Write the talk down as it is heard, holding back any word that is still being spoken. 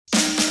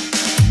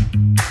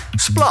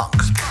Splanc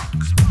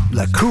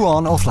le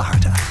Cuán Ó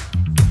Flátharta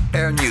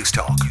News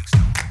Talk.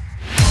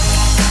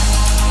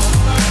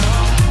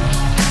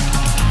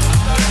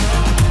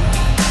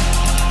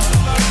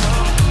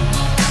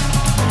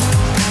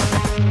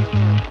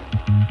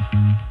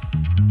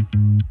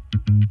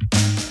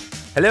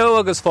 Hello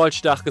agus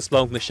fáilteach go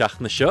Splanc na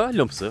Seachtaine seo,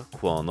 lumsa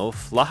Cuán Ó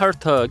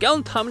Flátharta.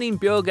 Gan tamlín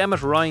beag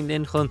Emmet Ryan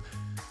in chun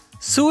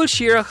súil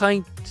siar a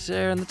chaint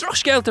na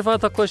drochscéalta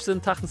fad a cluiste an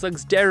tachnas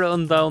agus deire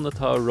an dán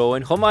atá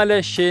roin.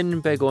 Chomáile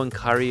sin be Eoghan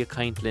Corry a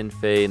chaint linn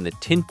fé na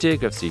Tinte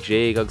gribh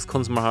nGréig agus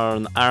cunsmarthar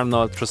an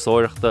armnáil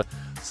trasóireachta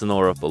san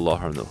órap a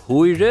láthair na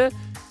huaire.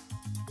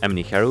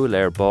 Ní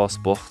Chearúil bás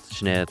bocht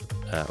Sinéad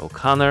O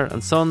Connor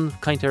an son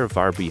chaint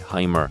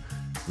Barbenheimer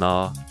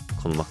ná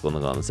Conall Mac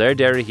Dhonnagáin.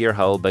 Deire hir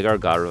hawl begar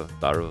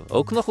Daragh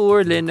Ó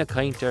Conchúir linn a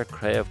chaint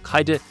creibh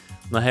caide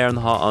na hair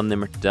na an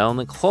nimmer down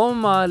and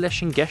choma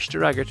leis an gester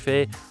agart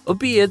fé o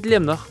bíad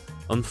limnach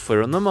an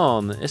fur an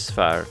amán is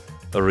fear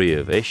a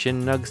riamh é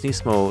sin agus ní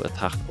smó a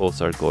tacht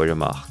ósar góir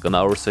amach gan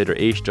áwer seidir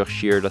éisteach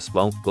siar le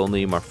Splanc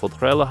gonaí mar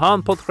fodchréile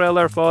han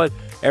podchréile fáil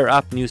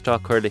app News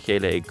Talk chuir le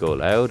chéile ag go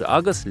loud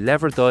agus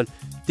leverdáil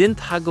din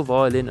tag go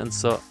bháilinn an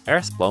sa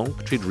Splanc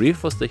tríd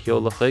riomfos de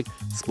cheolachaig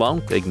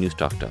Splanc ag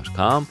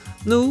newstalk.com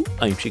nó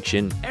aimsigh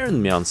sin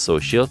an meán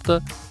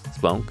sosialta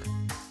Splanc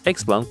ag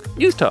Splanc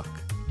News Talk.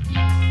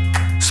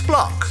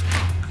 Splanc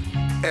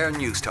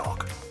News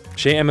Talk.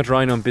 Sé Emmet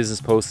Ryan on Business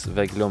Post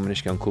bheith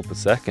lomanis gan cúpla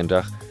second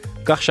ach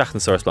gach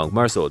seachtain sa Splanc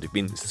mar sód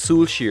bín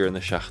súil siar na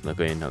seachtaine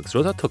gain agus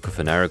rud a tucha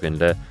fan airgan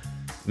le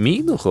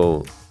mí nó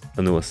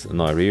an nuas an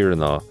áiríir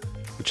ná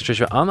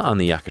tríse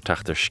aníachar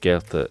teachtar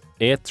scéalta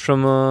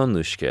étrama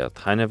nó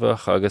scéalt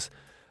hainebh agus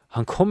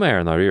an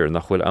cuméir an áiríir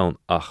nach bhfuil ann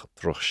ach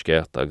droch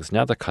scéalta agus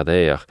nead a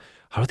cadéach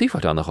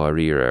Hartífáid annach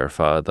áiríir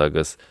fad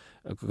agus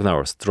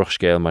gnáras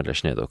drochscéal mar le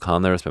Sinéad O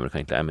Connor be mar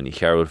chaint le Ní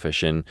Chearúil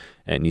fesin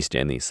níos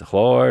déanaí sa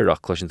chláir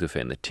ach cluisin tú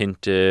féin na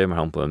Tinte mar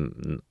hampla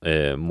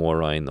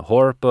mórrain na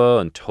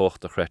hórpa an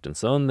tocht a chret an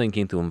son den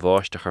cinn tú an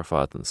bháisteach ar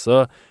fad an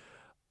sa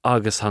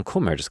agus an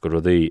cuméir just go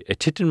rudaí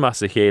titan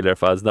mas a chéile ar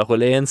fad nach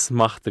bhfuil éon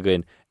smacht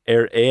againn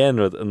éon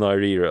rud an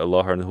áiríire a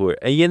láthair na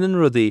huair a dhéanaan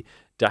rudaí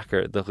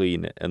dechar do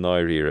dhaoine an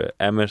áiríire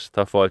Emmet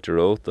tá fáilte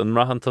rót an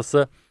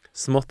rathantasa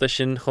smota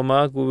sin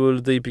chomá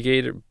gúil dí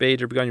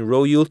beidir begáin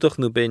róúltach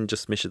nó bin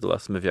just misisiad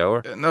las me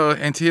bheabhar? No,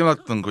 ein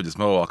tíach an good is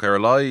mó ach ar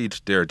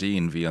leid déir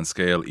dín hí an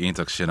scéal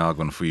ionach sin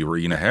agan faoi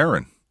riina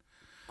heran.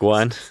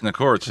 Gwain. Na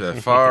cuairt,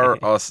 far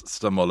as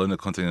stamol na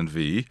continent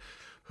bhí,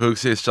 thug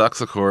sé isteach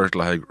sa cuairt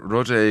le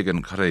rud éig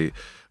an caré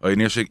a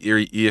níor sig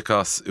irí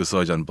íachas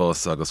úsáid an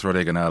bus agus rud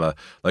éig an eile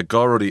le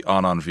gá rudí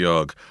an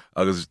bheag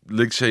agus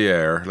lig sé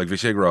le bhí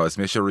sé rá is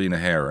mé sé riina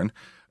heran.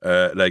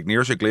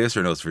 Níor sé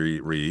gléasir nos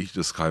rí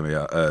just caiimi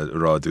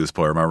rá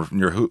dúspóir mar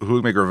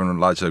thug mé gribh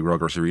an leite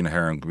rugur sé riina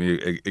heran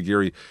i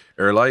ggéirí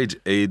ar leid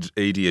éad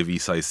a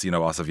bhísáis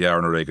as a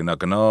bhearan a réigen na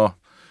gná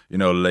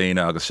léine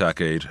agus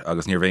seacéid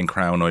agus níor bhéon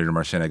crown oidir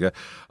mar sinige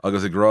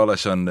agus i grá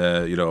leis an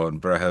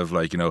an brethebh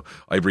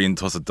ibríonn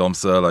tos a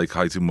domsa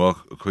chaid tú mo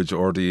chuid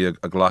ordaí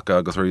a ghlacha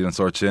agus riad an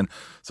sort sin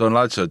so an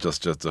leid se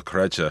just a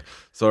chréite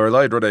so ar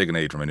leid rud éigen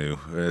éidir menú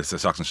sa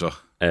seachtain seo.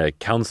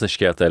 Count na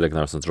scéalt eile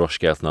nar san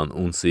drochscéalt ná an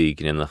únsaí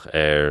gninach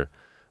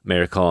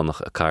Americánach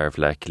a cairh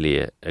le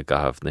lé a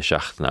gahabh na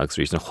seachtaine agus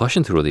rís na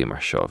chuisian tú rudaí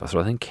mar seo as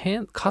rud an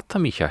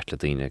catamí cheart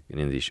le daine in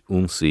indís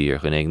únsaí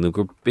ar chun ag nó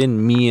gur bin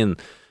míon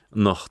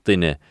nach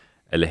duine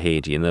le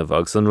héadíanamh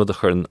agus an rud a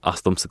chur an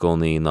astom sa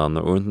gcónaí ná na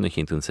úntainna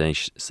cinn tún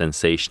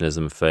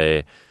sensationalism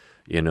fé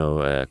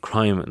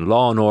crime and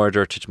law and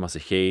order tuit mas a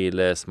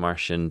chéile mar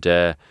sin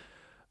de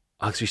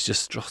agus rís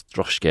just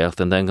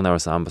drochscéalt an den gan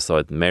áras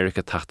ambasáid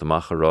America tacht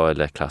amach a rá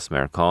le clas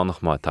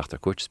Americánach má tacht ar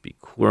cuairt bí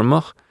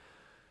cuairmach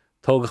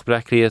tógach bre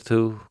lia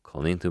tú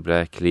choíonn tú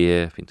bre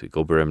lia bhín tú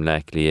gobarim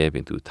le lia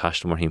bhín tú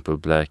taiste mar himpeall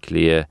ble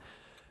lia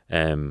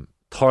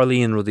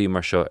tarlíonn rudaí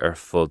mar seo ar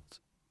fud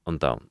an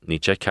dam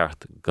ní sé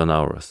ceart gan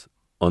áras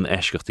an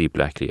eisceachtaí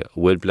ble lia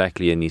bhfuil ble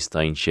lia níos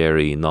dain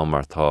séirí ná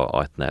mar tá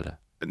áit eile.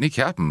 Ní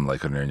ceapan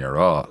an airne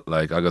rá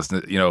agus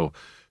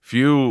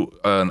fiú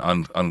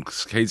an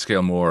céad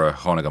scéal mór a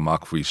tháinig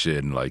amach faoi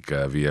sin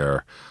bhí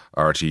ar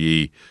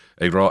RTE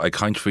ag rá ag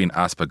caint faoin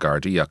aspa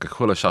Gardaí ach a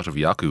chuile seat a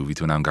bhí acu bhí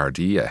tú an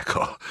Gardaí eá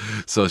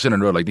so sin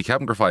an rud ní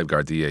ceapan gur fáibh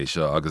Gardaí é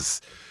seo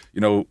agus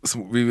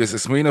bhí is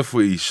smaoine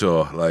faoi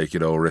seo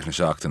rithna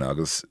seachtaine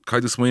agus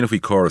caiidú smaoine faoi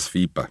choras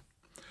fipa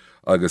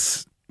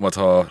agus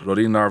mátá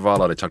rodí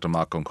narvála ag teach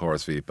amach an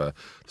choras fipa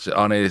sé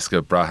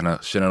anéisce brethna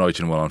sin an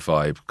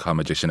 1915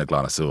 caiimiidir sin a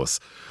glána suas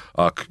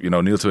ach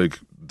níl tú ag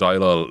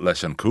dailil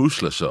leis an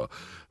cúis le seo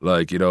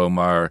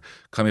mar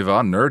caiimi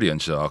bhán nerdy an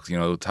seo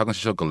tagann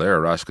seo go léir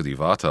ras go dtí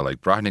bhata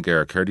brathnig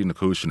ar ceirdí na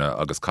cúisina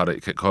agus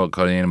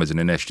cadéanaid in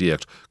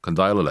inistíocht chun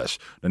daile leis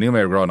na níl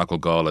mé rá nach go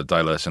gála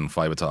daile leis an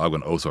feibbata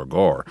agan os ar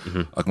gcór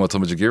ach má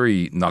tuid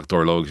géirí nach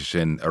dúirlóg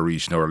sin a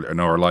rís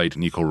nó leid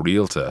ní có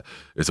rialta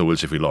is a bhfuil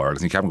sé fhí láir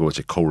agus ní ceap go bhfuil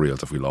sé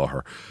córialta fhí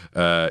láthair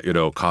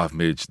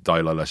caithmid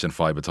daile leis an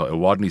feibbata i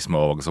bhád níos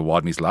mó agus a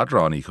bhád níos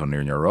ledránaí chun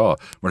níor rá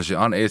mar sé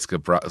an éasca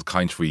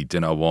caiint faoi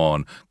duine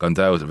amháin gan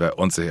doubt a bheith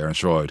onsa ar an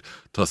sráid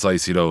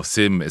tásáis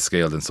sim is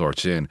scéal den sort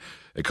sin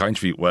I kind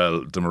of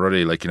well the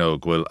ruddy like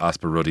gwil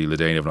aspa ruddy le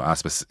déanamh no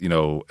aspa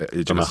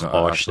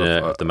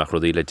the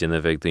ruddy le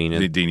dinna bheith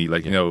dini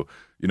like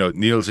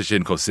Níl sa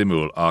sin có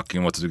simúil ach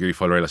what to gurí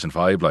fáil leis an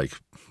five like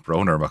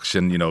Broner ach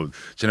sin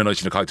sin an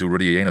sin caiú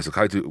rudí dhéanamh so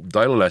caiú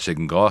daile leis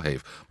an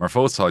gáhéh mar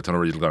fósáid tan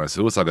ruí gan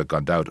suas agad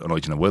gan doubt an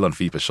oid na bhfuil an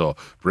fipa seo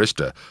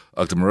briste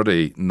ach de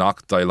rudí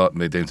nach daile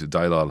mé déimú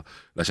daile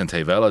leis an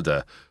taobhile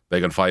de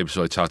beag an five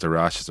seo chat a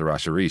ras a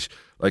ríis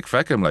like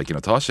fecim like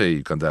tá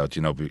sé gan doubt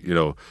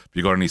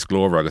bí gar níos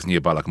glór agus ní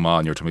bailach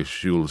má you're to me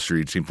siúil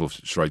street simple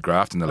stride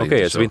graft in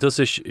okay so vín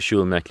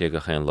siúil meclia go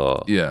chéan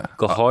lá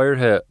go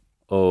háirthe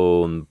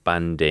ón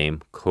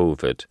bandéim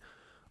COVID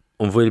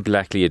an bhfuil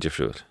blacklí a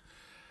difriúil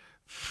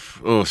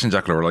sin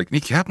Jack like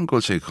ní ceapan go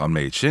sé chu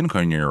méid sin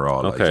chuin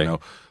rá like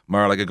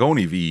mar like a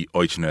gcónaí bhí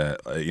áitne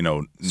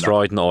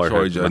Sráid na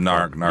áirthe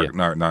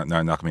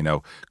nach mí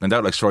ná gan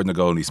doubt like sráid na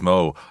gcónaí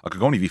smó ach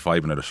gcónaí bhí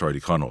fiban a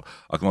sráidí Conall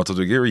ach má tú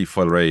géirí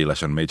foiil ré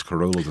leis an méid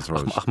choróil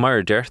ach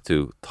mar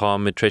deirtú tá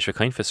mid trééis a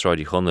caiin fe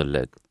sráidí Conall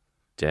le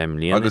dem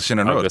líana agus sin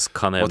an agus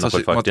Conall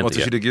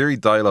si de géirí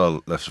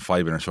daile leis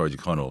fiban a sráidí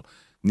Conall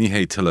ní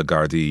hé tuile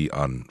gardaí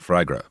an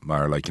freigra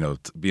mar like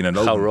bín an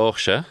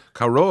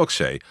Cabhróch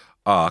sé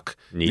ach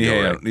ní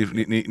láir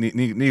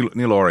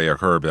ar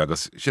churbe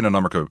agus sin an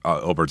America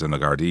obair in na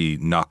gardaí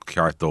nach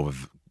ceart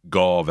dómh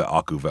gá bheith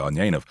acu bheith an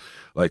dhéanamh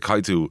le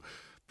caiú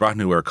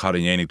brathnú ar cad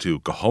dhéananig tú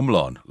go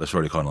thomláin le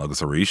sráidí Conall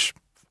agus a ríis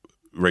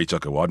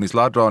réiteach a bhád níos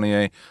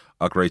ládránaí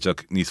ach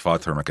réiteach níos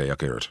fátarmach é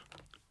ach éirt.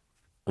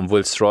 An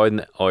bhfuil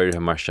sráid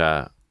áirithe mar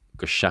se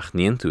go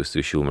seachníonn tú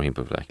siúil mar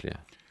himpa bhleiclia.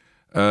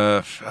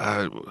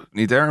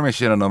 Ní déir mé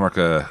sin an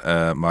America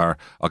mar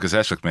agus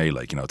éisteach mé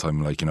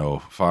time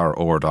far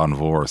óir don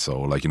bhór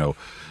so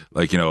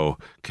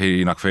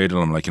cé nach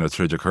féidirlam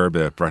tríidir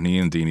churbe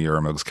brathníon daoine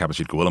arm agus cap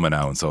siad gohfuil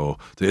ná so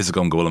tu is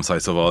gom gohfuilm sa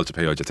bháil te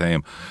peáid a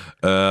taim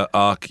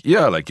ach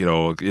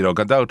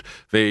gan doubt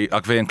ach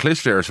bheith an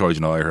cliste ar sráid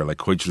áir le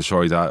chuid le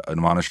sráid an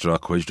manistra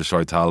chuid le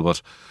sráid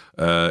Talbot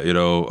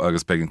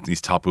agus be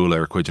níos tapúla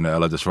ar chuidirna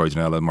eile de sráid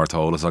eile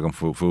martálas agam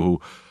fuú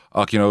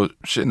ach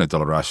sin na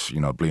dulrás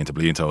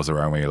blianta os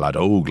around me lad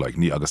óg like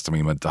ní agus tá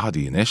mí me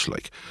dadí in ish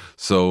like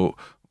so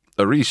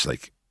a ríis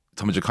like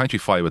tá muidir country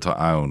five atá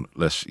ann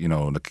leis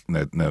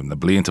na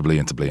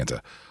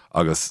blianta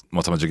agus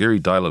má tá muidir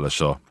géirí daile le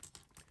seo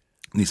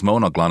níos mó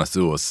nach glannas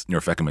úas níor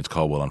feicimiid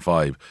cáhfuil an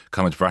five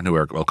cáid brathnú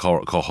ar bhil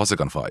cá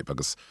thosaigh an five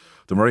agus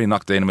do marí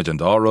nach déanaid an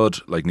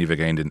dárod like ní bheith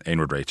géin in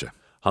aonrad réite.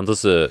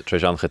 Hantas a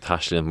treancha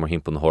taiislinn mar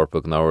himp an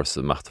hórpa náir sa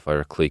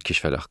meachtafair clí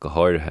cisfeilech go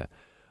háirithe.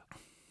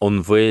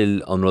 An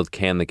bhfuil an rud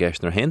céan na gceist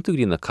nar hen tú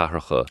na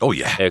carracha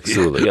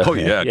agsúla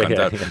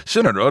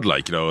sin an rud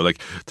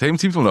taim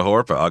timp na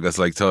hórpa agus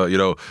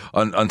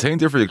an taim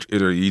difri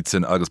idir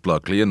ísan agus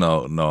blog líon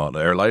ná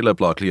ar leile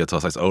blog lí tá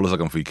ólas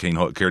agam faoi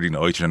céirdí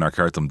na áitin ar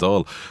ceartam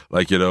dul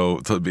bí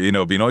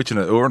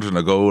áitin na uanta na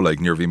ggó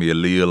níor bhí mí a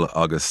líal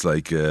agus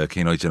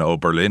céáitin ó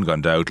Berlin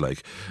gan doubt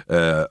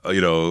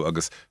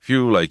agus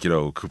fiú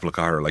cúpla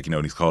car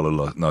níos cála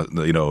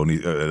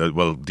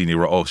well daoine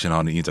ra sin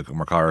an ionach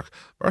mar carach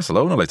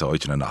Barcelona leit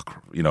áitina nach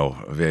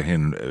bheith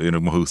hin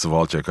mothús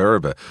bháilte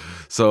churbe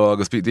so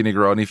agus bí daoine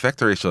go ní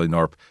fectaréis seo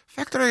Norp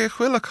fectarí a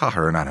chuil a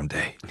chathair an anam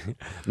dé.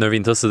 Nar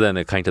bhín tusa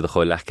denna cainte a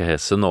chuil lecathe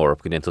san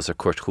Norp go dhéantas ar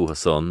cuairt chuatha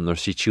son nar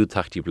si tiú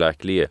tachtí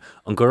blaic lia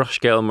an gurach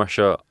scéal mar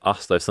seo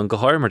astáibh san go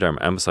háir mar derm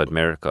Embassy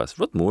America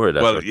rud mór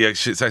le. Well,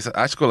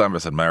 eiscúil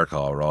Embassy America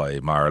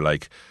rá mar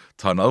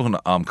tá nóhann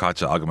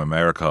amcaite agam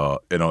America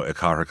i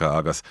carcha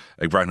agus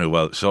ag brethnú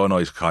well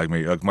seáid caiig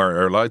mé ag mar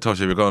ar leidtá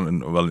sé bhán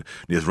well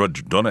níos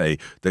rud donna é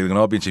de an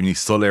ábíonn sé níos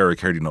soléir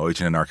céirdí na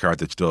áitin in ar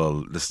cartage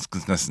dul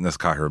nas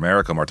caiir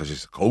America mar tá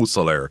sé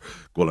cósoléir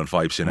ghfuil an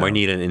five sin. Mar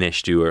ní an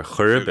inistú ar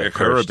churbe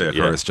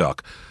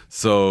chuisteach.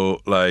 So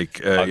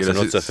agus an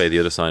rud a fé the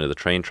other side of the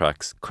train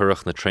tracks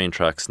curach na train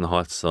tracks na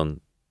háit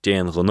san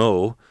déan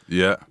Renault.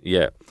 Yeah.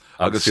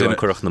 agus sin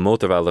chuach na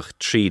mótarhheach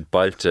tríd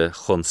bailte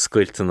chun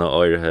scuilte na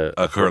áirithe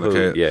a chur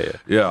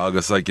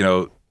agus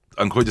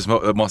an chuid is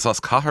más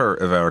as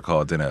chathair a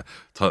bheitá duine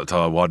tá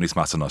bhád níos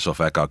meas na seo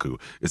feic acu.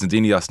 Is an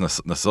daoine as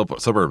na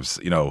suburbs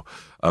a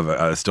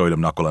stoidm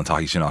nachhfuil an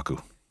taithí sin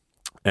acu.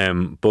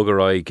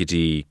 Bogarráid go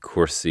dtí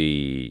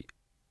cuasaí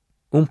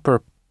úmper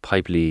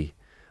peiplí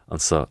an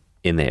sa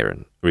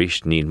inéan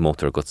ríist níl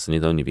mótar go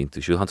ní daoine bhín tú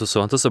siú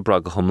hantas a bra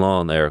go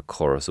thomláin ar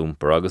choras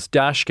úmper agus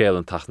deascéal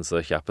an tatan sa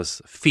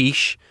cheappas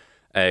fís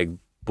ag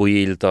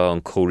buíil dá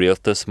an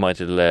córéaltas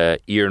maidir le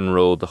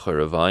íarnród a chur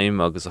a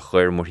bhaim agus a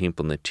chuir mór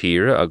himpa na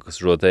tíre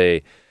agus rud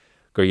é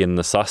gur dhéann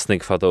na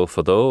sasnig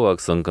fadó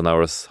agus an gan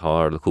áras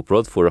thar le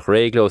cúprod fuair a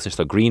réiglós is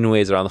tá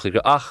Greenways ar annach go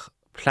ach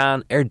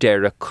plán ar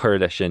deire chur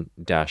lei sin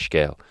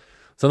deascéal.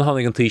 San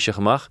tháinig an tíiseach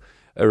amach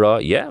ará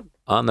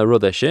an a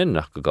rud é sin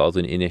nach go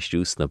gáún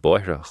inistús na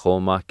bóithre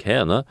chomá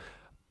céanna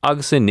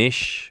agus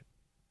inis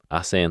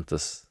as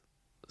éantas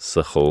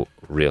sa cho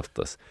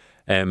réaltas.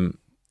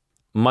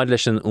 Maid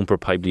leis an úmper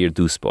peiblií ar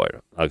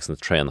dúspáir agus na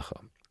trénacha.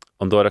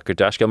 an dóra gur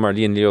deisce mar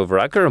líon leo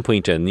bhragar an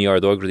puinte ní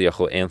ardógraí a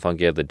chu ein fan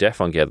géad a de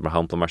fan géad mar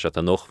hampla mar se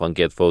a noch fan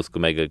géad fós go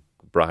méid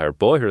brathir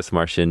bóithras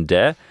mar sin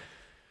de.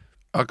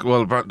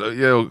 Well,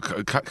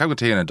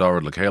 cagutíana a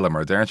dáir le chéile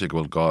mar déirte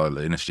bhfuil gáil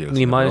inistíocht.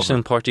 Ní mai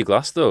sin Pártaí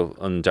Glasgow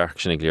an dearc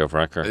sin ag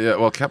leomhracar. Yeah,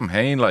 well, Captain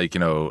Hain, like, you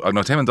know, ag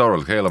no téim an dáir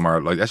le chéile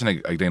mar, like,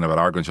 eisiau ag déanamh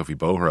argan seo fi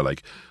bóthra,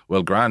 like,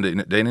 well, grand,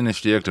 déan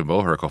inistíocht an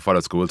bóthra go fad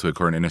scúil tú a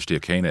chur an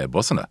inistíocht chéine a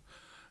busanna.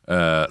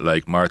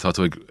 Like, mar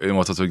tátu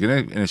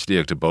gine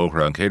inistíocht a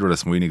bóthra an céad rud a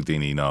smuoinnig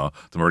daoine ná,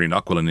 do marí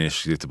nachhfuil an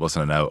inistíocht a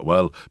busanna now,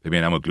 well, maybe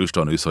an am a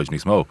glúisteán úsáid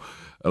níos mó.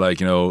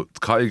 Like, you know,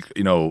 caig,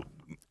 you know,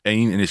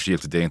 ein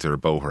inistíocht a déantar a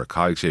bóthra,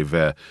 caig sé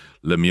bheith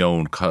le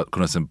mion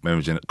chuna san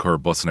chur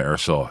busanna ar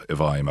seo I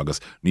bhaim agus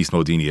níos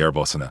mó daoine ar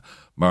busanna.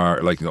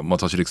 Mar, like,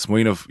 mátá siad ag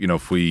smuoinmh, you know,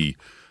 faoi,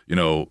 you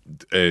know,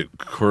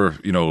 chur,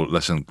 you know,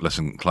 leis an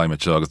climate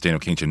seo agus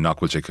déanamh cinnte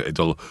nachhfuil sé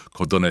dul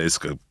chodunna is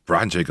go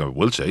brand sé go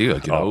bhfuil sé,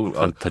 like, you know.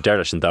 Tá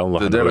deir sin down.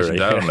 Tá deir sin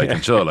down, like,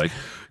 an seo, like,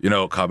 you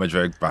know, cáid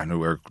bheith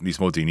breathnú ar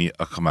níos mó daoine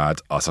a chumad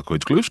as a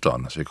chuid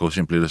glúisteán, sé có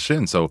sin blíad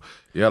sin, so,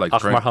 yeah, like...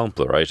 Ach mar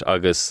hampla, right,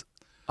 agus...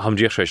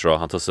 Hamdíoch rééis rá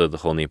hantas a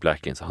choní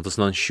blecinn, hantas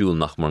ná siúil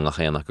nach mar nach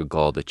chéanach go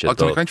gáda. Ach,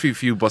 tá caint fi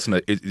fiú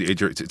busanna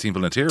idir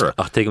timppla na tíre.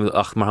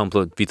 Ach mar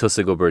hampla bhí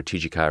tusa go bar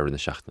TG Ceathair in na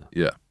Seachtaine.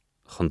 Yeah.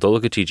 Chun dul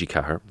go TG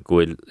Ceathair,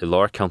 gohfuil I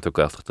lár counter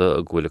gailteachta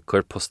a gohfuil a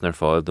cur postnar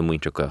fáil do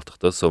muintear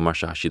gailteachta, so mar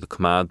se siad a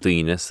cumad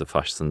daoine sa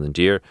fashion an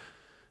dír,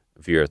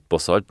 bhí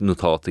busáid nó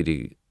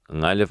tátaí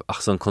an gáileh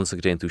ach san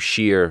consagréint tú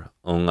siar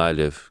an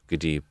gáileh go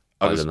dtí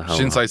baile na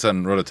sin sais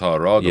an rud atá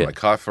rá go, like,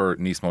 caithfar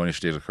níos mó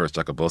inistíocht a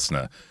chuirteach a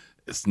busna.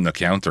 It's na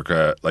counter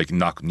ka, like,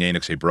 nach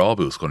néanaach sé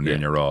brabús chun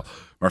déanaar rá.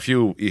 Mar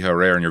fiú ihe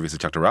réir an your visa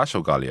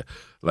teachtarráseo galia.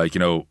 Like, you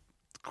know,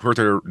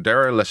 chuirtar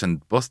deir leis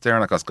an bus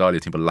déirnach as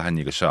galia timp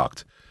lehanní go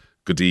seacht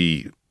go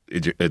dtí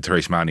tar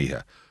éis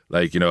maníthe.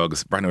 Like, you know,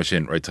 agus breithnú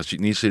sin, right, tá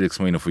níos siad ag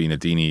smaoinna faoin na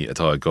daoine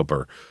atá ag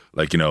gobar,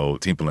 like, you know,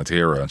 timp na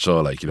tíre an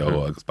seo, like, you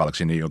know, agus bailach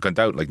sin, you know, gan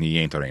doubt, like, ní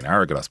dhéantar aon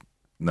airgad as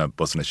na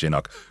busna sin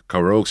ach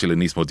caróg sí le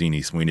níos mó daoine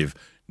smaoineh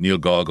níl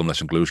gágam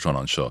leis an glúisteán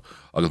an seo.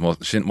 Agus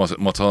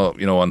mátá,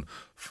 you know, an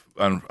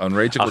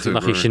réite go tú...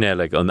 Ach, nach sin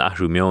like, an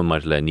ahrú mion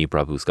mar le ní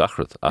brabús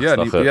gachrad.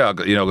 Yeah,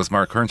 you know, agus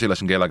mar currently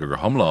leis an géalagar gur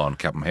thomláin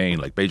Captain Hain,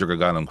 like, beidir go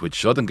gan an chuid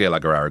siod an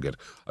géalagar airgad,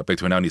 a beidh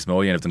tú ná níos mó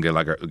dhéanamh an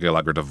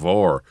géalagar de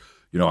bhór,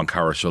 you know, an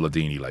cara seo le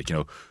daoine, like, you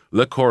know,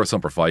 le córa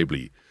san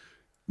perfeibli,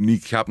 ní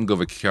ceapan go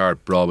bh ceart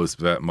brabús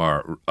bheith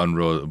mar an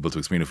rud bud tú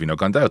exmína fí, nó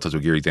gan doubt tá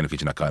tú géirí déanamh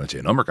fíte na caiine sé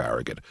an umar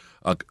airgad.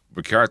 Ach,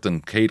 ba ceart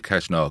an céad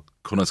ceis ná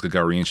chunas go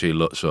garíonn sé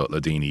seo le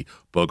daoine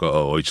boga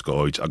ó oid go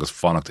oid agus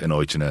fannacht in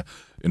oidna,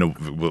 you know,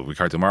 we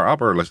ceart mar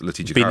aber le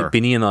TG Ceathair.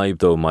 Bíní an aib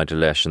dó maid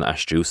leis an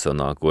astrúsa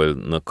ná ghfuil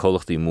na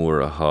colachtaí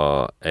mór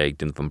atá ag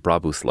den van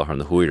brabús lethar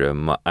na huaire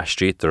má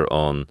astrétar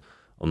an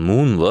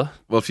múnla.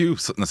 Well, few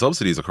na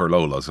subsidies a chur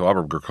lola, so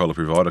aber gur chola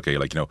privádach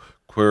like, you know,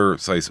 queer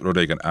size rud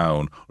ag an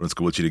ann, or it's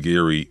gohfuil siad a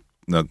géirí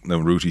na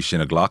rútaí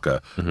sin a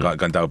ghlacha,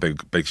 gan dá big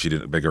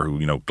bigger who,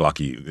 you know,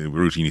 glaci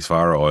rútaí níos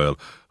fearr oil,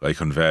 like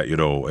chun bheith, you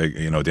know,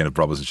 déanamh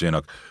brabús an sin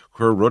ach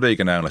chuir rud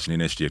ag an ann leis an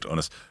inistíocht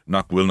anas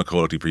nach bhfuil na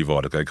colachtaí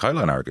privádach ag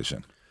caiile an airgad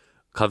sin.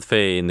 Cad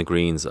fé in na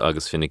Greens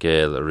agus Fine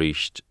Gael a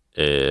ríist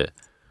ag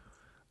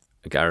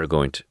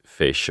Aragóint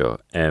fé seo.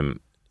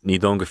 Ní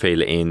don go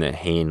féile éine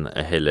hain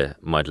a heile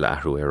maid le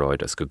ahrú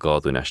aráid as go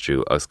gáún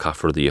eistú agus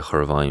cafardaí a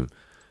chur bhaim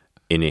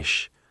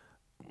inis.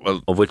 Well,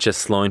 ó bhfuil sé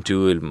sláin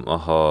túil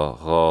ath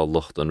rá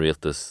lucht an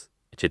rialtas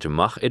tiidir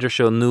mach idir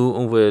seo nó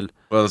an bhfuil.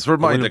 Well, it's rud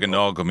mind ag an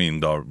ná go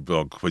mín dá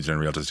chuidir an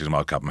rialtas tíos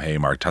má Captain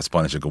Hain mar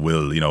taspáine se go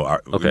bhfuil, you know,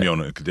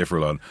 mion go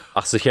difriúil an.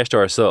 Ach sa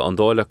cheistar sa an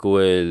dála go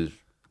bhfuil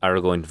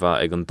Aragóint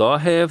bheith ag an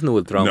dáhéamh nó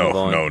drama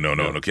bháin?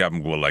 No,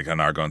 ceapan bhfuil like an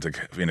Aragóint ag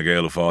Fine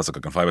Gael fás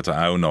ag an fáibhte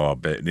ann nó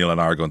níl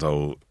an Aragóint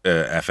ó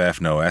FF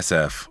nó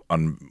SF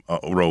an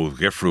ró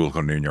gifriúil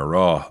chun núne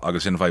rá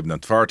agus sin fáib na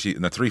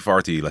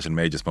 340 leis an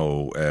méid is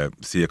mó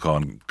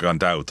siacán gan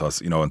doubt as,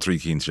 you know, an 3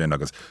 sin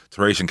agus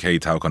taréis an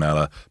céad tácan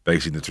eile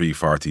beidh siad na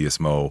 340 is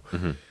mó.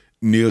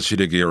 Níl siad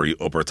ag éirí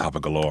obair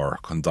tapa go leir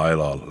chun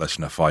dailál leis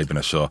na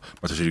fáibanna seo,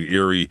 mar tá siad ag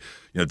éirí,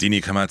 you know,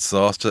 daoine cumad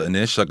sásta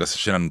inis agus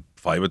sin an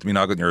fáibad mí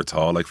agad ar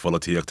tá like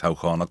fullatííag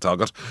táchánacht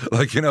tagad,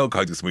 like, you know,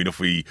 caiid is mína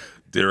faoi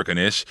deireach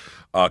inis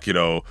ach, you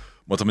know,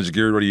 má tá muid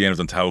géir ruí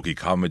dhéanamh an tácaí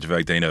cáid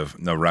bheith déanamh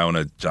na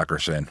rana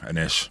Jackar sin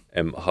inis.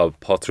 Tá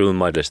pátrún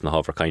maid leis na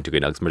hábhar caiinte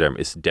goin agus mar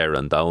is deir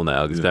an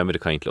dána agus bheimid a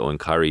caiint le ó an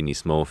carí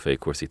níos mó fé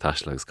cuasaí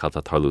taiisle agus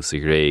catá tarlú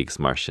nGréig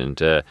mar sin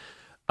de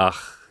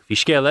ach bhí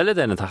scéal eile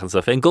den an tachan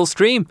sa féin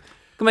Gulfstream.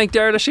 Go méid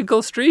deir leis sin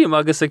Gulfstream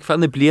agus ag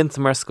fanna blianta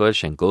mar scoil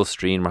sin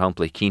Gulfstream mar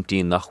hampla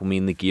cintín nach go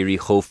mín na géirí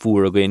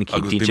chomhfuair a gin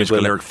cintín agus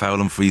go leir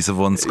fálam faoi sa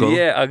bhain scoil.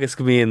 Yeah, agus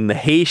go mín na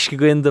héis go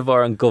gin de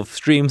bhar an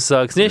Gulfstream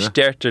sa agus níos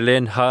deirtar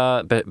linn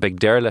ha beag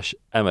deir leis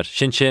Emmet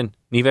sin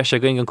ní bheith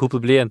sé going an cúpla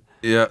blian.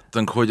 Yeah,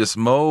 den chuid is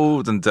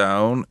mó den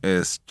down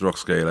is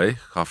drochscéala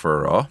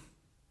chafar rá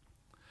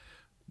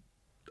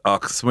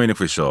ach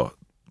smaoinnig faoi seo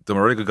do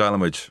mar go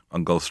galamid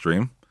an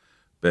Gulfstream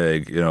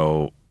beag, you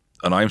know,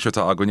 an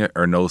aimseirta aganne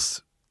ar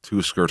nós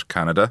túscurt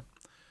Canada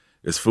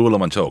is full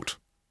am an teocht.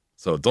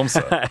 So dumsa.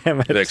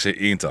 Ag sé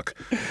ionach.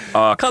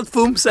 Cad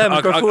fum sem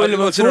gur fúil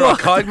am fua.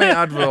 Caig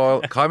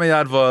mé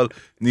adbháil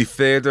ní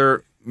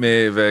féidir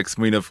mé bheith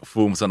smuoineh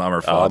fum san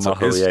amar fád.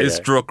 Is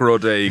struck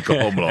rud é go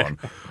omláin.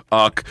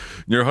 Ach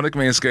níor tháinig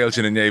mé an scéil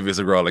sin in éhís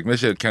a grá, like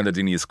mis sé ceanna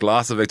daoine is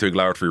glas a bheith tú ag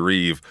leabhart faoi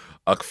riomh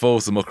ach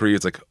fós amachríomh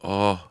it's like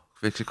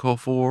bheith sé có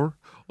fór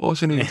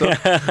sin ionach.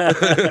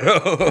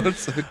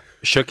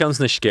 Seo ceann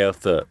na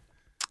scéalta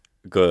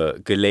go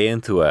léonn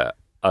tú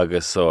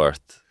agus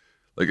sort.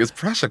 Like it's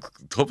pressure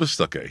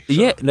tubasteach é.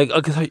 Yeah, like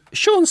agus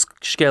seo an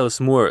scéal is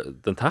mór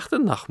den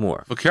tachtain nach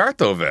mór. Ba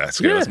ceart ó bheith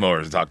scéal is mór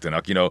an tachtain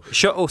ach, you know.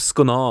 Seo ó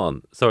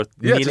scanán. Sort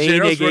Yeah,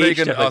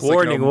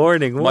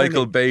 warning.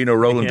 Michael Bain or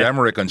Roland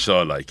Emmerich an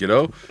seo, like, you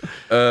know.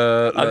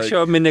 Ag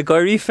seo min na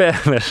gairí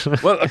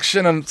féimir. Well, ag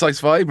sin an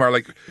 6-5 mar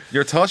like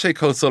you're tá sé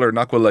cósular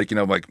nach bhfuil like, you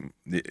know, like,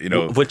 you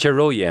know. Bhfuil sé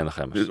ró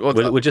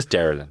dhéanach we'll just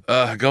Darylin.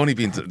 Goni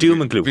bín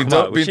Doom and gloom. Bín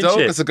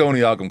dogus a goni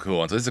agam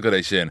cúan, so this is a good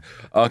é sin.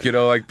 Ach, you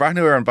know, like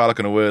brathnú ar an bailach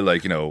an bhfuil,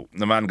 like, you know,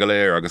 na man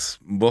galéir agus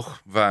buch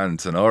van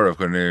san áibh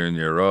chu níor in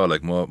your rá,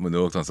 like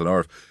nuachta san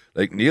áibh.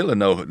 Like níl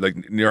no, like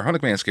níor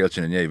tháinig mé an scéil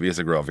sin in bhís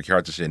a grá bhí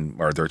cearta sin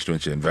mar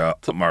dúirtún sin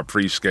bheith mar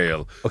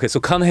pre-scale. Okay,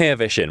 so can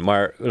héamh sin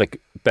mar like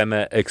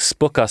beme ag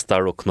spuchas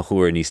Daragh na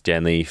chuair níos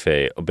déanaí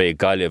fé ó bé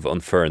gaiileh an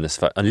fearn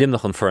an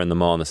limnach an fearn na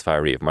máin is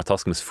fearíomh mar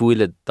tascam is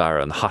fuile dar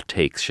an hot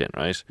takes sin,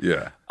 right?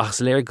 Yeah. Ach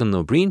léir gan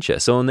nó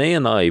brínse. So né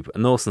an aib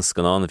nó san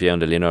scanán a bhí an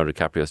de Leonardo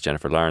DiCaprio's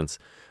Jennifer Lawrence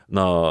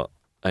ná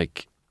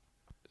like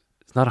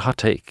it's not a hot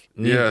take.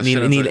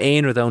 Níl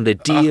éon ra down de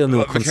díal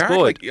nó chun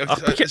spóid.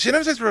 Sin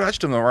am sé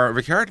reistum mar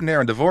bhí ceart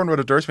néir an de bhórn rud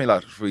a dúirs mé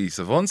leat faoi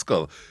sa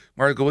bhunscoil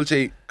mar go bhfuil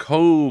sé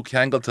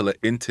ceangalta le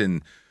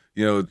intin,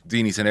 you know,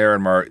 daoine san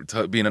éireann mar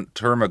bíon an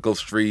terma Gulf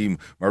Stream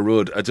mar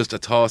rud a just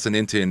atá san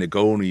intin i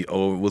gcónaí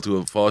ó bhfuil tú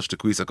a fáiste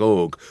cuiach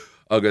óg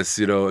agus,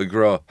 you know, ag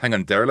rá hang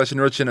an deir leis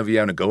an rud sin a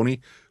bhí anna gcónaí.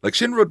 Like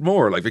sin rud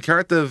mór, like bhí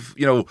ceartah,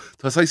 you know,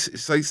 tá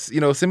sais,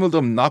 you know,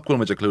 simildum nachhfuil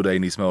muid a clúd é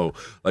níos mó,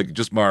 like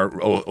just mar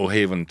ó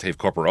héhann taobh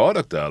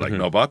corporáideachta, like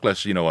nó bach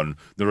leis, you know, an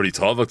na rudí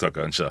tábhachtach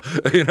an seo.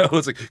 You know,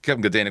 it's like ceapan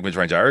go déananig muid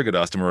roiint airgad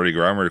as mar rudí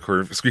grammar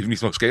chur scríomh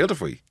níos mó scéalta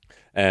faoi.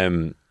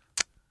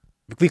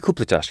 Bhí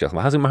cúpla teisceach,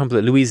 mar hasú mar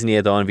hampla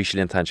Sinéad O Connor bhí sé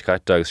le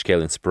tainteáte agus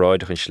scéal in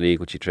spráid an slí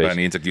go tí tréis. An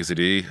ionach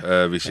UCD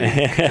bhí sé.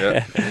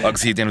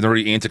 Agus hí déanamh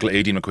ruí ionach le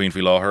éidirn McQueen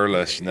faoi láthair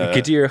leis.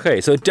 Gidíar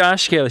ché. So dá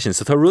scéal sin,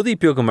 so tá rudí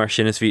beag go mar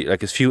sin is bhí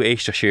like is fiú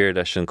éiste siar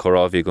leis an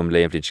chorábhí gom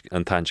léimhlid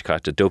an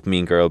tainteáte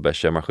dopamine girl be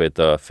sé mar chuid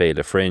a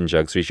féile fringe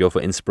agus bhí seofa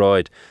in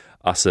spráid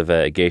as a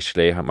bheith géist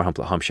lé mar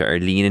hampla hamse ar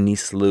lína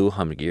níos slú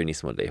ham gír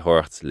níos mó le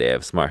hort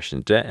léamh mar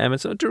sin de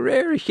Emmet so de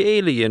réir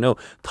chéile, you know,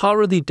 tá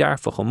rudí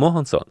dearfach an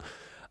mohan son.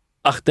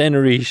 Ach den a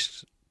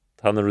ríist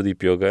tá na rudí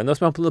beaga, nos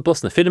man le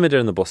busna,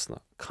 filmidir na busna.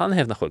 Can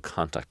hef nach chuil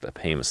contact le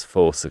Péimas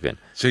fós again.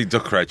 Sé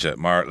duchreide,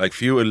 mar like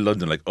few in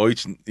London, like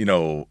oit, you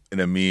know, in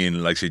a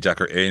mean, like sé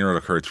Jackar Éinear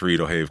a chur tríd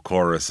ó héh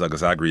chorus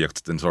agus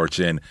agriíocht den sort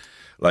sin.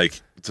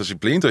 Like, so she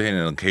blind to hin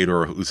an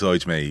céadúir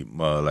úsáid mé,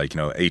 like,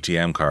 you know,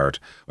 ATM card,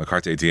 my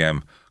card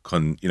ATM,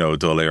 chun, you know,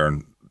 dul éir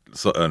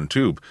an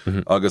tube.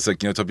 Agus,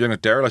 like, you know, tá beag na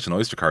deir leis an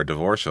Oyster card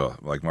divorce,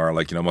 like, mar,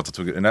 like, you know, mata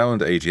tú now in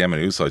the ATM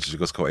and úsáid, she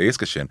goes có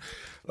éasca sin.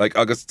 Like,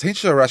 agus teint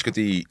se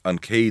rascatí an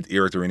céad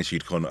iirtar ina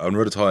siad chun an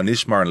rud atá an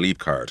ismar an leap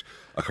card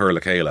a chur le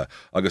chéile.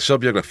 Agus seo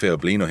beag le fé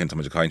blin ó hinta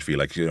muid a caint fi,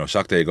 like, you know,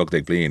 seachtaine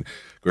gogdaigh blin,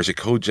 gur sé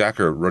code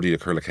jacker rudí a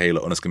chur le chéile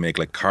onas go make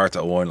like carta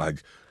óin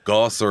like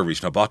gá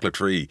service na bacla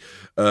trí.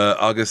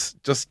 Agus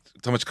just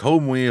tá muid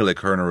comhhuiil le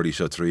chur na rudí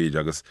seo tríd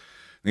agus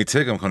ní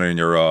tuigem chun in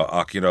your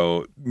ach, you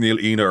know, níl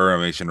ina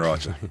mééis sin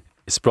ráte.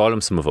 Is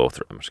spráilm sa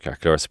bhótar mar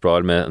ceir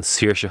spráilme an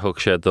siirse thug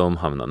sé dom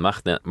ha an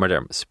machne mar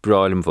derm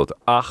spráilm bhótar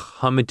ach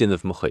ha me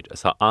dunneh mo chuid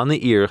is ha anna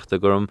íirecht a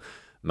gom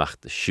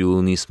mecht de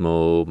siúil níos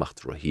mó,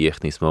 mecht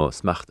roiíocht níos mó,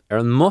 mecht ar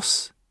an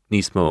mos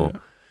níos mó.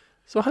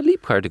 So ha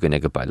líbcard a go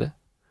ag go baile.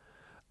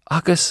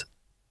 Agus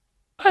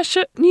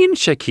níon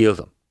sé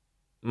cíaldam.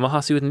 Ma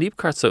hasú an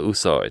líbcard sa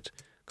úsáid,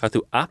 ca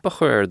tú app a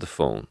chuir de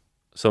fón.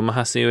 So ma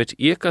hasú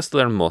íochas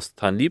le an mos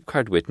tá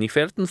líbcard wit ní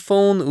féilt an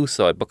fón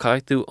úsáid ba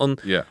caiith tú an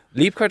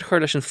líbcard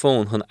chuir leis an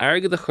fón chun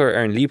airgad a chur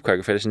ar an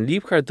líbcard go féidir an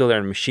líbcard dul ar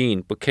an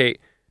machine ba cé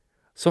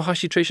so has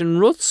she trééis an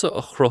rudsa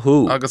a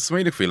chrothú. Agus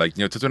sméidir fí, like,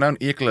 you know, tú ná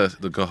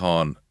écle de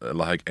goháin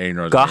le haag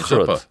éonar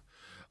gachrod.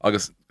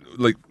 Agus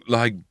like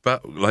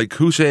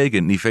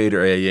cúségin ní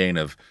féidir é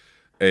dhéanamh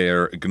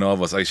ar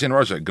gnábhas. Ag sin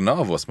ráise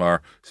gnábhas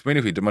mar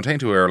sméidir fí de man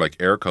tú ar like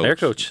air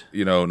coach,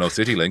 you know, no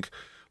CityLink.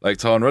 Like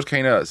tá an rud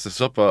céine sa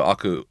suppa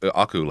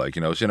acu, like,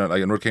 you know, sin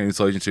like, an rud céine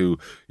úsáidin tú,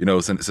 you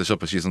know, sa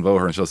suppa síos an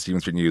bhóthar an seo Stephen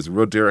Street News,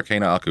 rud dúra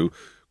céine acu,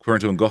 cuirann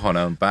tú an gohan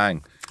an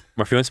bang.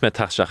 Mar fiúns me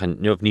taisteach an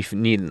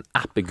ní an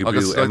app a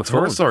agus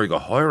thuirsáir go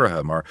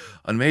háirithe mar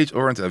an méid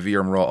orint a bhí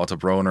am rá atá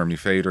branar ní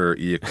féidir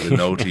íoc le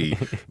nótaí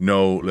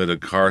nó le a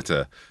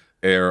carta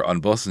ar an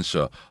busan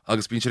seo.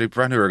 Agus bíonn sé ag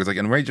breithniú agus like,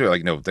 an méidir, like,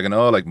 you know, de an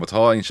like,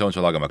 matáin seán se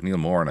agam ach níl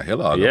mór an a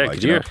hiile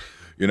agam.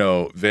 Yeah,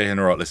 bheithin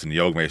rá listen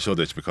jog mé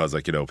siúdit because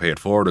like pay it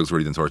forward agus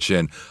ruí an tuair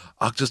sin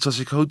ach just tá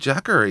sé có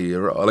Jackarí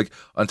like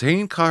an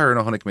tain cair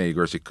na honnig mé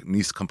gur sé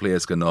níos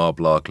compléas go ná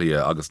blá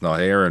lia agus ná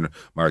éan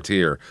mar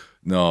tír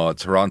ná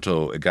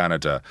Toronto i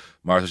Canada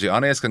mar sé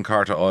anéas an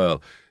carta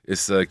oil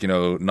is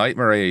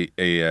nightmare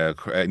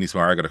níos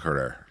mar agad a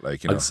chur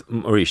like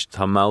Maurice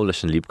tá má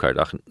leis an líbcard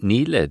ach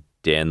ní le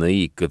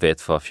déanaí go bhéit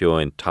fá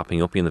fioin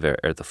tapping up íon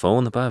bheith the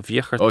phone ba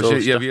bhíochar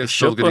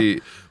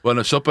well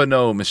na siopa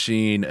nó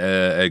machine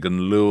ag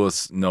an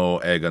luas nó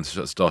ag an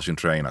stáisiún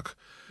treinach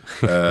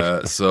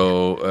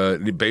so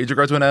ní beidir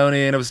gur tú an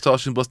éanamh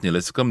stáisiún bus ní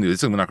liscom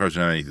nach gus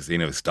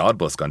éanamh stad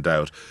bus gan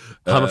doubt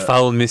Tá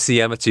fáil missí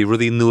Emmetí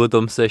rudí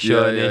nuadm sa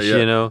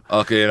seo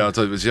okay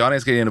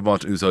Johnny's getting a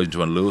bunch úsáidn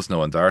tú an luas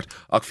nó an dart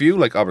ach fiú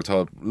like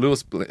abertá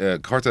luas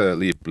carta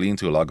lí blin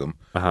tú lagam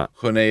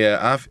chun é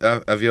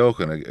a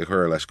bheochan a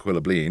chur leis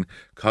cuiile blin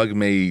cag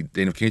mé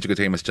déanamh cinnte go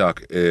témas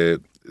Jack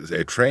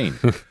a train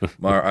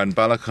mar an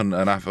bailachchan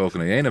an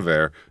afócan a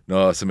dhéanamh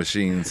ná sa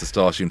machine sa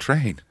stáisiún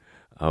train.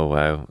 Oh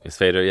wow, is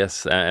féidir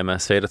yes Emma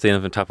is féidir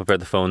tíanamh an tap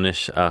the phone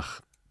is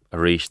ach a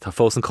ríis tá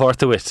fós an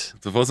cárta wit.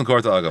 Tá fós an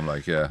cárta agam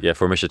like yeah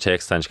for me se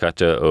text tan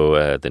caite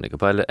ó duine go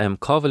baile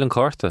cábhfuil an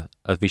cárta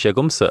a bhí sé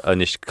gumsa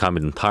anis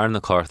camid an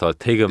tarna cárta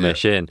tuige me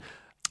sin.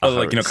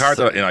 Like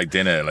carta in ag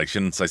duine like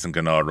sin sais an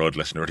gná rud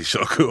leis nuirtí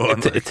seo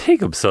chuáin.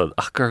 Tuigem sod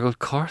ach gur go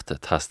carta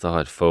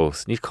tastáid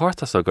fós. Ní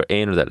carta so gur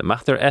éonad eile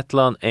meachtar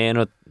etlan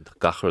éonad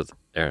gachard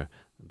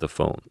the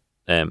phone.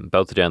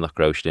 Bouta déan nach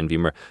grous den bhí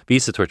mar ví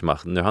sa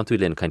tuairteach nar han tú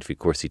léon caiint fhí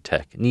cuasaí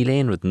tech. Ní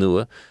léon rud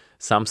nua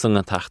Samsung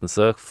an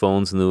tachtansa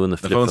phones nua na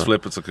flip. Phones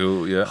flip it's a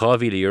cool yeah.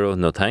 €5,000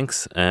 no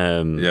thanks.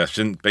 Yeah,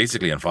 sin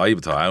basically an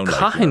 5 tá ann.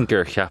 Cain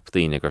gur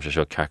cheapdaoine gur se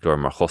seo ceachúir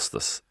mar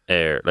chostas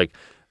like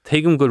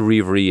Teigem go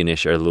riomhrí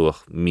inis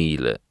luach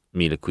míle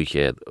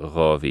cuichéad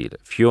 $2,000.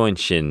 Fioin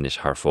sin is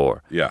haar fór.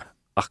 Yeah.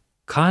 Ach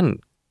can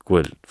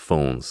gwil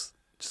phones.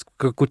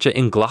 Gur gúte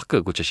in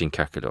ghlacha gúte sin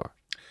ceachúir.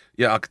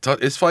 Yeah,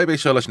 is 5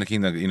 seo leis na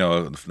cína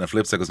na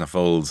flips agus na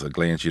folds a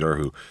gléann siad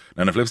orthú.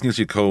 Na flips níl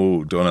siad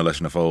có donna leis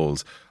na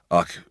folds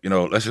ach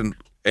leis an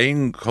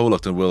éon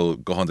cholacht an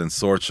bhfuil gohan den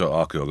sort seo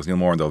acu agus níl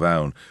mór an dó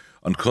bhain.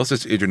 An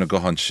cosist idir na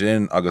gohan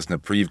sin agus na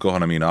príomh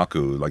gohan amín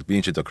acu, like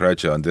bíonn siad do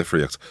creite an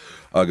difriocht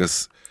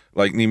agus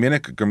like ní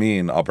minic gur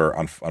míon aber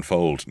an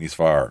fold níos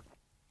fearr.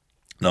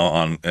 No,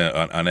 an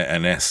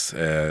NS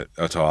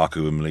atá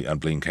acu an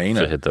blin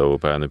céine.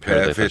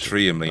 Fé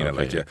trí am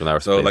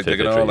lína, so like they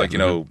can all like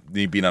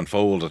ní bín an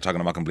fold a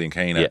tagan amach an blin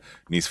céine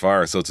níos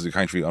fearr, so to the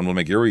country an bhfuil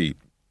me gurí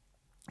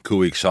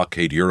 €2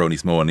 €7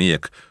 níos mó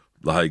aníoch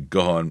le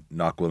gohan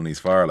nachhfuil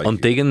níos fearr. An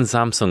digan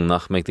Samsung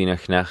nach meid dína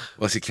chnech.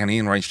 Well, si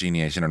ceaníon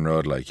reinstíine sin an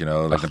rud like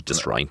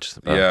just right.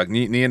 Yeah,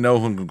 ní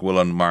nóhann go bhfuil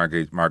an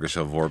marga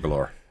seo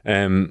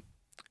bhór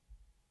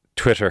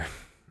Twitter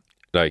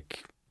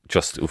like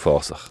just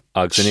ufásach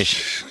agus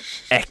inis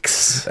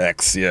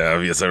X yeah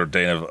bhíos ar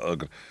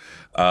déanamh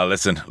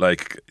listen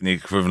like ní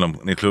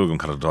clúgam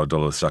cad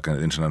dul isteach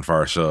an internet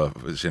fearr seo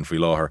sin faoi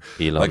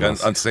láthair like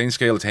an same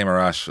scale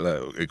téimeráis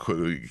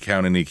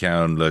ceann ní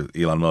ceann le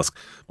Elon Musk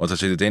má tá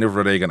sé déanamh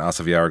rud éige an as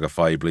a bhí airga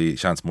 5 bliain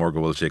seans mór go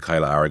bhfuil sé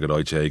caiile airgad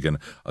áite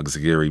éigen agus a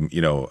géirí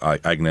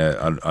agne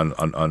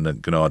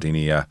an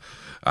gnádaoine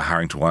a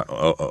haing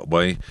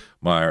way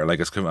maar like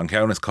an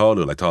ceann is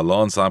cáú like tá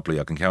lán samplaí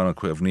ach an ceann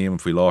cuimh níam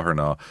faoi láthair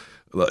ná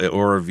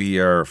or a bhí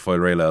ar fáil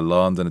réile a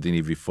lán den a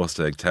daoine bhí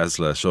fusta ag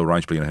Tesla seo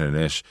roinnt bliana hin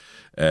inis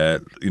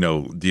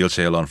díal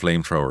sé an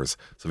flamethrowers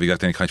so bhí gach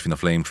déana caiint fin na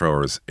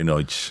flamethrowers in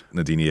áid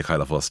na daoine a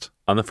chaile fust.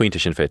 Anna faointe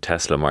sin fé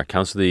Tesla mar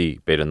councilí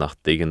beidir nach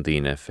digan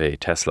daoine fé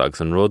Tesla agus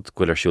an rud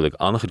ghuiil siúlaigh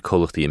annachchud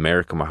colachtaí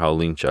America mar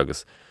hálínte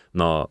agus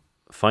ná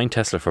fáin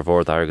Tesla for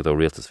bhór agad ó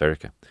rialtas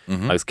Verica.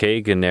 Agus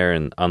cé gan néir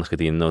an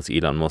annachchudíon nó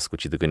Elon Musk go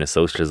gine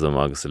socialism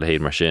agus le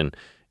héad mar sin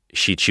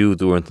si tiú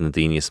dúint na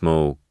daoine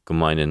smó go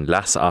mainin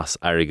las as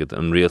airgad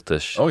an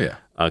rialtas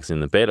agus in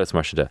na bélas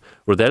mar de.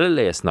 Rud eile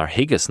léas nar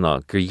higas ná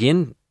gur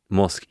dhéon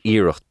Musk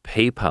íirecht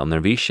PayPal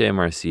nar bhí sé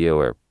mar CEO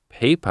ar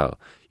PayPal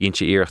íon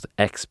sé íirecht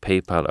ex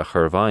PayPal a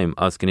chur bhaim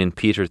as gin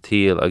Peter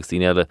Thiel agus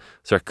dín eile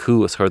sar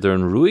cuas chuidir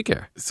an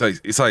ruiger.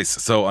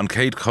 So an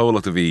céad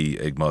cólacht a bhí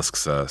ag Musk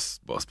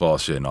spá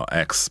sin á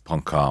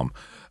x.com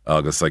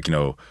agus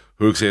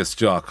thug sé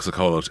isteach sa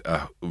cólacht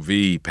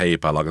bhí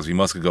PayPal agus bhí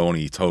Musk a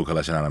gcónaí tóca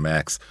leis an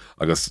MX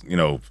agus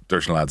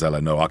dúirt an lads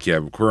eile nó ach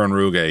chuir an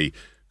rúg é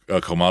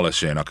comála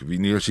sin ach bhí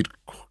níl siad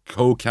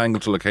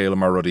cóceangail le chéile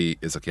mar rudí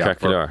is a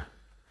ceapar.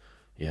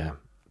 Yeah,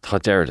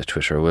 tá deir le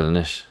Twitter bhfuil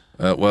inis.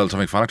 Well, to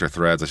make fanachtar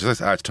threads, I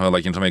just like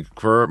to make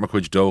queer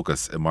McQuid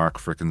Dogus Mark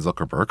frickin'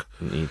 Zuckerberg.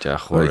 Ní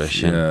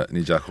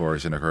deach chóir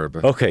sin a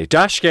churbe. Okay,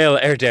 dascéal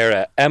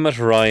deire Emmet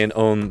Ryan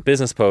on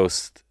Business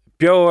Post.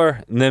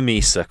 Bjór na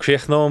mísa,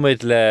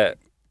 críochnóid le.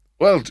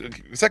 Well,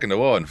 second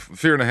one,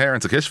 fear na hair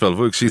into Kishville,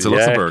 vug she's a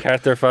Luxembourg.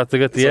 Carter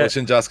fatagat, yeah. So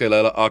sin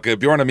jascéal eile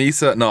Bjorn na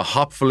mísa na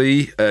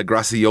hopfully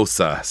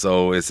graciosa.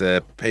 So it's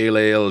a pale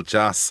ale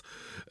jazz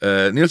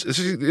Níl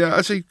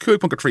sé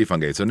cúpon go trí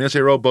fangéid, so níl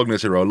sé ró bug,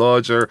 níl sé ró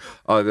láidir,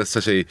 agus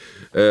sé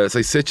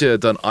site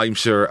don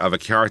aimseir a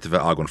bheith ceart a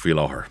bheith agan fí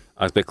láthair.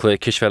 Agus be clé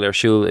kisfeil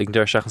siúil ag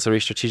deir seachas a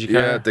rí strategic.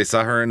 Dé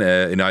saharn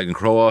in aigen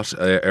croát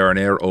an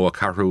air ó a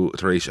carú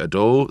taréis a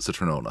dó sa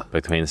tróna.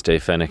 Be tuin stay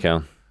fennic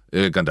an.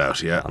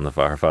 Gandát, An na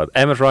far fad.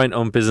 Emmet Ryan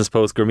on Business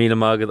Post gur míle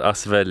magad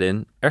as bheith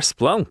linn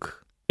Splanc.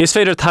 Is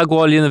féidir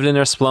tagháilíon a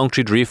bhlinn Splanc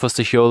trí drífos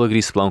de cheola rí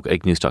Splanc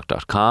ag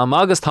newstalk.com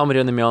agus táidir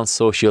an na meán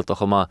sóisialta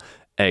chumá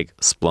ag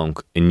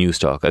Splanc in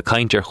Newstalk. A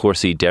caintear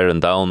chórsaí deir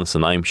an dána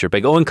san aimseir.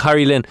 Beg Eoghan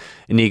Corry linn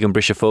in an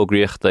brise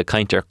fógraíocht a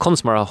caintear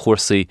consmar a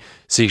chórsaí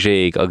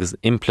nGréig agus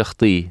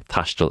implachtaí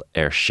taistil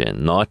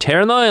sin. Ná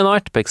tearná an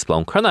áit beg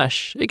Splanc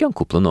churneis ag an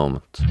cúpla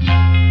nómant.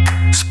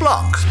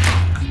 Splanc.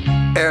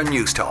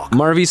 Newstalk.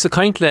 Mar bhí sa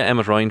caint le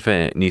Emmet Ryan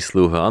fé níos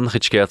lútha an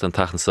chud scéalta an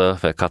tachansa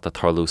fé cata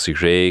tarlú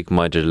nGréig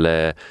maidir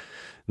le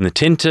na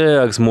Tinte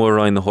agus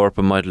mórráin na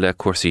hórpa maid le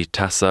cuasaí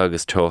tasa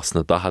agus tos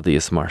na dahadaí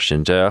is mar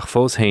sin de ach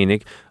fós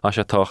hénig a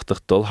sé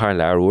táchtach dul thar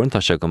leabhúin tá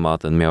sé go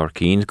mad an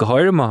meorcín go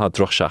háir má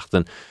droch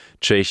seachtain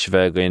tréis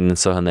bheith goin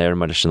sa an air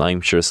mar leis an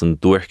aimseir san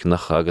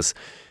dúircnach agus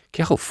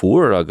ceachil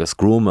fuair agus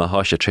grúma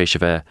há sé tréis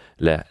bheith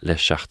le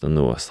seachtain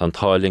nuas. An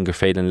táilinn gur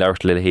féidir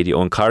leirt le héadí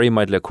Eoghan Corry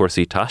maid le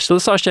cuasaí taistil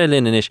sa sé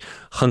linn inis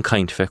chun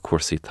caint feh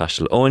cuasaí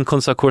taistil. Eoghan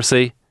chun sa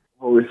cuasaí?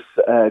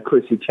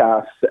 Cuasaí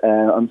teas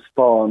an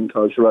Spáin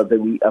tá rud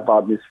a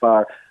bhd níos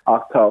fearr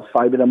ach tá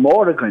feibeanna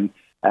móragan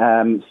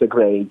sa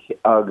Gréig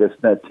agus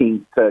na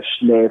Tinte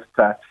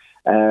sléifte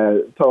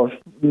tá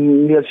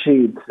níl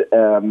siad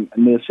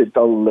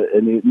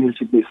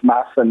níos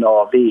massa ná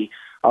bhí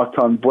ach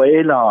tá an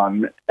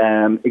buailán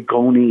i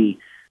gcónaí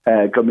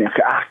go mbeadh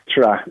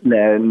eachtra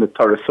le na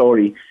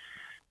torasóirí.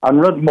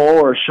 An rud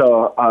mór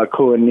seo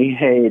chuan ní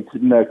héad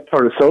na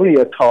torasóirí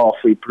atá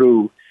faoi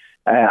brú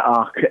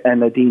ach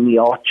en a daoine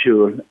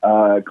áitiúil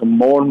go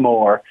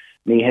mór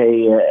ní hé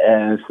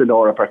san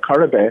árap ar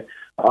Corribé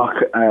ach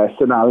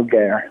san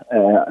Algéir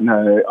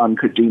an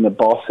chudína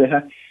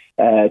básithe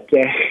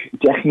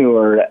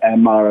deichnúir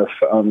marh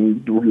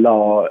an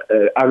lá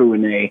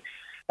arúin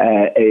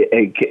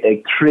ag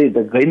tríd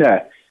a ghuine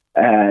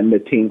na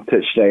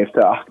Tinte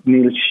sléifte ach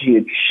níl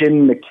siad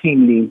sin na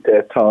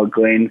cínlínta atá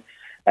gcuin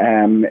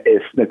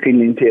is na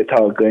cínlínta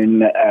atá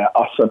gcuin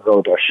as an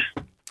ródais.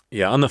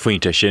 Anna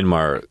faointe sin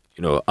mar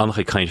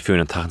ancha caint fiún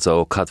an tachansa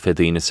ó cad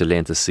fédaíine sa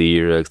lénta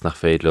sír agus nach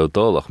féad le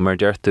dólach mar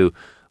deirtú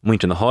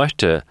muinte na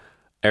háite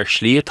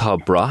slí atá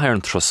brathe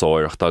an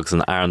trosóireacht agus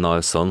an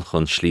airnáil son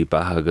chun slí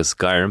bethe agus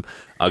gairm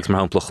agus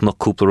mar hamploch nach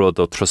cúplaród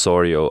ó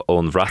trosóirio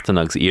ón bhratan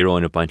agus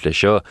íróin a baint le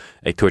seo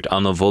ag tuairt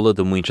anna bhola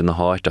do muinte na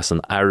háit as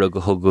an aire go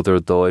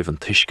thugadidir dóibh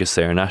an tuisce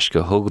sé ar neis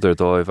go thugadidir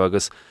dóibh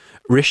agus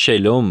ris sé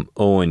lom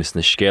óin is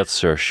na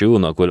scéalta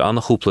siún a bhfuil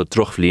anna chúpla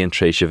drochhlíonn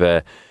tréis a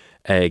bheith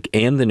ag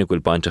éondaine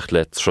bhfuil baintach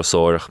le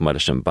trosóireach mar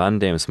leis an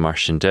bandéims mar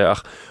sin de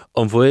ach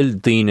an bhfuil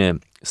daoine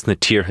sna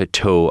tíortha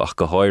tó ach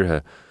go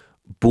háirthe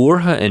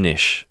buairtha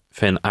inis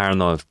féin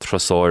airnáil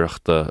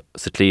trosóireachta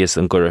sa tlíos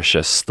an gcuir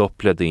sé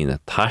stop le daoine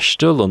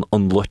taistil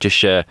an lute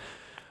sé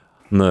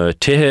na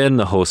tithe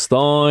na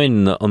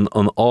hóstáin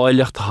an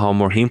áileacht há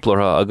mór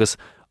hímplartha agus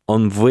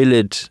an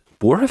bhfuilid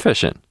buairtha fé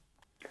sin.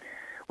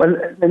 Well,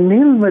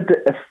 níl mud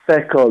a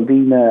feicáil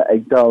daoine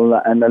ag dul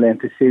an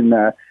alénta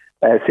sína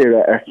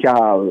sira ar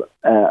ceall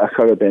a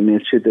chorabin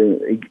níl siad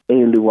ag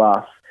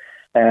éilúás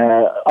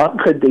an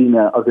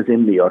chudíine agus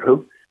imlí orthú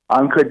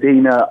an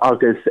chudíine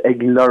agus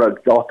ag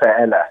lorag dáta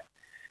eile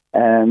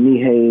ní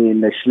hé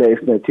na sléif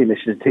na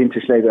Tinte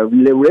sléifte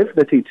le rih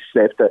na Tinte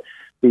sléifte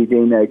bhí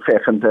daine ag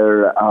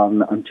fechantar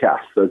an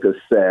teas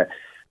agus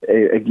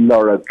ag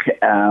lorag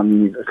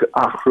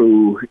achrú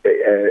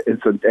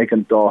ag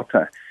an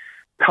dáta.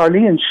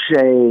 Tarlíonn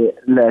sé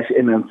leis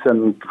in an san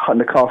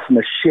na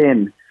cásanna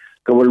sin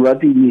go bhfuil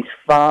rudí níos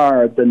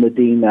fearr den na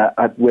daoine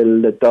a bhfuil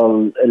le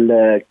dul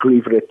le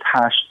gríomhre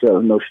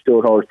taistil nó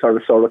stúrthóir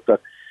tarasóireachta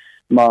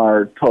mar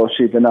tá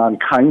siad an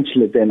caint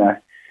le duine.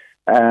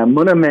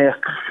 Muna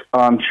méach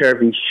an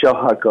seirbhí seo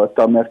agat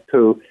dá méach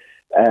tú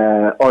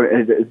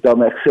dá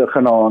méach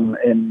siochanán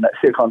in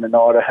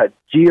áirithe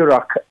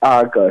díreach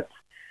agat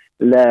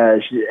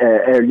leis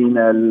ar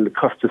lína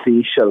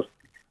costasíisiil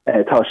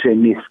tá sé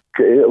níos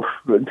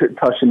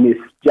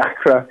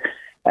deacra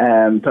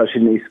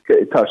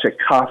tá sé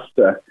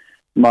casta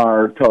mar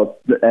tá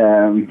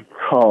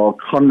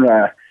conra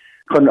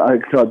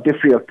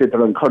difriocht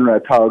idir an conra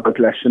tá go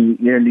leis an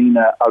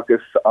níorlína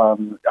agus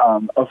an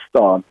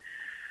ostáin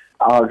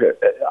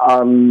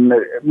an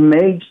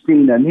méid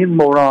dína ní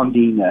mór an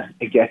dína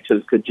I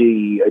gcetil go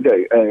dtí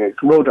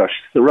rodars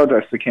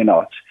sa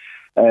cinát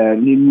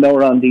ní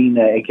mór an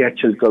dína I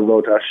gcetil go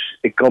rodars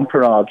I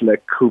gomparad le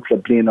cúpla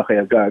blianach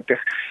a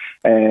gagach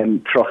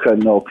trocha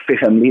nó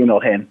fichan líon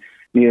ó hen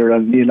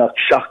ní nach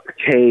seach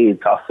céad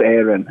as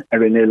éan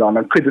ar in Ián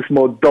an chud is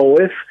mó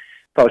dóibh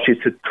tá si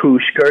sa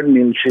túisgur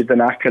níl siad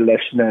an aice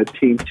leis na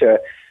Tinte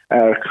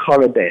ar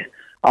Corribé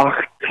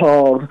ach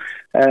tá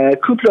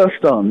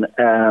cúplastan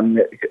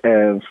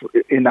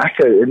in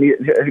aice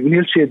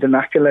níl siad an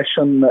aice leis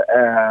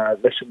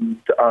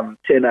an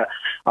tine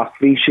ach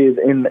bhí siad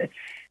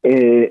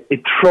I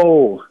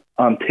tro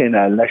an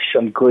Tine leis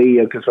an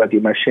gcuí agus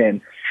rudí mar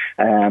sin.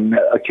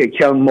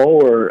 Ceann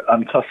mór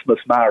an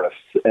Cosmas Maris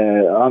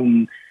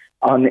an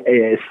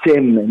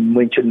sim in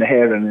Winchon na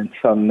Heran in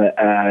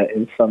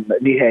san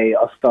nihé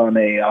astan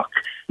ach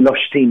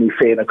lostíní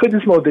féin. A chud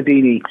is mó a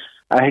dini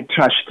ag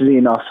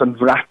trastalín as an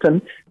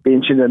vratan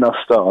bín sin an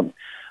astan.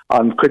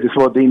 An chud is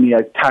mó dini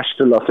ag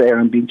tastal as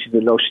an bín sin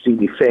an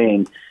lostíní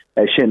féin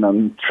sin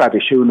an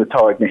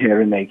tradiisiúnatáid na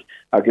Herannig.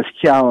 Agus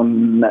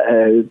ceann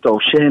dó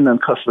sin an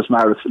Cosmas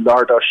Maris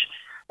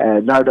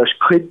Lardas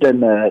cuid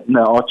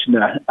na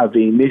áitna a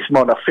bhí níos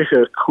má na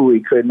fiche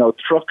cuaig chuid nó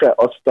trocha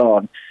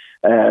osán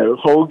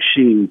thóg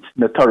siad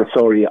na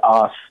torasóí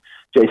as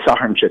dé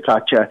saharm se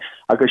caite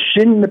agus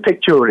sin na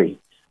pictúí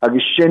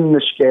agus sin na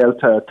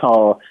scéalta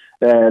tá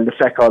le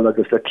feicáil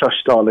agus le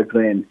clostáil a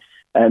grin.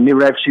 Ní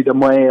raibh siad a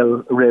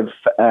mhail rih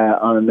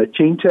an na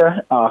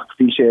Tinte ach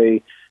bhí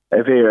sé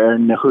bhé ar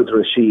na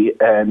chudra si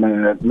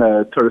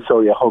na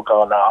torasóí a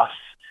thugáil as.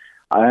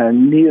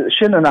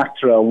 Sin an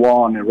actra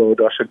bháin I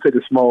ródas a chud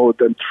is mó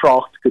den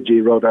trocht go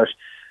dtí ródas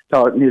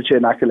tá níl sé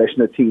acu leis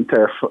na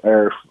Tinte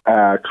ar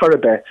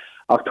chorbe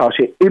ach tá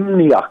sé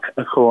imníach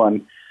a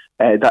chuan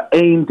da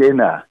éon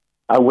duine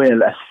a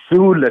bhfuil a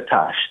súla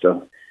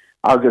taiste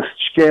agus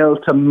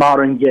scéalta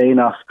mar an géin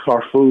as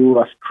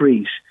chlorfú as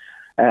prís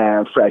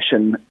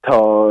freisin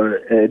tá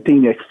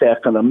daoine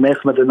féchan a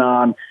méchmad an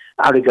an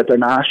agad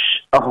an as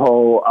a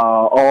thó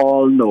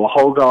áil nó a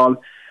thógáil.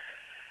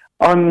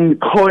 An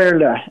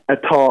choirle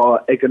atá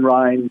ag an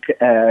Ryan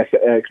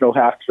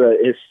Gnóthachtra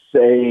is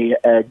é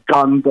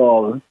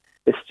gandal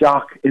is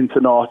Jack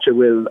internanáte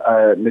bhfuil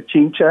na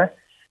Tinte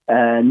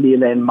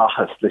níl éon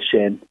machas le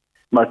sin.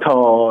 Mar tá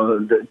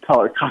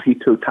caithí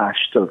tú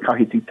taistal go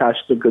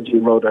dtí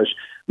ródas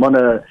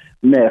mana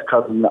mech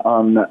an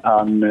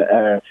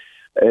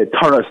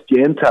toras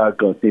dienta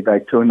go ní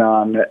bheith tún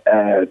an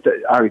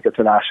agad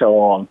an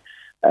asáin.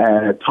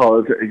 Tá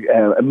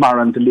mar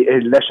an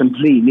leis an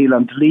dlí níl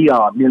an dlí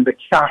an níl de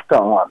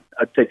cearta an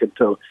a ticket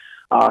tú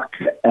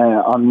ach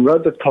an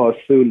rud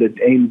atásúla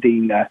éon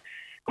daoine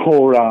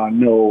chóra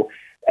nó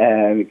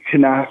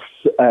cnas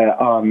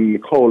an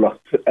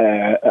chólacht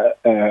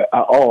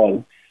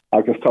aáil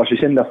agus tá sé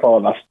sin de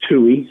fáil as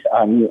túí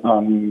an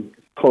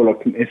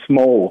chólacht is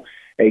mó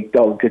ag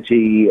dul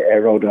gotí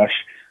ródas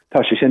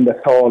tá sé sin de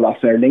fáil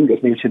as ar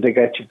lingus níl sé de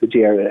gaiite go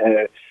dtí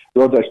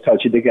Rodas tá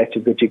si de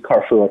gaiite go dtí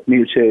carfuach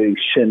níl sé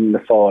sin na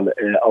fáil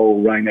ó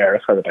Ryanair a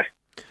churbe.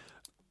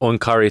 Ón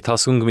Corry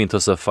tásún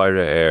gomíntas a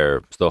feire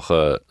ar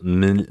stocha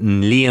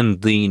líon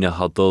daoine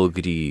ha dul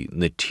gotí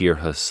na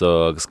tíortha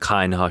so agus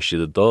cainha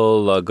siad a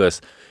dul agus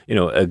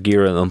a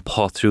ggéireann an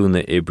pátrú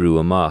na ibrú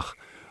amach.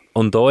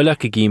 An dáile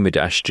go gíimiid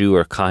eistriú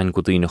ar cain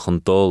go daoine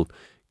chun dul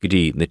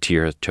gotí na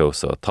tíortha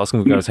teosa.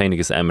 Tásún go gar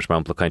agus Emmet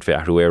Ryan caint fé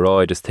ahrú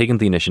ráid is tegan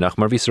daoine sin nach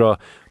mar bhís rá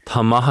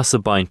tá maithe sa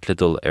baint le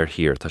dul ar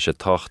hir tá sé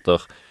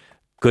táchtach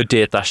go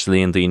dé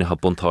aislíon daoine ha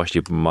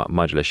buntáistí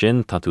maidir le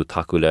sin tá tú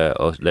taú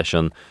leis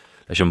an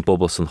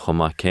bobbal san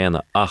chomá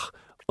céna ach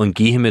an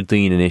gíime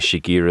daoine is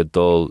sé gíre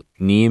dul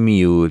ní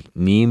miúil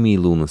ní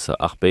mílúnasa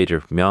ach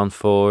beidir meán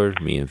fór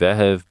mí an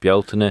bheitheh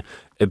bealtaine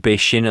a bé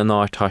sin an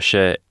áirtá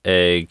sé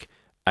ag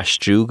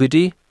aistriú go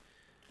dtí?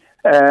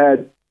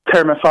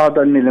 Terma fád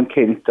an níl an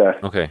cinnta.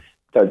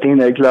 Tá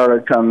daoine ag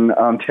leirigh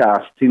an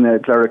teas, daoine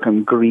ag leirigh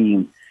an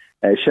green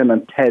sin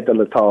an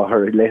tedal atá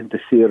thar leanta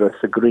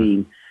siras a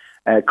green.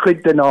 Cuid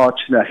den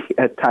áitna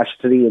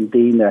taisteí an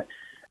daoine.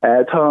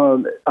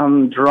 Tá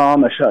an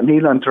drama seo,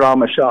 níl an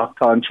drama seo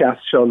tá an teas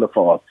seo le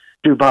fáil.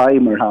 Dubai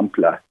mar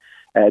hampla.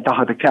 Tá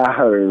had a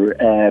cethir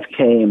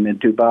céim in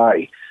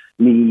Dubai.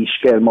 Ní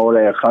scéal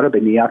móra a chorbe,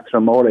 ní actra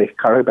móra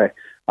chorbe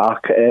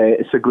ach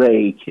is a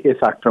gréig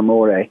is actra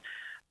móra.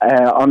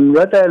 An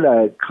rud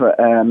eile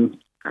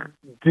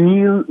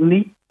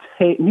ní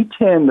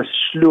téim na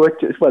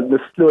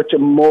slúirte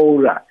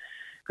móra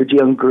go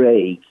dtí an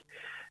gréig.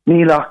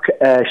 Nílach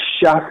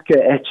seacha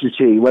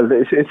etiltí, well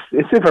is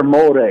iver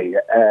móra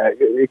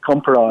I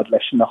comparád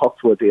leis na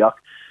hochfuí ach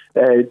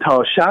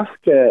tá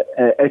seacha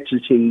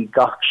etiltí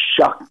gach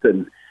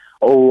Seachtaine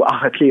ó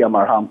achatlia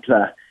mar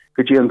hampla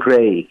go dtí an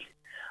gréig.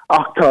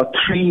 Ach tá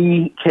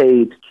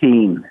 300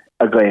 cín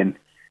a gléin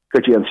go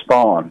dtí an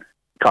Spáin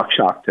gach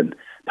Seachtaine.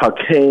 Tá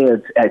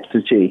 100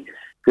 etiltí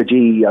go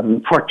dtí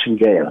an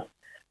Portingale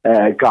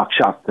gach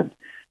Seachtaine.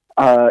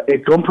 I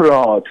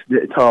gumperád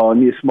tá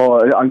níos mó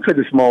an chud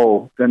is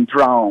mó den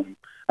drown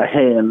a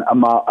hen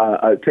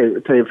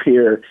taobh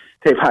hir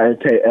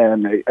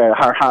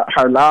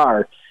haar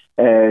lár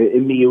I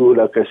míú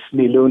agus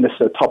mílúnas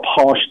a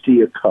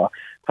tápáistíocha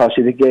tá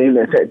si de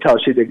géile tá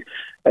si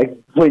ag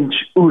winch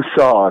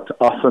úsáid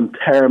as an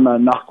terma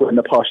nachfuin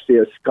na páistí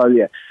a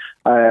scoile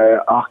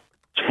ach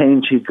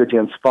change go dtí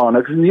an Spáin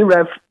agus ní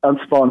raibh an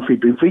Spáin fao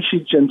bhí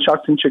si an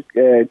Seachtaine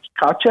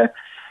caite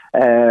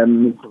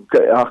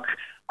ach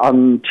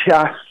an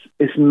teas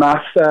is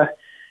massa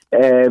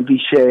bhí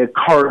sé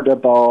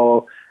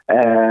cordabá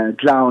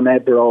glán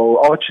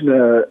ebro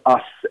áitna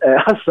as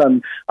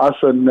an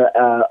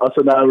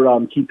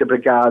áram cínta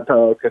brigada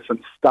agus an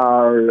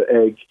star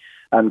ag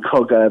an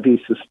coga ví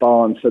sa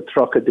Spáin sa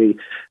trocadí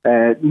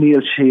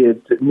níl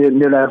siad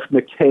ní raibh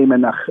na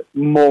céimeannach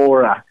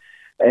móra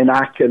in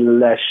acil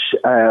leis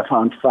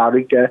fan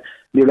farige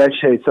ní raibh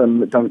sé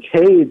don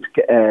céad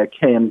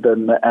céim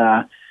den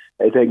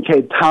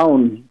céad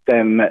town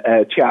den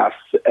tias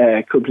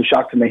cúpla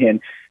seachtaine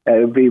hin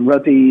bhí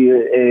rudí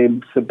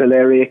sa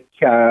Balearic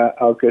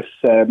agus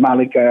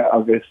Malaga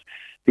agus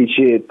bhí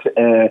siad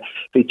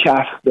bhí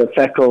teach de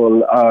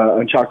feicil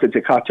an seachtain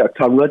de caiteach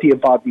tá rudí a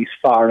bad níos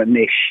fearr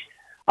anois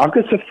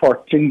agus a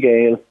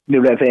fortingéil ní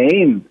raibh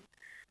éin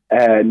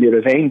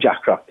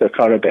Jackrock a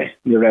Corby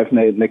ní raibh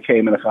na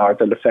céimeannach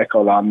arda le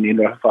feicil an ní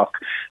raibhach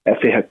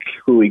fiche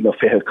chuig nó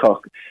fiche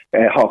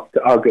hocht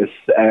agus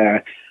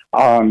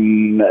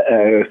an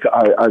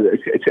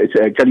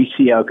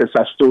Galicia agus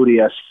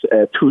Asturias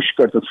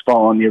túisgurt an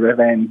Spáin ní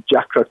raibh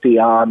Jackrocktaí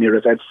an ní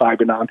raibh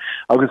fiban an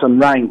agus an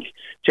rank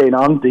Jane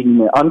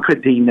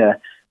ancredine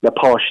le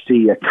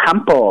páistí a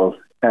campáil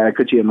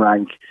go dtí an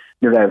rank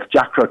ní raibh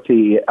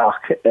Jackrocktaí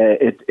ach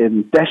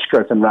in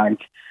deisgurt an rank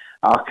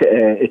ach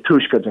I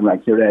túisgurt an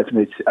rank ní raibh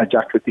a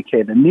Jackrocktaí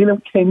céine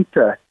nílam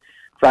cinnte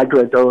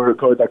freagradóir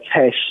go a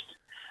ceist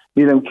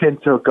nílam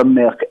cinnte go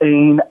mbeadh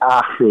éon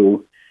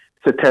athrú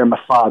sa terma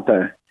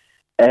fada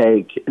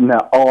ag na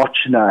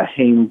áitna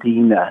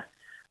héindína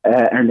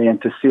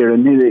leanta sira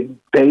ní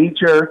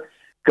Beiger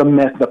go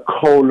mbeadh na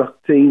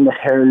cólachtaí na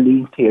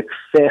hairlíntaí ag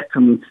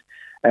fecant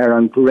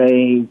an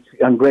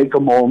gréig go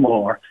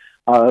mór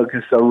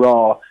agus a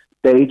rá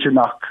Beiger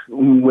nach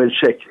bhfuil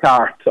sé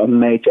ceart an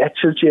méid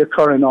etiltí a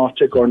chur an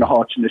áite gur na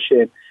háitina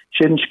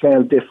sin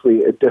scéal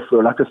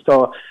difriúil agus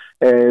tá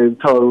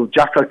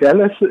Jackrock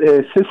eile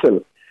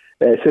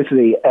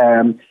Sicily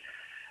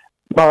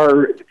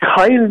mar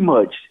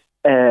cailmud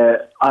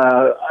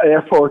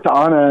airport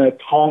anna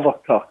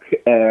táhachtach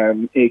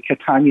I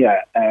Catania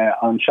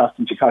an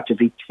Seachtaine de Caite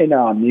bhí tine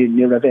an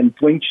ní raibh an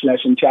dwint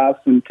leis an jazz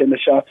an tine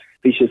seo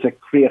bhí sé a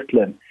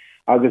críochlan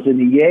agus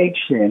in dhéag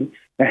sin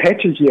na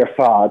hetiltí ar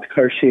fad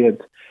chuir siad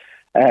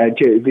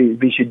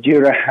bhí sé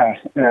dúirithe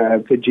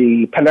go dtí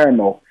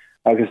Palermo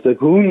agus de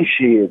gún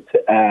siad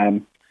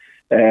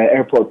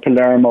airport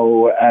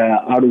Palermo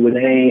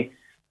Aruané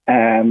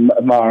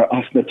mar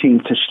as na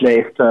Tinte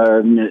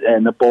sléifte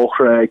na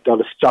bóchra ag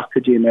dal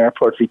strategy an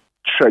airport hí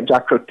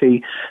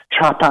Jackrocktaí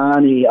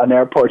Trapani an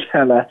airport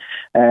helle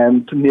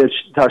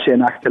tá sé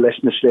an acta leis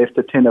na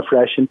sléifte tinna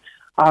freisin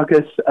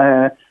agus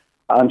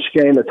an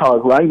scéal atá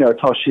Ryanair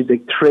tá si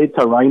ag trid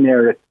a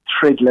Ryanair a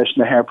trid leis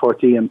na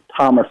airportí an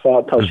tamar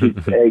fád tá si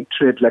ag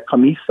trid le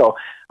Comiso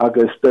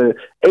agus tá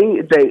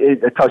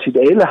si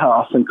éilethe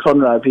as an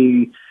Conra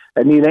bhí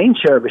ní ein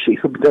servicey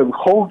de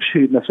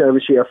chogsúd na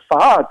servicey ar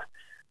fad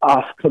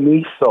as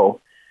Comiso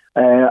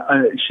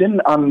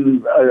sin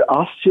an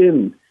as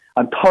sin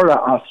an tora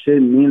as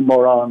sin níl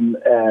mór an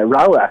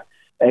rawe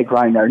ag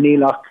Ryanair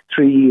nílach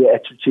trí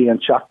etí an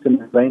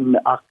Seachtaine rein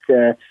ach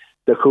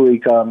de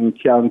chuig an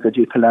cean go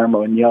dtí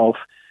Palermo an Neamh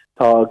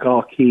tá gá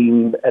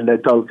cín le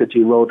dul go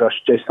dtí Rodas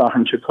de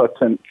sahanse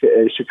cotan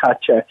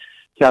Sicache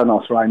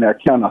ceanas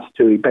Ryanair ceanas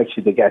tú I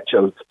beici de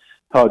getchelt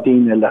tá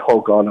díine le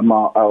hogáil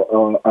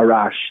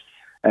arás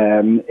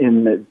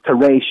in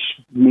taréis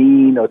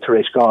mín ó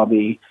taréis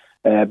gábí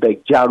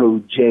beag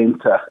dearú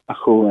déanta a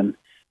chuan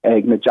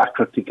ag na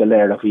Jackrocktaí go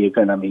léir a bhí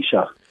gana mí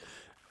seo.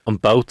 An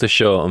bouta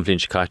seo an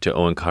bhíonn caite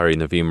Eoghan Corry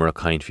na bhí mar a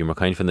caint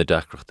fan na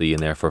Jackrocktaí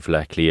in air for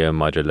fleiclia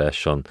maidir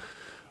leis an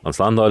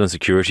slandáil an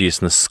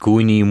securities na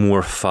scúiní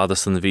mór fada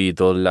san bhí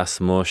dul les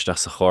muisteach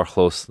sa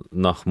chárchlós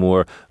nach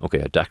mór a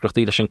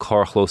Jackrocktaí leis an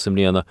chárchlós im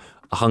líana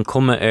ach an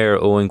cuma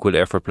Eoghan ghfuil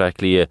air for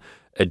fleiclia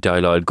a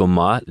daileáil go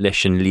maith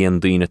leis an líon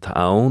daoine tá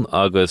ann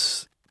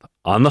agus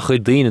annach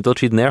chuid daoine dul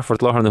tríd an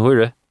airfort láthar na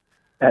huire.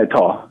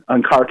 Tá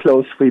an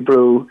carclós fao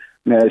brú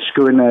na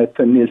scuine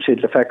níl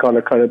siad le feiceáil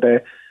a Corby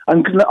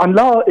an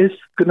lá is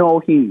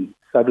gnóhí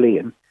sa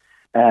blion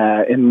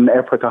in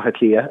airport a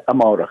lia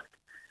amárach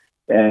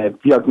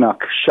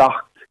bheagnach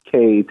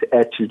 700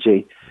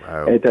 etiltí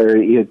idir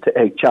iad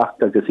ag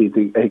teacht agus iad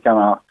ag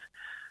ganach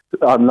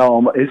an lá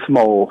is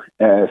mó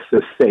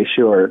sa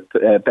séisiúr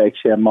beag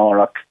sé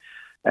amárach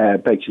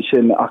beag sé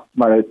sin ach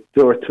mar a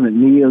dúirtuna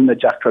níl na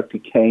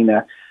Jackrocktaí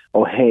céine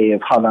ó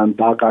héamh Hallan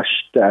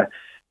Bagaiste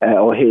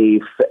ó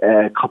héamh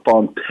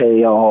Capán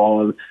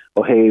Péáil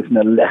ó héamh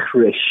na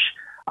Lechris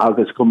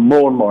agus go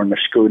mór na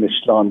scúna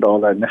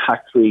sládála na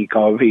heachtaí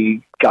gá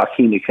bhí gá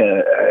cínice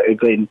a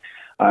gglín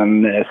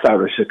an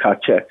saoire sa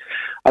caite.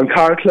 An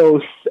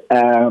carclós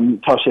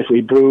tá sé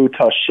faoi brú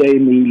tá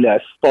 6,000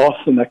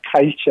 spásan na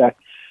cailte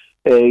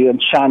an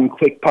Sean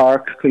Quick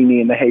Park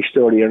chuoine na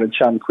héistóí ar an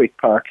Sean Quick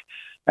Park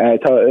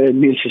tá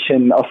níl sé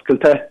sin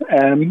oscailte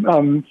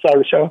an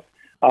saoire seo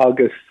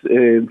agus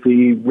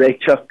bhí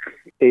réiteach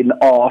in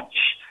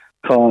áit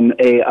chun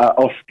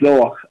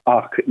osglóach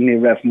ach ní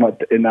raibh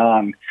mud in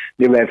an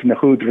ní raibh na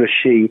húdra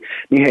sí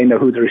ní hé na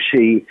húdra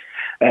sí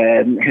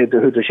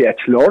húdra sí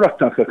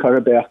etlórachtach a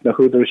chubeach na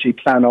húdra sí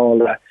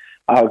planála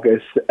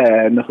agus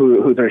na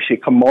húdra sí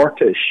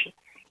commórtais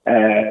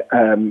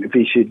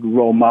bhí siad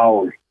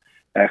rómáil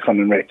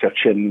chun an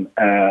réiteach sin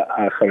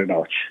a chur an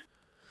áit.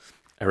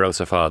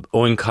 Eoghan fad.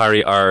 Eoghan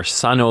Corry ar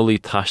sanolaí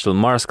taistil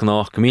mars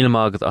cnách go míle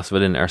mágad as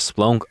bhfuilinn ar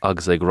Splanc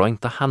agus ag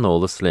roiint a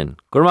hanolas linn.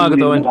 Gur mágad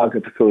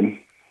Eoghan.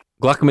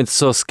 Glacamid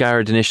so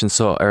scar denition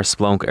so ar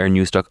Splanc ar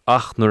newstalk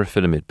 8 nuair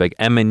filmid beg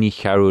Emmet Ní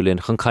Chearúil linn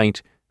chun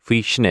caint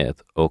faoi Sinéad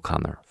Ó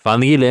Connor.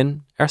 Fannaí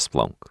linn ar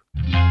Splanc.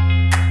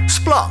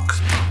 Splanc.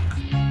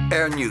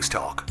 Air News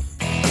Talk.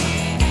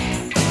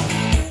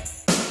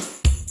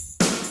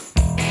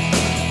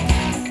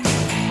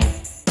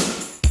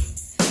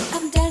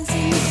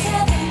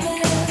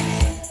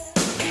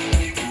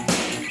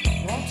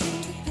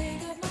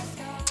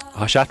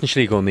 Tá seatain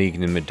slí go níag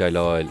na mid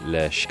daileáil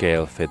le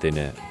scéal fé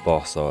duine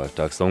básáil.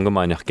 Agus don go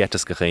mainach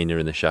getas go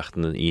chéinear ina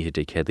seachtain an iad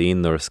ag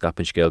chédaín nuair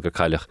scapin scéal gur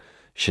caiilech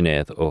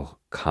Sinéad Ó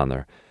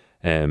Connor.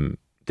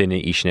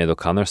 Duine í Sinéad Ó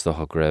Connor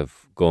stocha go raibh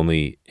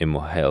gcónaí i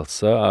mo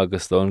héalsa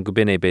agus don go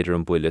bin é beidir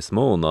an buil is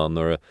mó ná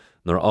nuair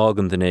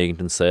ágan den éigent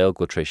an saoil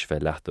go tríis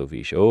bheith leat ó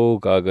bhís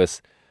óg agus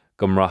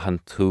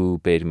gomrachan tú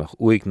beidirach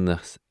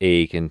uignas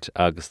éigent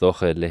agus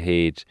docha le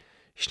héad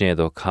Sinéad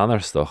Ó Connor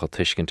stocha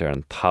tuiscint ar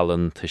an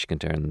talan,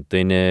 tuiscint ar an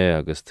duine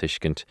agus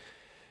tuiscint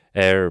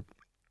ar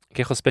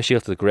cecho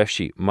speisialta go raibh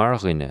sí mar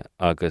ghuine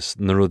agus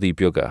na rudí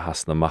beaga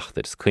has na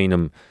machtar. Is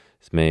cuiinem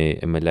is mé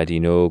i me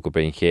ledínó go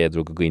brein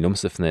chéadú go gcuin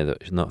umsa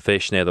fé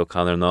Sinéad Ó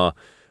Connor ná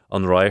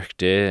an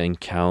roiirte, an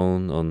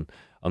ceann,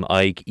 an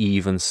aig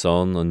even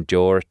son, an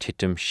deor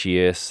titim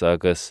sias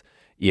agus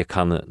í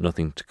canna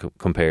nothing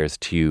compares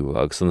to you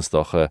agus an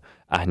stocha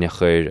aithne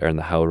chuir ar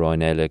na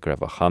hauráin eile go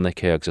raibh a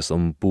chanacha agus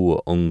an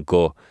bua an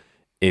go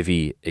i bhí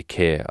i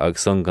cé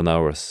agus an gan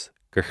áras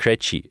gur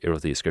chreidtí i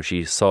rudí gur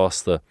sí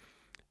sásta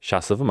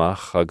seasamh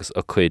amach agus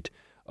a chuid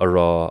a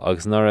rá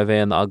agus nar a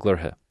bheith an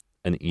aglarthe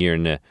an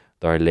íorne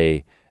dar lé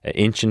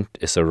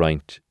insint is a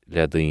roint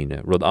le daoine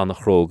rud anna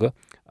chróga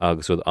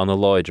agus rud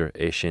anna láidir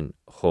é sin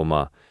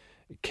chomá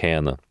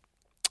céanna.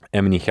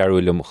 Emmet Ní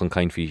Chearúil chun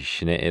caint fhí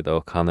Sinéad Ó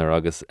Connor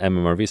agus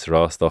Emmet mar bhís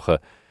rástocha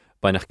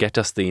bainach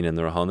getas daoine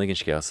nuair a tháinig an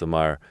scéasa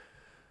mar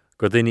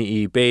gur duine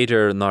í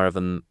béidir nar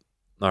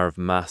bh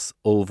meas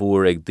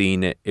olmhór ag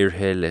daoine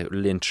irthe le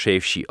linn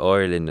tréimh sí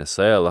áirlinn na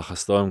saoil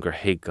achas dóm gur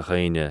hiig go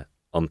chéine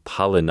an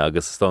talann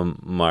agus dóm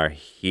mar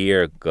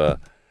hir go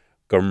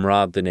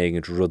mrád den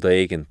éigent rud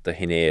éigent de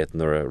Sinéad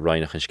nuair a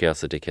roinnach an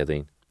scéasa de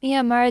cédaín.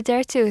 Ia, mar a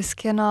deirtú is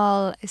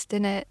cinál is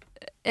duine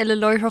ile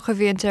loirthach a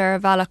bhíonn ar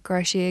bhealach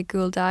gur si ag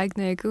gúil daig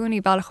na gúnaí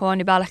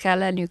bailachháin i bailach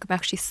eile nú go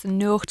meach sí san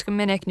nuacht go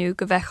minic nú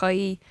go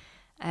bheitchaí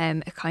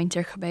a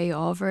caiintear chobé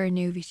ábhar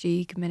nú bhí si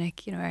go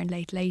minic ar an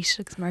leit leis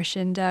agus mar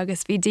sin de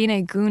agus bhí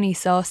daine gúnaí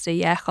sásta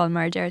dhéáil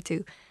mar deirtú.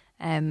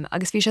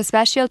 Agus bhí sé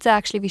speisialta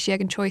actually bhí si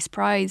ag an Choice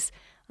Prize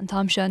an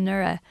tám seo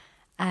nura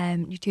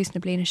nú tús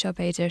na bliana seo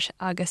beidir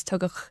agus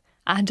tugach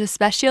ahananta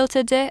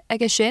speisialta de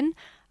agus sin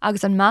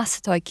agus an meas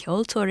atá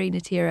ceoltóirí na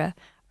tíre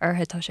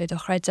tá sé do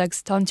chreid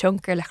agus tá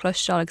tioncar le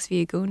chluisteáil agus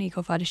bhí gúnaí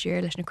go fád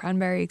siúr leis na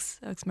cranberries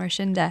agus mar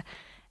sin de.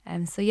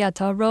 So yeah,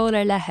 tá ról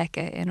ar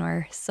letheice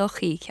inar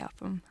sochaí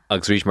ceapam.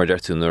 Agus rís mar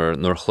deirtú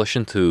nuair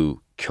chluisin tú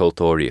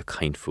ceoltóirí a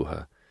caint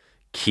futha.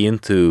 Cían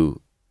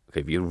tú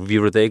bhí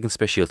rud éigen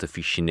speisialta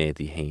fhí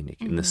Sinéad í hénig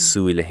na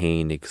súile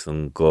hénig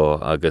san gá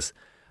agus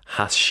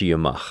has si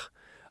amach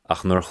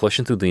ach nuair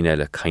chluisin tú daoine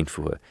eile caint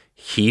futha.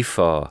 Hí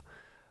fá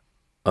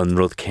an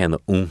rud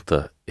céanna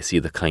únta is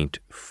iad a caint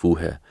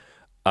futha.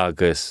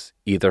 Agus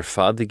idir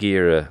fad a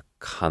géire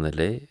canna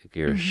le,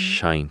 géire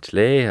seint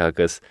le,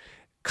 agus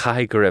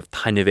cai go raibh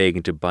taine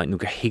bhéigen tú bain, nú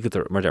go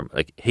higadar, mar derm,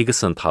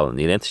 higas an talan,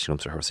 ní lenta sin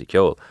ar thusaí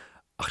ceol,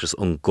 ach just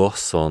an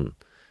goson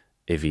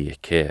i bhí a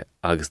cé,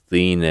 agus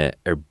daoine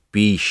ar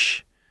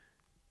bís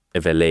a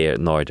bheith léir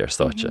náid ar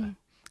státe.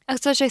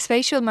 Agus tá sé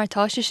spéisiúil mar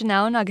tá sé sin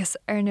nán agus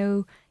ar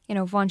nó,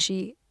 bhain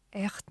si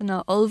echt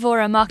na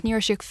olmhór amach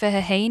níor siúg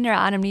fithe hain ar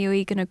anam níú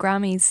gan na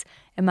Grammys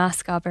i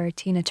meascabar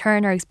Tina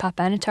Turner agus Pat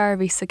Benatar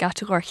bhí sa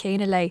gatúir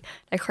chéine le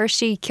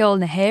chuirsí ceol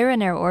na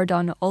héireann ar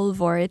ordáin na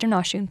olmhór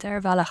idirnáisiúnta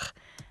ar bhealach.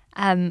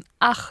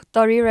 Ach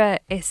dá rire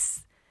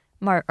is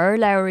mar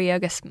urlairí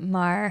agus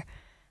mar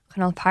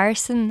Conall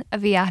Pearson a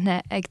bhí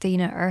aithne ag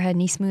daoine orthe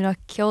níos múna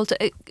ceolta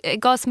i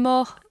gás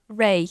mó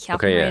ré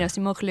cheapam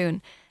sí mo lún.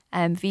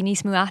 Bhí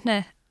níos mú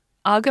aithne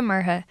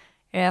agamarthe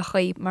ar a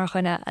chuí mar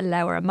chuna a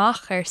leabhar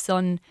amach ar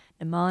son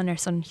na mán ar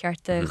son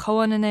chearta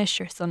chohanis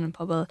ar son an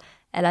pobl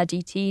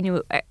LADT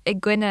nó i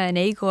gcuine an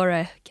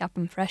éagóra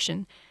ceapam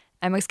freisin.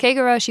 Agus cé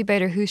go rá sí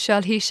beidir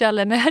húseáil hí se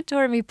le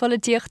meúir mí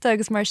políochta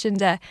agus mar sin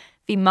de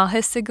bhí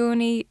maithas a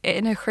gúnaí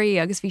ina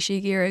chrí agus bhí si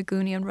gur a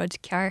gúnaí an rud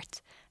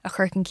ceart a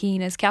churcan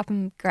cín is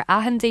ceapam gur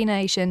ahan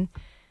daine sin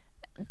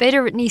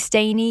beidir níos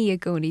déanaí a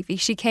gúnaí. Bhí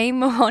si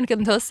céim móháin go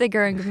tusa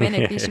gur an go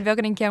minic, bhí si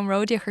bhegan an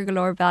ceamróide chu go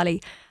leir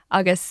bailí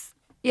agus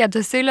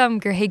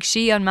dosúlam gur hiig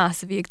si an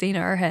meas a bhí ag daine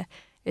orthe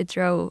I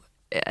dro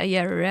a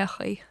dhear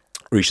réchaí.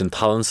 Rís an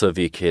talan sa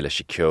bhí céile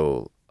si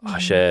ceol. Tá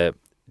sé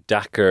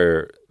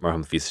dachar mar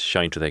ham bhí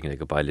seintre ag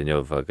go bailí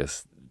neomh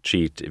agus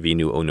tríd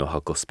bhíú ó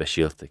nuachta go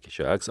speisialta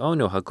seo agus ó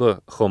nuachta go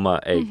chuma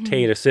ag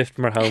Taylor Swift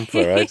mar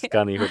hampla right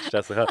ganí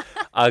chuirteach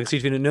agus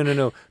tríd bhíú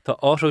no tá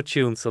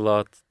auto-tune sa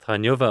lá tá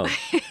neomhhain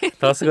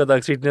Tá go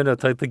agus tríd no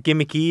tá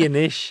gimmickí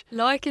inis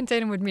Láicinn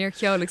déanamh míor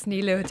ceolalas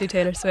ní le tú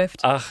Taylor Swift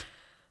ach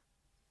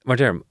mar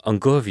derm an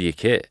go bhí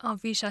ché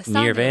bhí se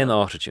níor bhéon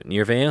auto-tune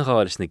níor bhéon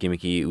gáis na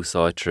gimmickí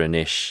úsáidre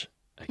inis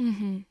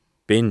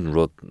bin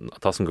rud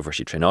tásan go bhar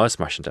sí trenáis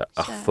marsinta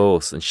ach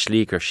fós an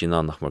slí greibh sin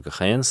ná nach mar go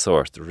chéan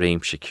sort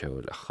réimse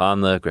ceol a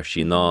chana greibh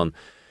sin ná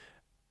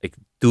ag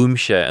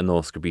dúmse an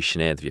nós gur bí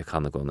Sinéad bhí a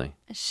chana gona.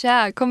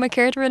 Se cum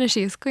céirt rinne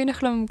sí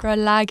cuioinechlum gur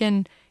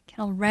legan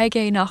ceall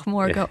reggae nach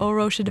mór go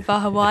óróise de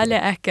bhaháile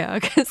aice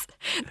agus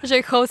tá sé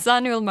chós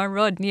anúil mar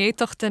rud ní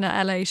étochtainna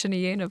eile sin na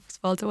dhéanamh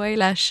fáilte bhé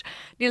leis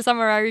níl sam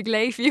mar airí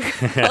léifhiú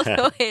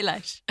é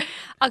leis.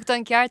 Ach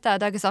don ceartta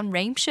agus an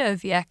réimse a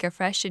bhí aice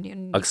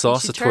freisin agus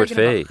sása tuairt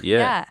fé,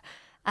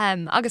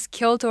 agus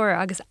ceoltóir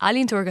agus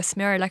alíontóir go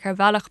smir le ar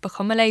bhealach ba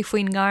chuma le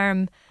faoin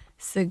garm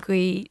sa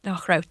gcuí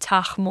nach raibh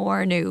tach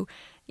mór nó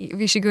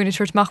bhí sé gúna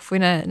tuairtach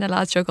faoine na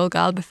láidseo go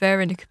gáil be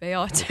fér in bé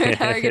átar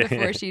agad a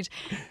fuair siad.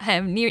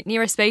 Ní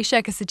spéise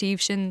agus sa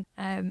tíobh sin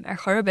ar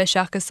chorbe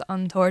seachas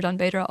an tóir an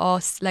beidir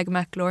ás le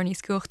me glór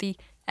níos cuachtaí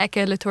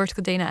aice le tuairt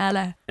go déine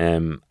eile.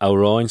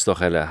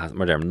 Áráinstoch eile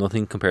mar derm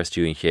nothing compares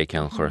to in ché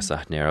cean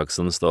chorasachnéir agus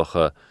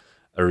sunstocha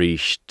a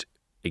ríist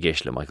I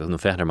ggéis le Michael nó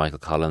fechnar Michael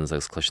Collins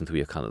agus cluisian tú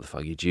a Canada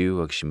fagí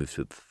dú agus si mú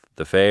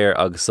de féir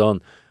agus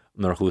son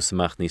nar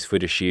chuúsamach níos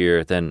fuidir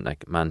siar den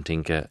ag man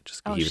tinke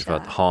just go híidir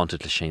fad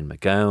háintad le sin me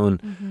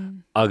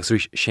gaun agus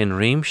rí sin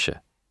réimse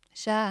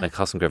le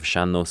chasam greibh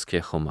sean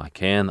nósce chum a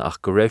céan ach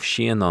go raibh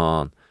sian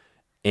an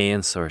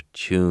éon sort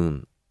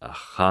tún a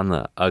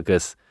chana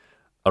agus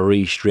a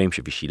ríist réimse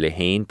bhí sí le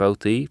héin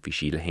boutaí bhí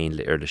sí le héin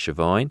le ar le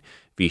sibháin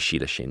bhí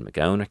sí le sin me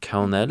gaun ar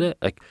ceann eile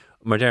ag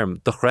mar derm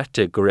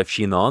dochrete go raibh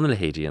sin an le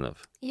héadíanamh.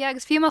 Ja,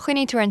 agus fiú mar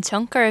chuoine tú an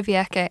tunkar a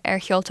bhíacha ar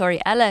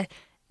cheoltóirí eile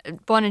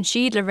buan an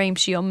siad le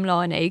réimsí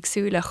omláin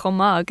agsúla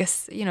chumá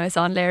agus is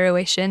an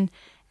léir sin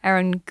ar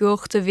an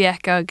gúchta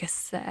bhíacha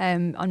agus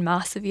an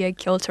más a bhí ag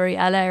ceoltóirí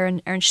eile ar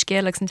an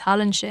scéalaach an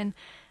talan sin.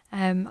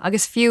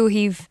 Agus fiú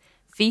híh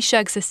bhíse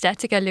agus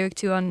aesthetica luach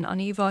tú an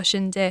íomhá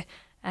sin de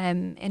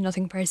in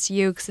Nothing Compares to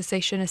You, sa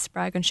sé sin is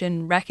sppraag an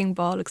sin Wrecking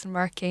Ball agus an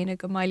mar céine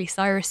go Miley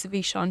Cyrus a bhí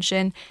seán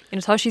sin.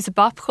 Tá sí a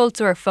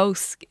bapcultúr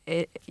fós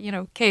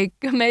cé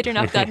go méidir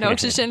nach dat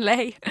nóta sin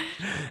lei.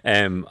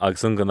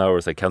 Agus an gan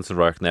áhars ag Council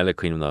Rock nela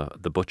cuiinem na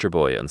The Butcher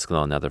Boy an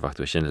scanán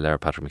neidirhachtú sin le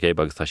Patrick McCabe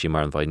agus tá sí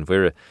mar an bhaiden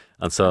bhuire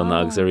an son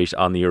agus a rís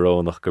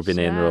aníorró nach gur bin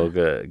éonró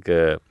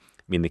go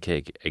mína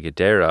cé ag go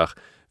déireach.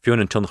 Fiún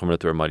an tuncham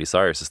Miley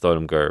Cyrus is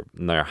stáilm gur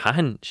nar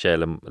hahan sé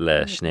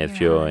le Sinéad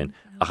fiúin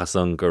achas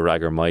an gur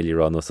ragar Miley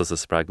rá nó a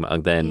spragma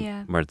ag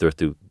den mar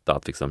dúirtú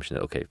dáfik sam sin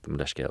ok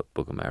le scéal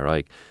bugam ar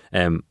raig.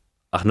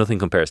 Ach Nothing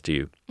Compares to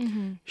You.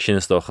 Sin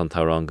is doch an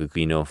tárán go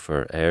gino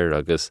for air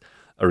agus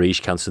a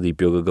rís cancelí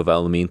beaga go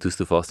bhil mín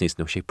tústú fás níos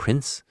nó sé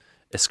Prince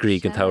is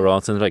scríg an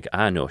tárán san like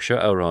no seo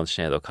árán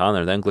Sinéad O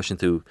Connor den gluisin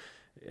tú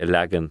I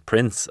legan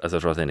Prince as a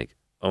ráinnig.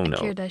 Oh no.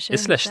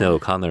 Is leis Sinéad O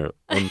Connor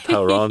an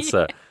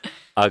táránsa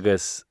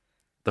agus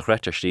de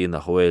chretar tí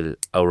na hfuil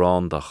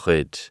árán de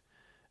chud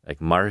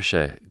ag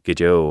marse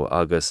go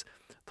agus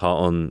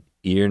tá an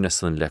íarna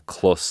san le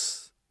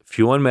clos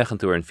fiúin mechan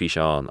tú ar an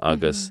fián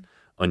agus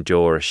an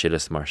deor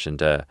silas mar sin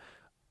de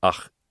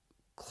ach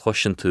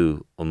chluisin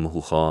tú an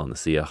mthúcháin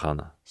sí a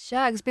chana. Se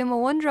agus bí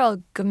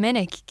bhhainráil go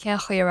minic ce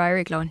chu ar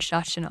airig le an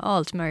seacht sin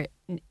alt mar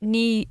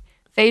ní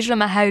féidir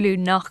le a heú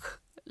nach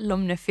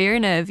lum na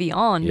fearna a bhí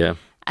an.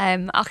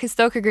 Ach is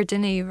stocha gur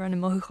duine ar an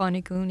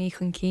mthúcháinna gúnaí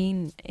chun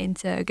cín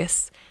inte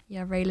agus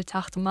réile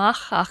tacht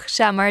amach ach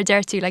se mar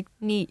deirtú le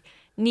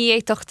ní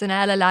étocht an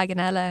eile legan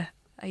eile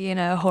a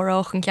dhéana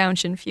thórách an ceann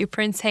sin fiú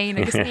Prince hain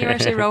agus ní mar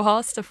sé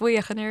roihásta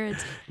faoíoch an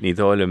urid. Ní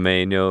dála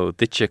mé nó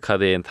duite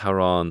cad é an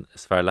tárán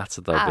is fear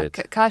latsadá bit.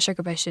 Cá se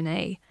go béis sin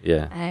é.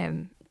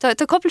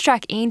 Tá couple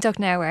track aonach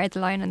now ar the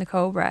line an na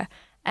cobra.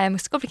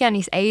 Gus couple cean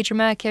níos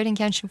éidirme céir an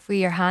cean sin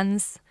faoi ar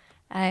hands.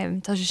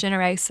 Tá sé sin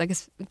arás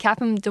agus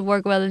ceapam de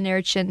bhhil an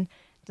nerd sin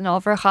den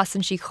ábhar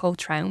chasan si cho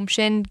traum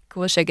sin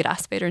gohfuil sé go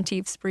aspéidir an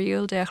tíb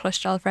spríúil de a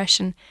chluisteáil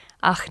freisin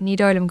ach ní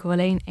dáilm go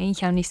bhfuil aon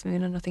cean níos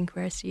múna Nothing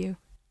Compares to You.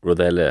 Rud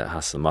eile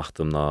has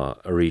amachtam ná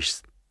a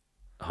rís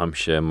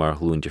hamse mar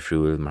glún de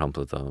friúil mar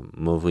hampla a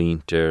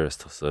móhhainter as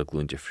tá a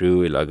glún de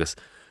friúil agus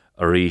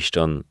a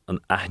ríist an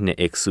aithne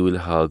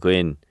agsúlatha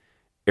goin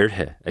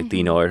irthe ag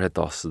dtíine áirthe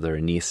dasad ar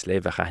níos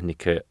léh a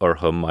chaithnice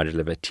ortha mar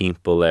le bheith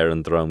timppel ar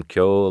an drom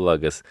ceol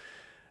agus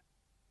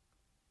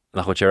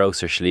nach chuid ar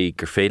ás ar slí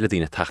gur féile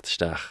dtíine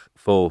tataisteach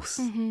fós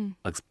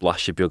agus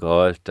blaise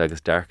beagáilt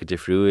agus dearcha de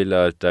friúil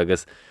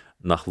agus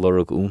nach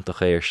lorug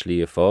úntaach ar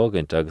slí a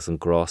fágant agus an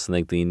grásan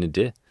ag dtíine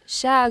de.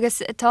 Se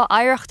agus tá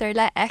aireacht ar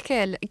le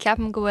eice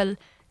ceapan go bhfuil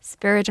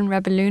spirit an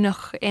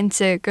rebelúnach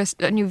inte gus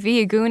nu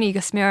bhí a gúnaí go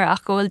smear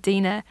ach go bhfuil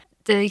daine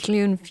de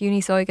clún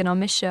fiúníosáig an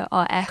mise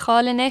á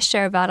eáil inis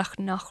ar bhealach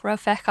nach ra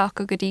fechach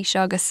go dtí se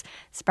agus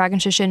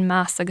spragan se sin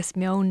más agus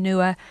meon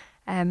nua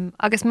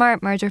agus mar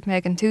dúirt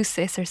méid an tús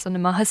is ar sanna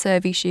maithasa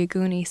a bhí si a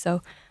gúnaí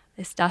so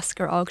is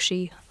dascar ág sí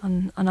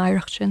an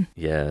áireacht sin.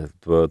 Yeah,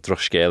 bu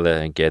droch scéile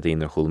an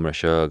gcéadaín ar chuúil mar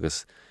seo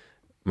agus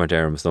mar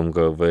dearm dom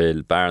go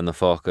bhfuil bear na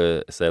fáca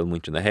saoil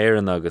muinte na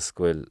héireann agus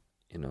bhfuil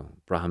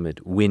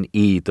brahamid win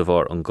í do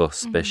bhar an go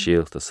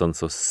speisialta san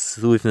so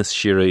suaimhnas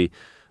siúraí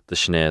de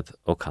Sinéad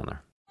Ó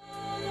Connor.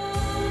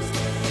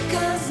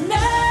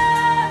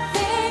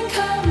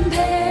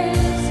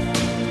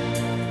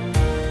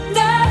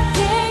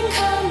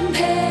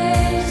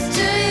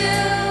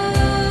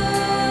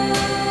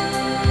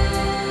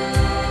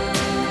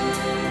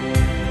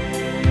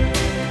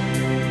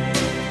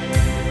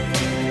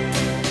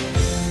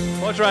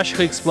 Ráis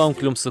chuig Splanc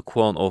lumsa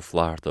Cuán Ó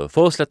Flátharta.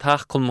 Fós le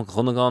taach Conall Mac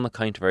Dhonnagáin a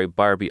caint bhar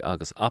Barbie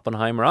agus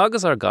Barbenheimer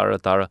agus ar gara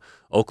Daragh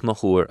Ó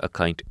Conchúir a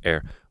caint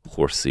ar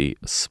chórsaí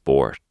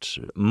spóirt.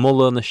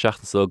 Mulla na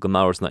seachtaine go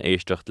náras na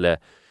éisteacht le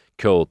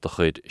ceol do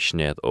chuid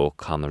Sinéad Ó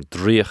Connor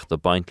dríocht a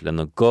baint le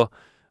na go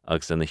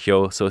agus lena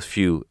cheo so is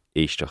fiú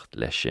éisteacht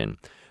le sin.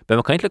 Be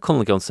mar caint le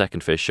Conall gan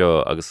second fé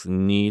seo agus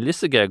ní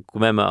lisige go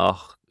meme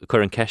ach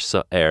chur an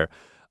ceisa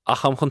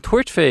ach am chun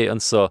tuairt fé an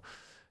so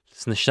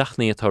sna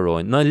seachnaí atá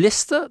roin. Na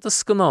lista de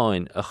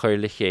scanáin a chur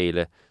le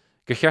chéile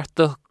go cheart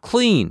do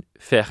clín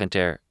fechant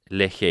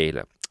le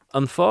chéile.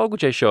 An fá go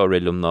dé seo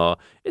rilum ná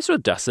is ru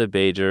dasa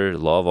beidir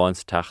lábháin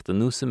teachta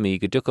nús mí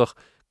go dúcach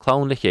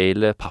clán le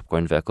chéile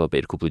popcorn bheá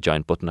beidir cúpla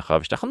giant button na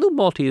chavisteach an nú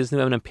Maltese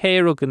nu an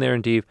péro gan ar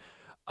an díobh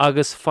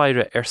agus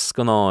feire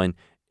scanáin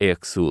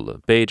éagsúla.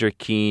 Beidir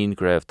cín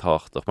greibh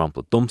táchtach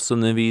rampla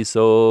dumsan na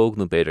bhísóg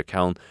nó beidir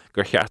cán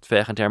gur cheart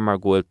fechant mar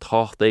ghfuil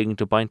tácht éigen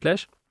do baint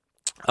leis.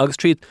 Agus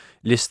tríd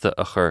lista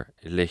a chur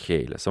le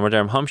chéile. So mar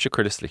derm hamse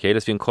chur lista le chéile,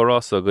 bhíon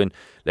chorás a gon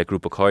le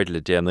grúpa cáid le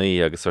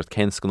DNA agus sort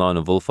cén scanáin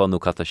an bhulfán nó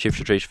cata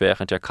sibsetrééis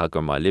fechant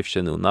cagur má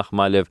libsin nó nach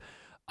má libh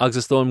agus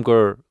is dóm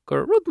gur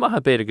rud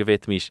maithe beidir go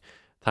bhéit mís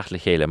tach le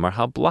chéile, mar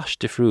ha blas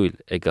de friúil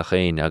ag go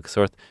chéine agus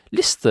sort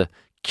lista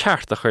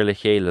ceart a chur le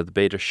chéile de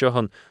beidir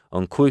seohan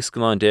an 5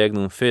 scanáin 10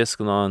 nó 5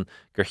 scanáin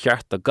gur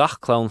cheart a gach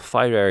clán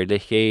feire le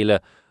chéile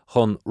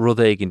chun rud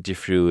éigen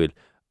difriúil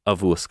a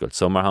bhuascailt.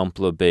 So mar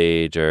hampla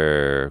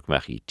beidir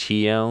gomach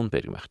E.T. ann,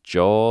 beidir gomach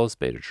Jaws,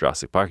 beidir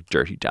Jurassic Park,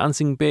 Dirty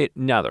Dancing,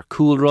 beidir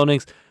Cool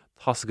Runnings,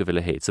 thosa go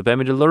bhfuil héit. So be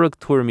meidir lurag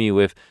tuairmí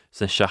with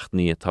san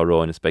seachtaí atá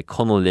roin is bei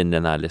Conall Linn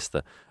na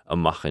lista a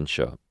machan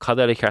seo.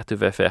 Cad eile cheartú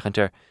bheith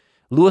fechant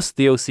Luas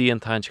DOC an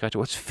taint cheartú,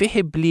 what's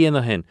fihe blian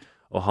a hin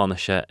ó hána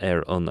se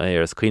an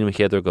éir. Is cuiine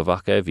chéidir go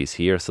bhacha, bhís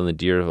hir san na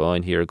dír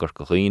bháin hir gur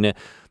goghine,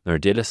 nuair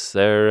dilas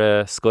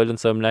scoilann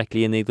sam le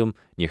líon dum,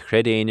 ní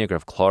chrédaine gur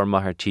chlár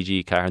maithar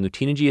TG car nó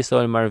TG is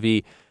mar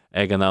bhí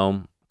ag an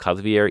nám cad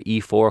bhí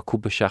E4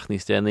 cúpa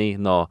seachnaí déanaí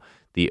ná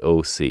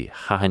DOC.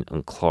 Chain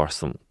an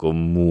chlársam go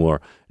mór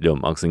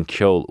lum agus an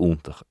ceol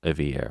úntach a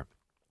bhí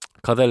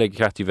Cad eile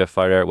ceartú bheith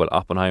fear bhfuil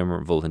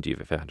Barbenheimer bhultantí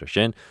bheith fechantar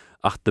sin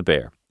ach de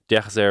bear.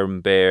 Dechas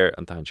an bear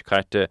an taint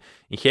caite.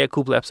 In ché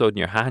cúpla episód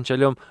níor haintse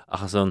lum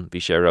achas an bhí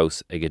sé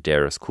rás ag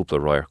déras cúpla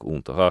roiach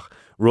úntaach.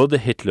 Rud a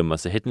hitlum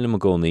as a hitlum a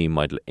gcónaí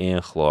maidil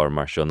éon chlár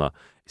mar seonna.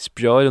 Is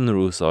breáil an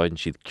rúsáid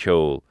siad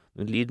ceol.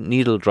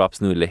 Needle drops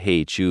nu le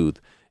héad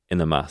siúd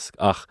ina measc.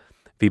 Ach,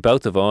 bhí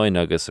bout a bháin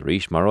agus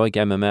rís mar roiig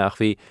ach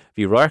bhí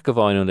roiach a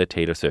bháin le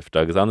Taylor Swift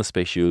agus anna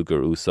spéisiúil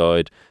gur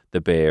úsáid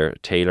de bear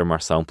Taylor mar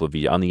sampla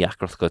bhí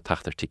aníachart go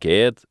tatar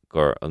ticéad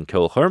gur an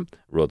ceol churm,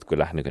 rud go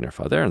lethna gan ar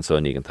fadair an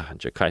son ígan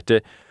tahanse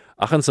caite.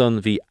 Ach an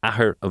son bhí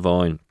ahar a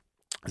bháin.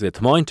 Is bhí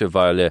tamáinte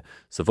bhaile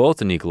sa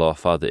bhóta ní glá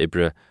fada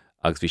ibre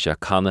agus bhí sé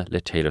canna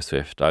le Taylor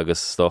Swift agus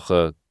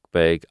stocha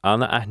beag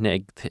anna aithne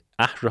ag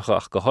athracha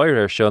ach go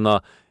háir ar seonna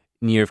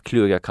níorh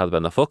clúige cad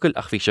ben na focail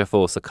ach bhí sé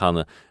fós a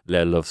canna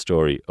le Love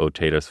Story ó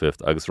Taylor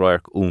Swift agus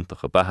roiach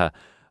úntaach a bethe.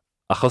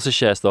 A chosa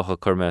sé stocha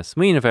churme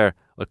smína bhar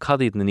bhil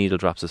cadíad na needle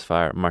drops is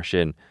fearr mar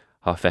sin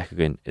há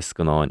fechagan is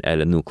gnáin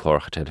eile nó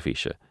chlárcha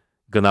telefíse.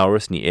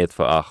 Ganauras ní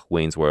éadfa ach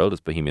Wayne's World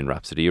is Bohemian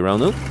Rhapsody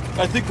around now.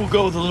 I think we'll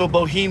go with a little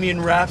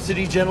Bohemian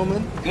Rhapsody,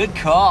 gentlemen. Good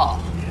call.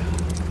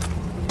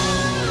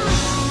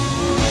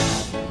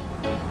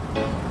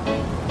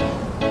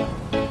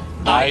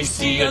 I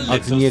see a little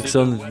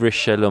Agniagson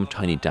Rishelum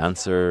Tiny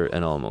Dancer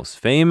and Almost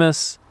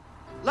Famous.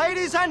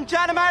 Ladies and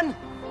gentlemen,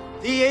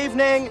 the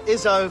evening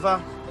is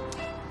over.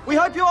 We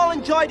hope you all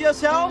enjoyed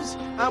yourselves,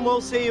 and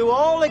we'll see you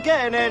all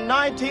again in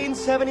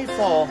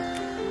 1974.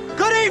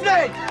 Good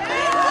evening!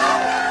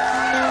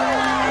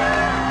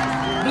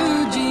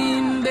 Blue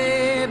jean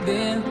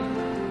baby,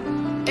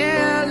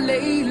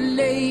 LA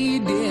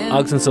lady.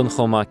 Agus an son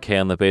chomá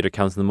céan na beidir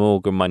counts na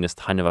mógur minus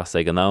tainevas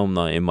ag an nám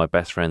na in My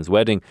Best Friend's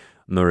Wedding,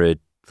 nor it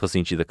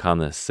tosin si the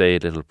canna Say a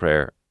Little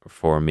Prayer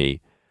for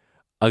Me.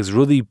 Agus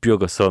rudí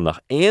beag a son nach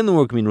éon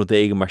uair go mín rud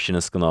éige mar sin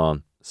is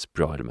gnáin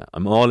spráilme.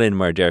 I'm all in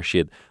mar deir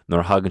siad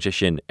nor hagann sé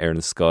sin ar an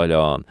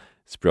scáileán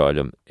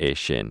spráilm é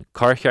sin.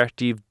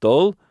 Carcheartíh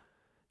dul,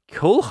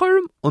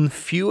 ceolchorm an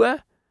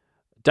fiúa,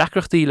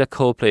 dacrachtaí le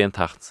Coldplay an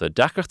tachtsa,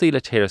 dacrachtaí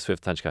le Taylor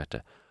Swift an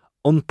scaite,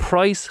 an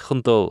price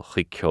chun dul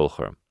chuig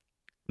ceolchorm.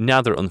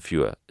 Neadar an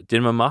fiúa.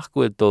 Din ma mach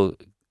gofuil dul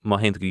má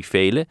hen go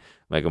féile,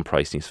 meag an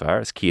price níos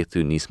fearr, is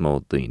ciaú níos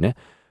mó daoine.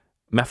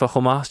 Mefa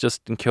chomás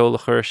just an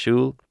ceolachar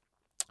siúil,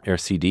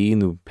 CD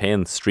nó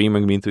pen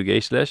streaming mín tú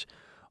géis leis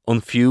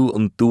an fiú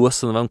an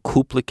dúas an bhain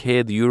cúpla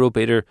céad euro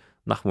beidir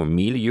nach mór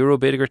 €1,000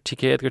 beidir gur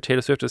ticéad gur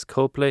Taylor Swift is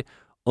Coldplay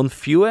an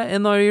fiúa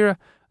in áíre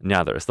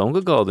neadar is don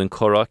go gáil an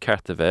chorá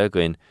cearta bheith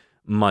goin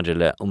maidir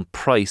le an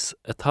price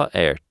atá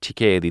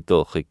ticéadí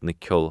dulchaig na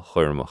ceol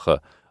chuirmacha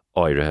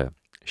áirithe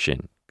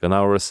sin. Gan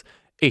áras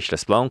éis le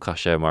Splanc a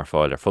sé mar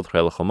fáil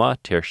fudchréile chomá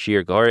tíir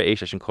siar gáir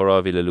éis leis an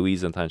chorá bhí le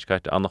Louise an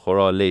tainceite an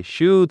chorá le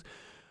siúd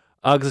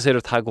agus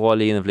is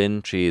tagháil a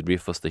bhlinn tríad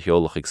riomfos de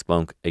cheolach ag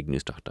Splanc ag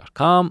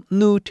newstalk.com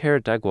nó tíir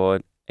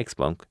dagháil ag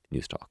Splanc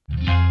Newstalk.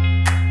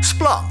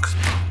 Splanc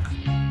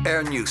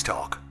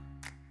Newstalk.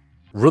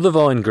 Rud a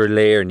bháin gur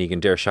léir ní an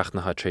deir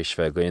seachtainna tréis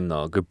bheith goin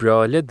ná go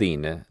breá le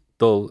daoine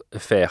dul a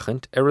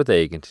féchant rud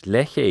éigent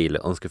le chéile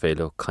ans go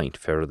féile caint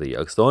ferdaí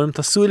agus dáim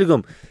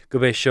tásúlagam go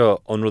bheith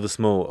seo an rud is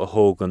mó a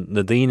thógan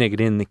na daoine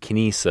go na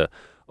cníosa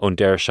ón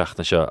deir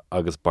seachtainna seo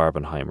agus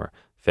Barbenheimer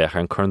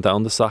féchar an chun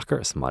an de Sacar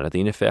is mar a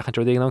daoine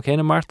féchant rud éigent an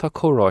chéine mar tá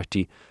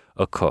córáirtí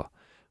a có.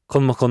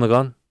 Chun mo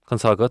Dhonnagáin chun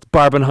sagad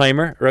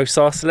Barbenheimer raibh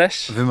sásta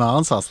leis? Bhí má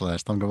an sásta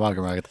leis, tá go bhag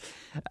magad.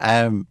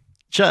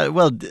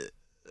 Well,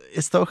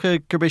 is tócha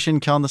gurbé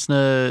sin ceannas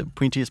na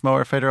pointí is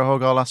mór féidir a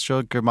thógáil as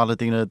seo gur mala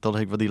daoine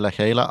dulthaigh bhí le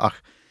chéile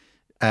ach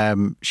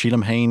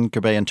sílam hain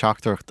gurbé an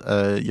teachtacht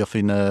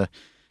jofaí na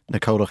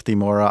códachtaí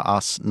móra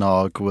as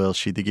ná gohfuil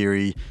siad a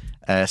géirí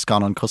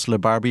scan an cos le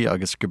Barbie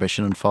agus gurbé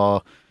sin an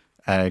fá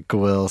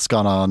gohfuil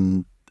scan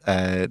an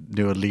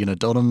nua lína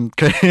donam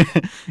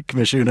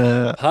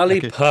comisiúna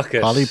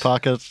Polly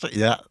Pocket,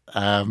 yeah.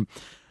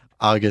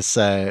 Agus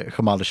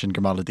chomála sin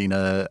gomála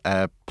dína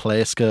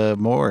pléasca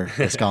mór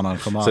is gan an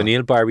chomála. So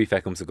níl Barbie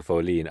fechum sa go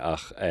fólín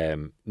ach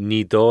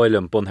ní dóil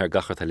an bunthar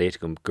gachart a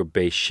léitgum gur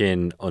béis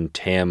sin an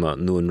téma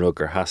nó an rug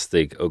gur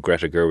hastig ó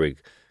Greta Gerwig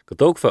go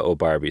dógfa ó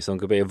Barbie, so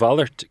go bé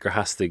bhallart gur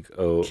hastig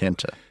ó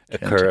Tinte.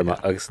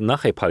 Agus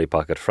nach é Polly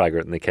Pocket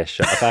freigart na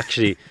ceise. Ach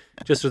actually,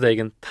 just rud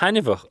éigen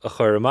tainefach a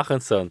chur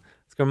amachchan son,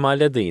 gur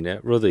máile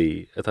daoine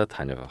rudaí atá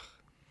tainefach.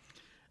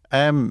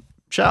 Well,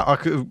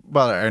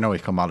 nó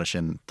chomála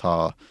sin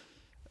tá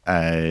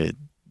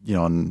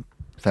an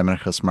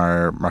feminachas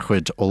mar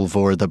chuid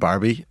olmhór de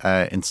Barbie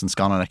in san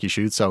scanan aici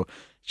siúd, so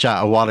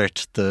a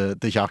bhallart de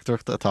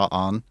teachtacht atá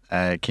an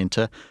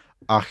cinnte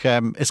ach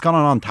is gan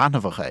an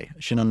tanmhach é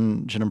sin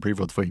an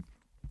príomhrud faoi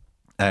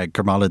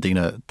gur mála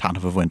daoine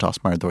tanmh bhaint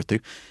as mar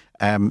dúirtú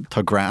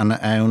tá gran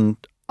ann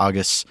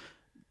agus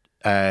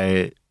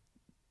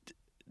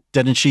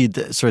dean siad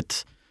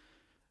suirt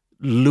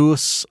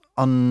luas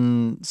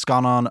an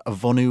scanan a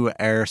bhonú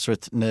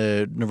suirt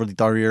na rudí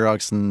daríir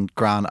agus an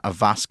gran a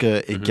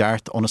bhasca i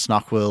gceart onas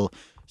nachhfuil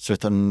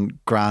suirt an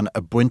gran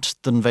a buint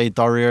den bheith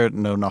daríir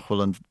nó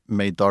nachhfuil an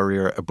méid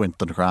daríir a buint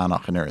den gran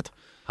ach an irid.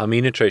 Tá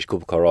mína tréis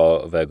cúpa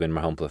chorá a bheith goin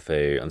mar hampla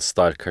fé an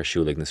stair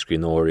carsúlaigh na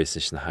scríóiris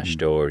is na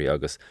heistóirí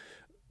agus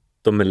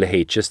do me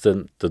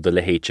lehéitiste do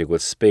lehéite go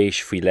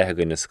spéis faoi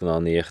lethagann na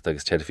scanáíocht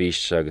agus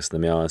telefís agus na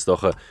meán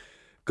docha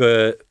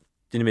go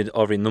Dine mid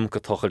ábhrí numca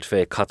tochailt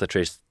fé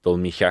catatréis dul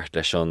mí cheart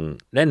leis an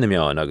lenne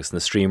meán agus na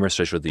streamers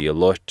treis rudí a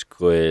loit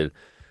goil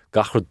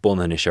gachrod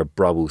bunhan is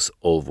brabús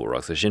olmhór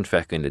agus sin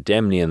fecinn le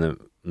déimlíon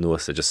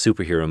nuas a just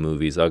superhero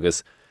movies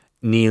agus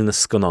níl na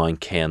scanáin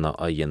céna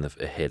a dhéanamh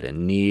a héile.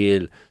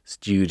 Níl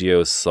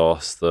studios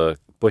sásta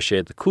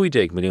buise de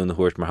 15 milliún na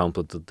thuirt mar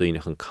hampla do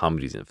daoine an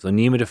comedies in.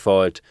 Ní mid a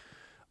fáilt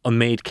an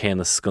méid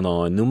céna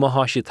scanáin. Nú má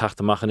siad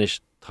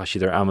taachtamachchanis tá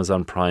siad ar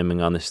Amazon Prime an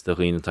anis do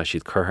riine tá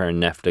siad chuthair ar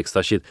Netflix, tá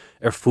siad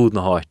ar fúd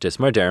na háitis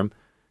mar derm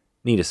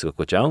ní is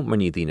go dean mar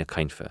ní dtíine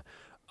cainfe.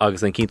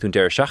 Agus an cínún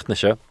deir seachtainna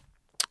se,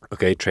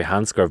 tré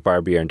hanscarh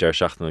Barbie ar an deir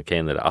seachtainna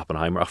céine le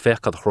Oppenheimer ach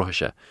fechad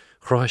chruise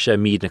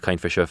míad na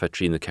cainfe seo fe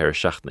trí na ceir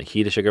seachtainna.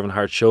 Chiad sé gur an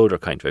hard shoulder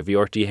cainfe, bhí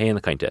ortaí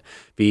héanana cainte,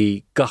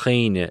 bhí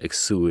gachéine ag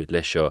súid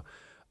le seo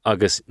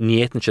agus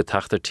níétan se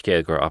taachtar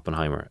ticéad gur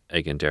Oppenheimer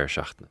ag an deir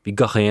seachtainna. Bhí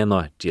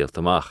gachéana díalt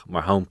amach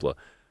mar hampla.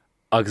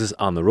 Agus is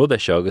an na rud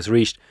seo agus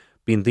ríist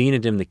bíon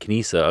daoine dim na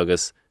cníosa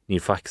agus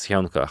níon feic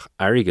cheannach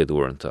airige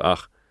dúanta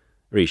ach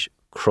ríist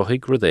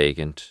cruthaigh rud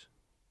éigent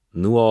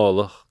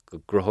nuálach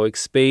go grothaigh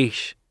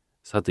spéis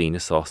sa daoine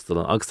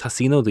sástalan agus tá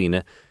síno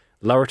daoine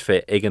labhart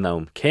fé ag an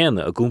nám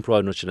céanna a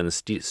gúmpráid nó sin na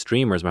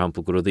streamers mar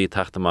hampla go rudaí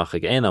taachtamach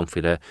ag éam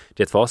fiile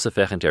déad fása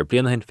fechant ar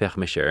blianahin fech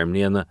me sé ar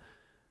mlíana.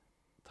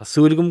 Tá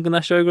súlagum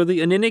gona seo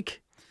rudaí an inig?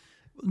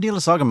 Níl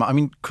agam, I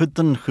mean, chud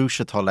den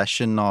chúise tá leis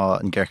sin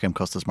ná an ggheircéim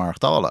costas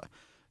marachtála.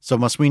 So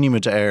mas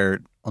swinimid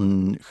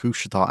an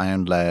chúisetá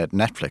ann le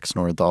Netflix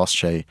nóair dás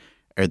sé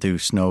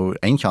dús nó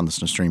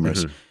eincheannas na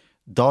streamers.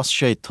 Dás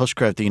sé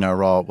tuisgreibh daoine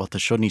rá bhil tá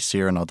siúní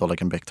siar ná dul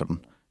an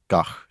bictarn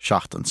gach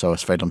seachtain, so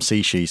is féad am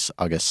síís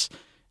agus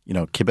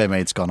cibé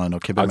méid ganna nó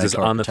cibé méid agus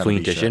anna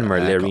faointe sin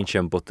mar léiríonn sé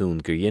an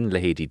botún gur dhéon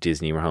lehéadí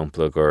Disney mar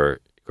hampla gur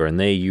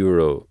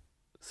 €9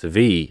 sa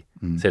bhí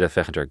sé a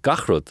fechann ar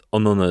gachrod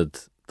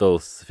anionad dul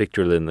sa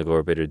fictúirlinn a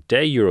gur beidir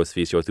 €10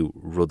 fhí seo tú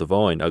rud a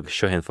bháin agus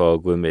seo hen fá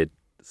go méid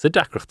sa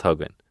dacrach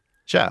tugann.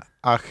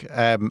 Ach,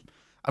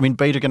 I mean,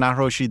 beidir gan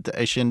ahró siad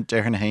é sin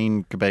deirhan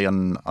hain go bé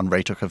an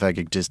réiteach a bheith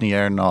ag Disney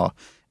ná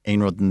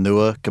ein rud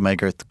nua go méid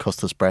gurt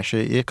costas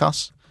breise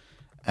íchas.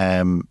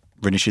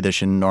 rinne siad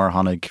sin nóir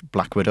tháinig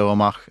Black Widow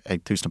amach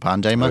ag tús na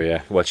pandéime. Oh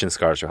yeah, watching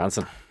Scarlett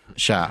Johansson.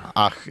 Se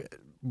ach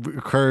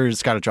chur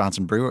Scarlett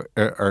Johansson brú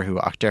arthú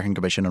ach dearchan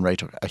go bheith sin an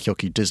réit a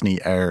thiocí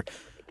Disney ar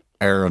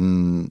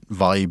an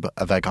vibe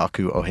a bheith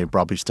acu ó hé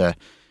brabúste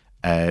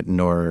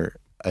nóir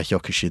a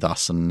thiocú siad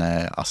as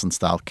an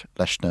stalc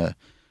leis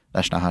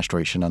na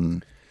haistóirí sin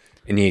an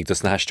Iníag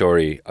dus na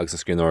haistóirí agus an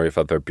scríbhneoirí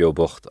fad ar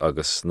beobocht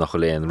agus nach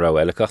choléon rá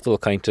eileachtal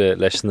cainte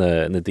leis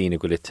na daoine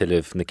go le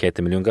tiileh na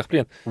 100 milliún gach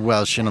bliain.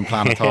 Well, sin an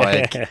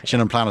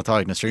planetá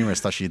ag na streamers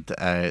tá siad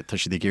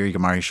i géirí go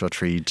marí seo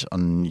tríd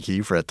an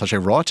dhíomhre. Tá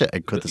sé ráite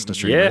ag chutas na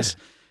streamers.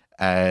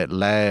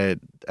 Le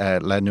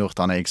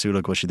nuachta anna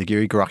agsúla go siad i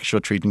géirí goach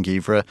seo tríd an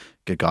dhíomhre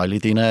go gaiilí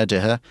daoine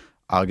dithe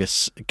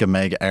agus go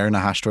méid ar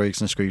na haistóirí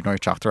na scríbhneoirí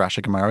teachtar eise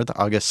go marad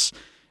agus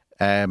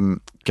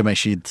go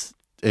méid siad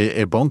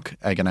I bunk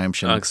ag an aim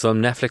sin. Agus an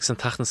Netflix an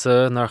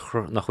tachnasa nach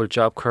bhfuil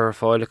job chur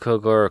fáile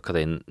gur cad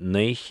é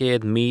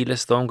 900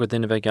 míle dom gur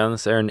duine bheith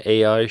ganas ar an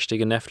AI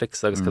stig an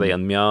Netflix agus cad é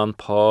an meán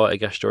pá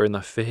ag gastóir na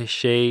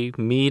 26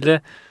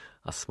 míle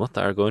a smut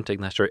ar goint ag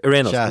na stóir.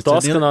 Irénos,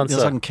 dás gan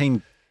ansa.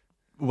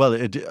 Well,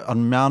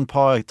 an meán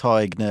pá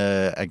tá ag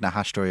na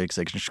haistóir ag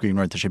na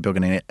scríbhneoirí tá sé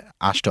beagán é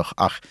aisteach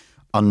ach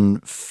an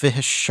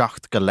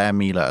 27 go le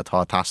míle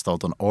atá tastal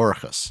don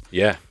orchas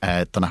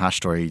don na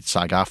haistóirí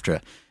sag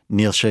after.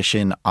 Níl sé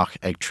sin ach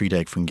ag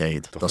 30 faoin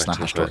géad dos na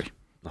haistóirí.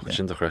 Nach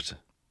sin do chreite.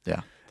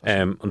 Yeah.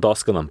 An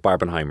doscan an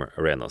Barbenheimer a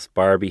rénos.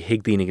 Barbie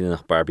hiagdíine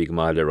nach Barbie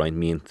gomáile roiin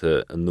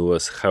mínta an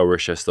nuas chabhar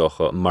sé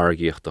stocha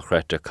margaíocht do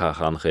chreite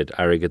cachanchid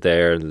aige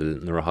déir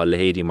nar a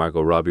léhéadí mar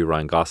go Robbie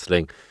Ryan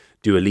Gosling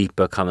Dua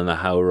Lipa can na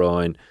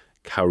haráin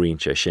cairíonn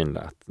sé sin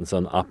leat. An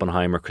san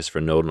Oppenheimer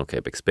Christopher Nolan ok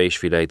ag spéis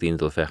fi le díine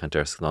dul fechan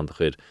ar scan do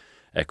chud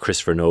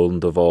Christopher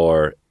Nolan do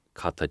bhar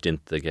Cata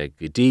Tinte ge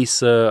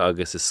dísa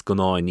agus is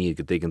sconáin ní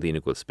go dgan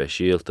dína go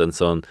speisialta an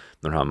son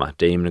nar ha Matt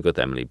Damon go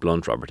Emily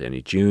Blunt, Robert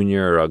Downey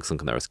Jr. agus an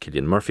canars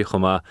Cillian Murphy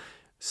chuma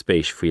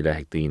spéis frí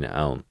le dína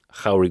ann.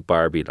 Chaurig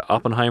Barbie le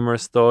Oppenheimer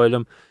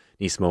stáilm,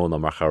 níos mó ná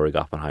mar chaurig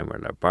Oppenheimer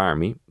le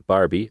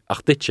Barbie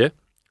ach ditse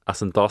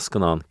as an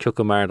doscan an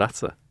ciúca mar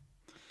latsa.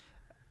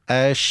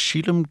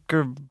 Sílam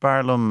gur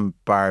barlam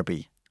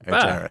Barbie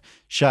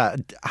Se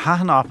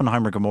hahan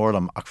Oppenheimer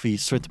gomórlam ach bhí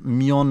suirt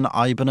mion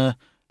aibanna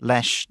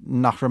leis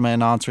nach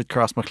raméin answyd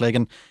cross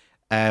McLagan.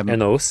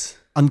 Enos.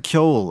 An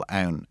ceol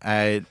ann.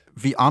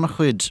 Bhí annach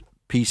chuid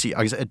PC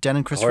agus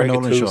denan Christopher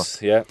Nolan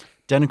seo.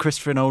 Denan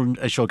Christopher Nolan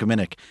seo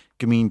gomininic.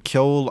 Gomín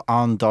ceol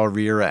an dá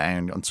riire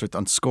ann an suirt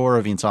an scór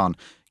a bhín an.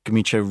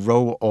 Gomín sé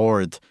ro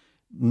ord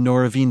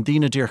nóir a bhín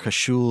dína díorcha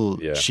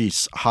siúl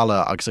síos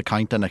hala agus a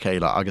cainte na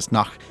chéile agus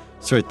nach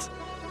suirt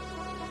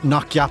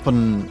nach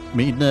ceapan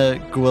míadna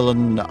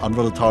ghuilan an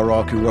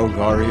rudatárá acu ro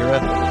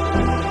gáíire.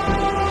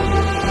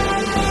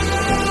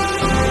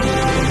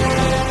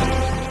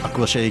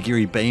 Gwyl sé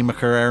gyri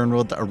béimachar ar an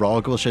rud a rá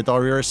gwyl sé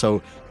dáir,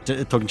 so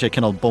tugann sé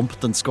cinnal bump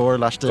den scór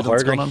leis dyd an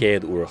sconan. Go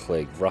chéad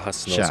uachlaig,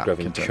 bhrachas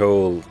nósgrafin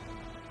ceol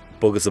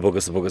bugus a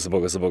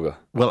buga.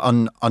 Well,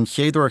 an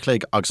chéad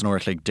uachlaig agus an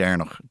uachlaig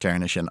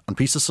déirna sin. An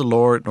písa sa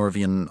lór nóir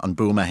bhí an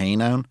boom a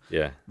hain ann,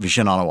 bhí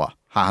sin anha.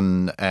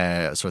 Han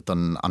sort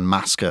an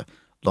masca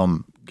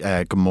lom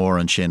gomór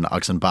an sin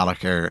agus an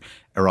bailach ar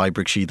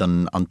aibrig siad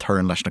an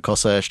turn leis na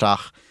cosa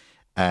isteach.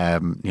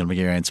 Níl me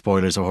géir an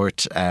spoilers a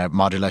hort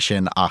maidir leis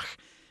sin ach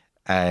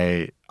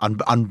an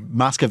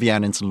masca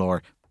bhían in san lór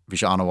bhí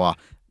sé anha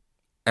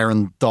ar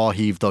an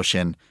dáhíomh dó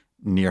sin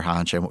níor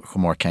háan sé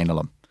chumór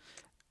céinelam.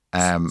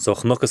 So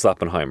chnuchas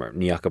Oppenheimer,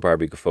 ní ach a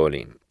Barbie go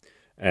fólín.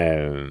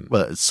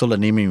 Well, sulla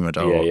níimiúid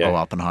ó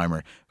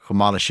Oppenheimer,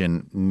 chumála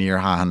sin níor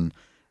háan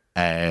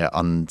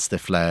an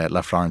stiff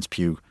le Florence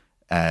Pugh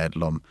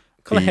lom.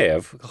 Chun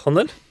héamh,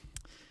 chunil?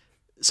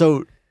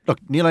 So, look,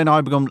 níl ein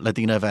aibegum le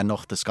dtíine bheith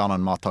noch de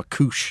scanan má tá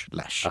cúis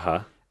leis.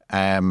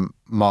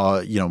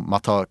 Má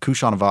tá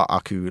cúis an bheith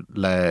acu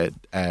le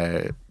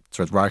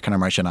rácan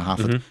mar sin a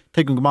hafad.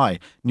 Tegann go mai,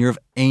 níor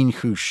ein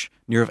chúis,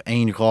 níor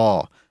ein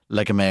rá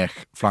le go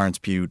méich Florence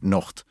Pugh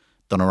nocht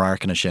don a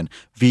rácanna sin.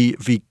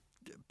 Bhí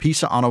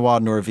písa anhá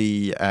nuair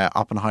bhí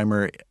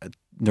Oppenheimer,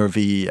 nuair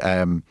bhí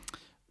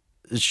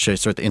sé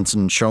suirt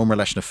insan seomar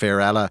leis na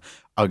fér eile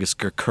agus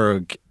gur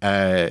chur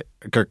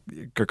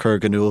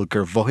ganúil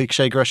gur bmhigh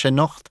sé gur sé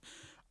nocht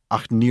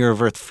ach níor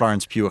bhirt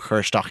Florence Pugh a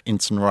chuirsteach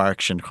insan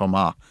ráic sin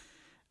chomá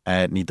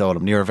ní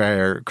dólam. Níor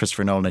bhéir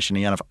Christopher Nolan sin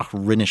dhéanamh ach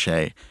rinne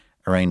sé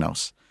ar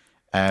aonás.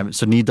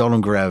 So ní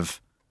dólam go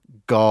raibh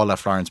gá le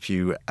Florence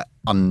Pugh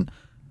an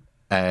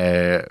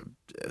méid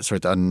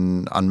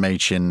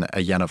sin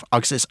a dhéanamh.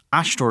 Agus is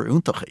aistóir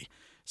úntachaí.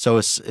 So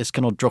is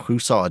cinál droch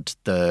úsáid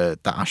de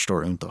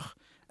aistóir úntach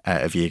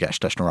a bhí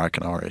gist leis na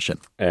rácan áir sin.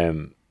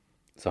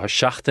 So ha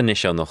Seachtaine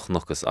is noch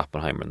nuchas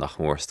Oppenheimer nach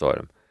mór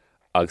stáirm.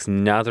 Agus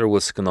neidir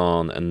bhfuil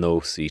scanán an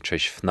nósaí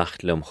treis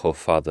fnachtlumm cho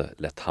fada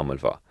le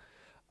tamilmha.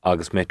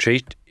 Agus mé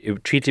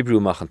tríti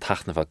brúmach an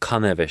tachnamh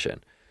canna bheith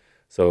sin.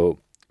 So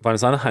bhain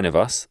is anna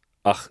hainehas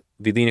ach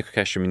bhí dtíine go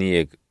ceiste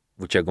miníag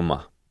bhúte go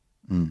maith.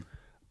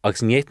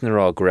 Agus níiad na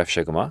rá go raibh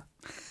sé go maith,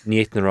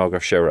 níiad na rá go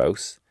raibh sé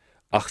rás,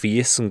 ach bhí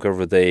isan gur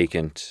bhd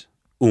éigent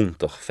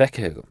úntach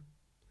feice gom.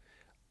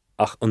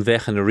 ach an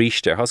bheitchan a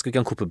ríiste, has go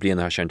gan cúpla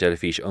bliana ar sé an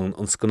delafís an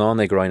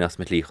scanán ag roiin as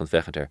mit lích an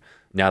bheichantar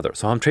neadar.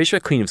 So am trééis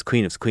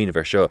cuiineh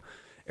ver seo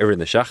ar in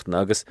na Seachtaine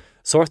agus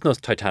sort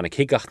nos Titanic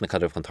higacht na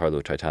cadh an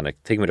tarlú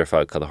Titanic, tuigh ar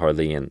fáil cad a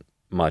Harlíon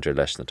Madra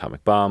leis an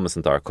atomic bomb as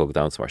an dar cog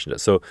down mar sin.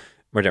 So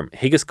mar derm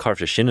higus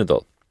carta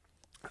sinnadul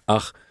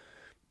ach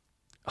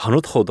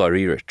hanút chod á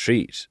rire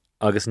tríd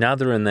agus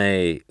neadar an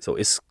é so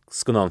is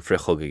scanán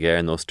frichog a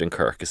ggéir nó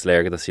Dunkirk is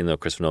léirgad a sin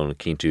Chris Nolan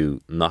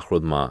cínú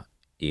nachrud má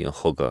í an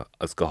chugga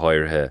as go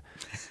háirthe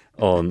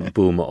an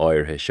búma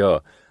áirthe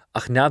seo.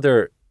 Ach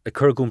neadar a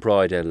chur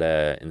gúnráide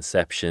le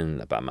Inception,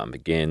 le Batman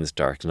Begins,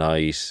 Dark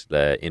Knight,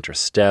 le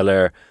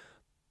Interstellar,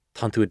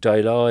 tá tú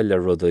dailá le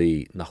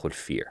rudaí nachhfuil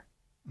fear.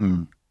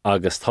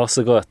 Agus tá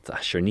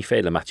agat sure ní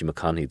féile Matthew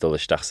McConaughey dul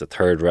isteach sa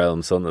Third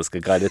Realm son as go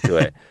gaiide tú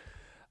é.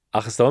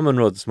 Agus tá an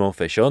rud smó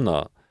fé seo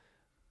ná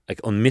ag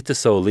an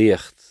mitasó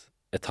líocht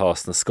atá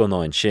na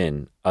sconáin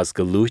sin as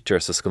go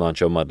lútear sa sconáin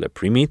seo mad le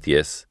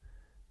Prometheus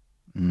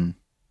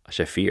a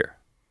sé fear.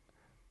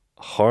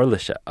 Hála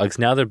se agus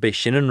neadidir bé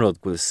sin an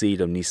rud gofuil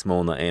siad am níos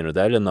mó na aon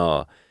eile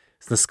ná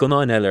sna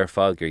sconáin eile ar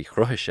fáil gur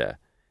chrutha sé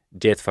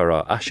déad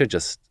farrá a sé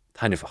just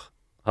tainefach.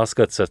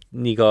 Hascad sa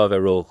ní gá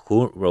bheith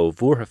ró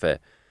bhuatha fé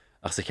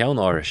ach sa cheann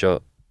áire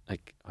seo ag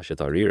a sé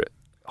dá rire.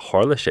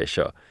 Hála sé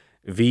seo.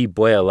 Bhí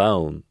buil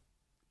lán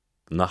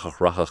nachach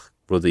rachach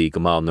rudaí go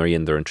má nuair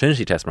iondar an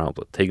Trinity test mar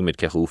hapla, tuigh mid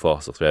ceach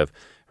úfás a raibh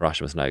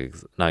Erasmus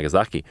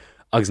Nagasaki.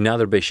 Agus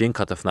neadidir bé sin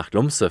catah nach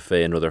lumsa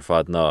fé an rudidir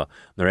fad ná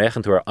nuair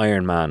échan tú ar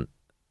Iron Man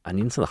a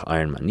níon nach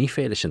Iron Man, ní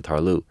féile sin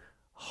tarlú.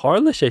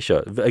 Hála sé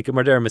seo,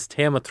 mar derm is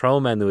téma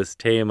trauma nó is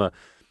téma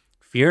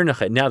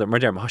fearnacha, neadidir mar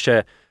derm,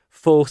 sé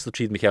fós le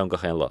tríd mi ceann go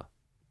chéan lá.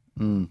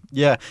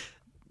 Yeah.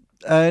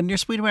 Níor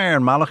spuid mé ar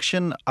an malach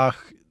sin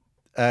ach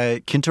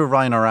cinnte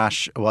Ryan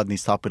arás a bhád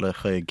níos tapúla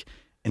chuig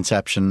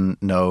Inception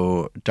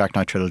nó Dark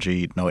Knight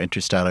Trilogy nó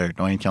Interstellar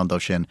nó ein ceann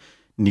dó sin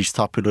níos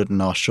tapúla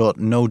ná seo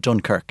nó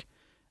Dunkirk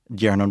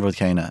dearan an rud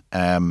chéine.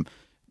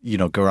 You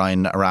know, go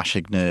rain arás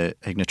ag na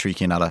trí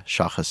cín eile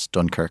seachas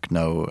Dunkirk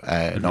nó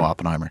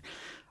Oppenheimer.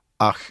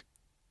 Ach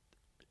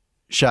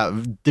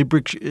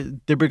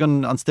dibrig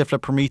an stifle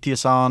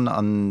Prometheus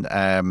an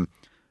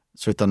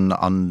sort an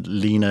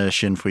lína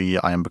sin faoi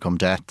I Am Become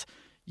Death,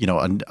 you know,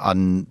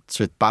 an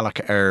sort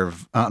bailach ar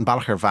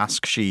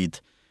vasc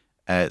siad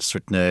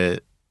sort na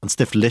an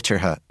stift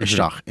litterthe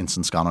isteach in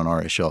san scanan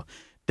áir seo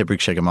dibrig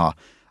sé go má.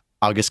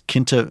 Agus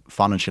cinnte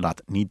fanan si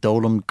leat, ní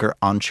dólam gur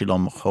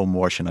ansilum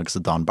chomór sin agus a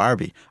Don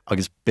Barbie,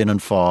 agus bin an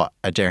fá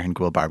a déirhin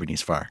gohfuil Barbie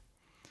níos fearr.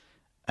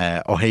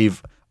 Ó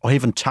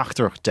héh an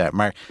teachtarach de,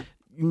 mar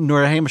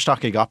nuair a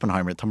héimeisteach ag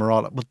Oppenheimer, tá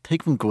marrála, well,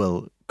 tuigm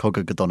gohfuil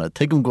coga go donna,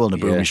 tuigm gohfuil na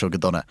brúmi seo go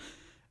donna.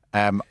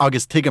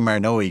 Agus tuigm mar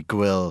nóí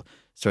gohfuil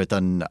sort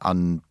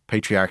an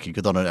patriarchy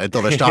go donna,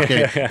 dul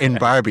isteach in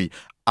Barbie,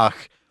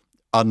 ach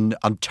an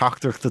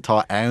teachtarach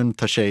atá ann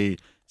tá sé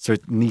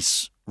sort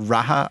níos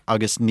ratha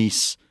agus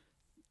níos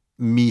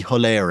mí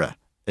holéire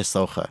is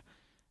socha.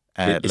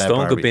 Is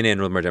lá go bin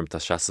rud mar derm tá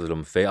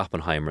seasadlum fé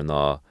Oppenheimer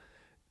ná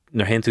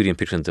nar hen tú díon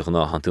picrin tú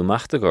ná han tú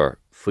machta gur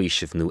faoi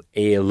sibh nó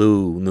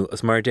éalú nó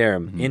as mar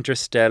derm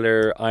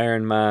Interstellar,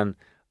 Iron Man,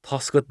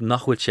 tascud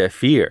nachhfuil sé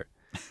fear.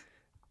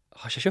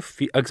 Sé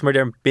seo agus mar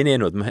derm bin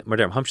rud mar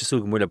derm hamse sú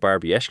go múla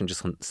Barbie eiscin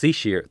just chun sí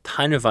siar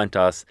taine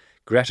bhaintas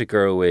Greta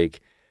Gerwig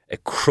a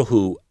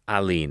cruthú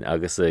alín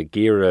agus a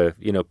géire,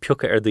 you know,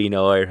 piucha ar daoine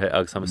áirthe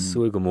agus ham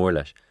sú go mór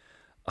leis.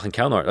 Ach an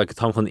ceannar, like,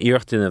 tá chun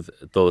íochtainmh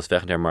dul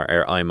fechan mar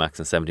ar IMAX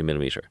an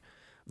 70mm.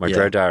 Mar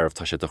dreirdarmh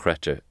tá sé do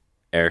chreite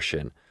air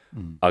sin.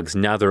 Agus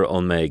neadar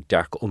an méid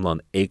dearc omlan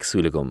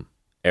éagsúlagum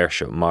air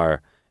seo,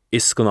 mar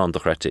is gon an do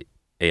chreite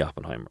é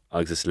Oppenheimer.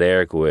 Agus is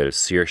léir gohfuil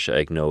siirse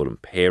ag nóil an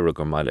péra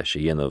gur mai leis a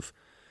dhéanamh.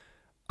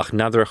 Ach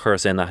neadar a chur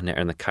sé nachna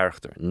ar na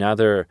charachtar.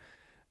 Neadar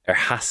ar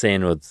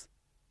haséin rud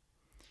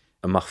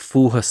amach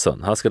fuha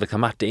son. Has go le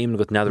mat éimna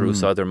go neadar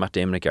úsáidir mat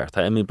éimna gart.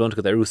 Tá Emily Blunt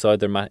go ar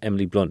úsáidir mat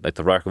Emily Blunt, like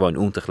tá rach bháin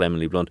úntach le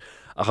Emily Blunt.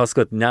 A has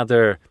go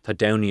neadar tá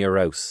Downey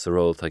arás sa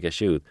ról tá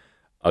geisiúd.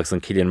 Agus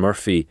an Cillian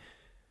Murphy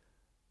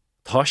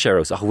tá sé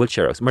arás, ach bhfuil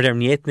sé arás. Mar derm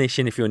níétna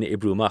sin i fiúna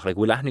ibrúach, like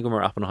bhfuil leithnig go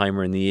mar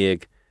Oppenheimer in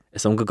níag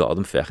is an go gád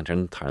an fechan ar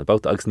an tarn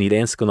about agus ní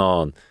léon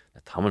sconán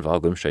na taman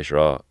bhá gumstrééis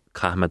rá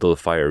camadul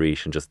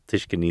fire-ríis an just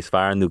tuiscin níos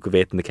fearr nó go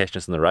bhéit na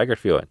ceisnas an na raigar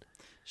fiúin.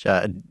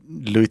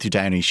 Lútú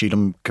Downey,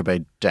 sílam go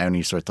bheith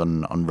Downey sort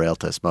an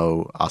réaltas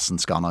mó as an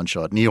scanán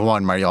seo. Ní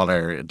bháin marall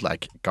ar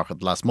like,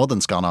 gachad las mod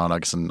an scanán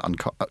agus an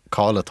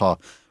cálatá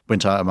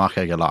buinte amach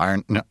ag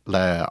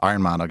le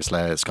Iron Man agus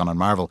le scanán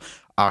Marvel.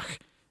 Ach,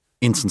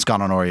 in san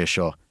scanán áir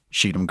seo,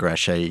 sílam go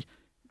sé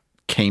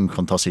céim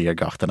chun tosaí ar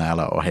gach den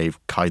eile ó héh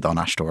caiid an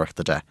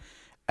aistóireachta de.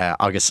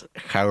 Agus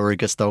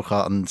chairigus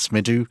dócha an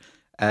smidú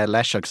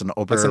leis agus an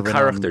obair an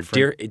charachtar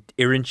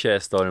irinse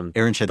stáim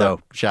irinse dó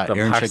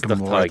irinse go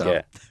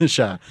mór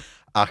se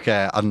ach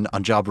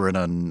an jobbar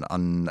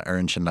an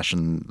irinse leis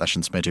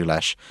an smidú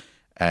leis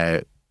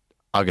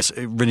agus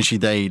rinne si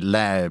dé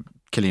le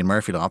Cillian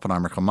Murphy le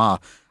Oppenheimer go má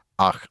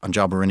ach an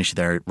jobbar rinne si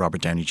there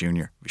Robert Downey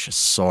Jr. Bhí sé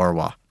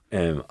sórhá.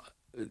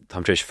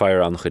 Tá trééis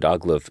fear an chud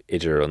aglah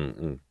idir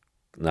an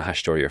na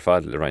heistóir ar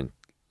fad le rein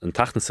an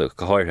tachtansa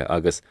go háirthe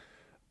agus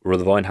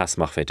rud a bháin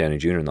hasach fé Downey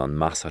Jr. an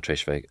meas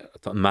trééis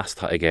bheith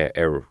meastá ige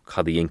ar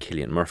chadaíon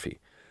Cillian Murphy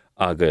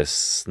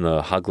agus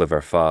na haglah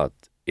ar fad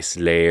is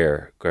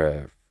léir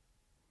gur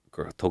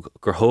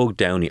thóg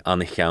Downey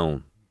anna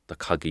cheann de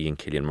cagaíon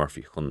Cillian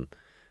Murphy chun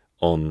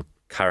ón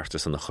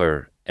charachtas an na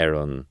chur ar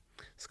an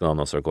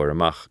scanános ar ggóir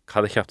amach.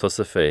 Cad a cheap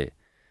tusa fé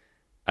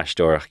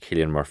aisteoirach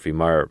Cillian Murphy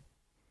mar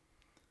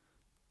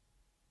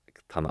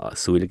tá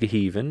súla go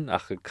híhann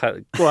ach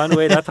goáin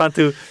bhfuil tá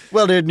tú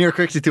Well, níor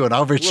cruichtí tú an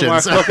ábhar sin. mar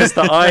focus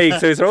tá aig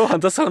so is róhan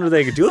das an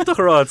ag dúach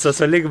rád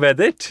sa lig bheith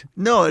dit.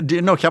 No,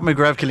 ceap me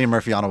greibh Cillian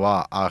Murphy an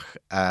bhá ach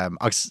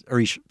agus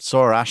arís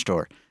sór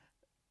astóir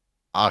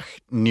ach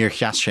níor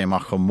cheas sé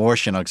amach go mór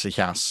sin agus a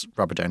cheas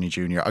Robert Downey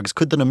Jr. agus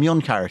chud den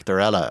mion character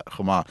eile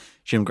chumá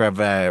sin greibh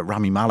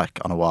Rami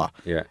Malek an bhá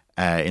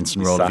in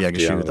san rol bhí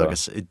agus siúd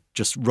agus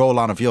just roll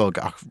an a bheog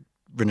ach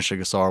rinne sé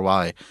go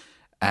sáhá.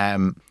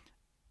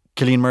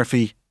 Cillian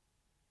Murphy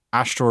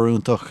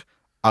astóúntaach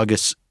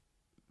agus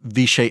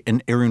bhí sé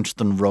in iúnt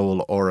den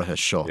rol áirithe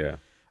seo.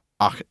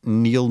 Ach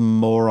níl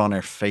mór an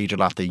féidir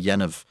leat a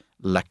dhéanamh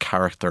le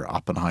character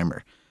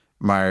Oppenheimer.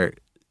 Mar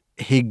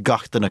hí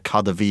gachtain a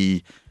cad a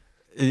bhí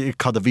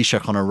se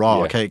chun a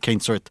rá,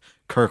 cén suirt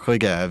cur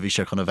chuige a bhí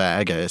se chun a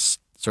bheith aige is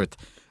suirt,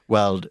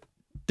 well,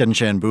 den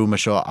sé an búma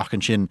seo ach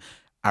an sin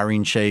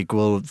aíonn sé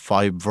ghfuil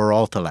feib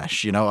bhráta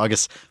leis,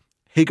 agus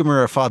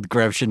higamar ar fad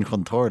greibh sin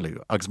chun tórlú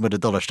agus mud a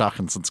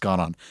dulaisteachchan san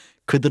scanan.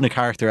 Cuidan na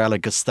character eile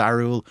go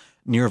starúil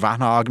níor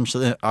bhena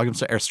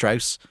agamsa ar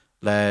Strauss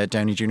le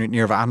Downey Jr.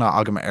 níor bhena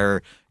agam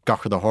ar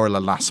gachar a hála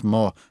las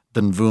mó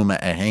den bhúma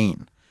a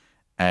hain.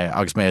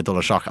 Agus mé dul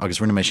seach agus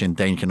rinne mé sin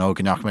dain can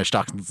ógan nach mé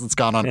staachchan san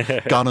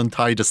scanan gan an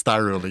taid a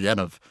starúil a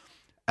dhéanamh.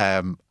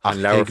 An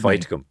leabhar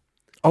fáid gom.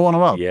 Ó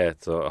an bhil? Ié,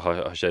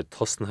 tá sé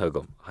tosnathe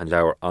gom. An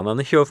leabhar an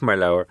na cheomh mar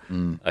leabhar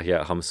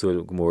a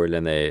hamsúil go mór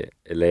lena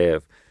i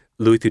léamh.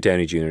 Louis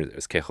Downey Jr.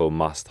 is cecho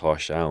más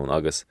táis ann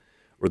agus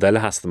rud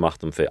eile heasta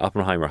amachtam fé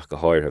Oppenheimerach go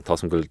háirthe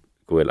tásam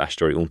gohfuil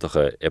aisteoirí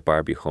úntacha i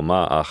Barbie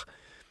chomá ach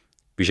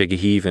bhí sé go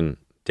híhann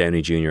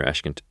Downey Jr.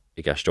 eiscint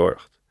i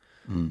gaisteoireacht.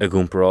 A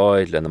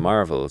gúmparáid le na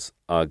Marvels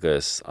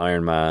agus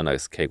Iron Man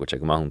agus cé go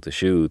go maithúnta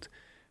siúd,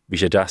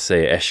 bhí sé deas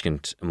é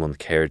eiscint am an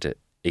céirde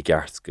i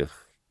gceart go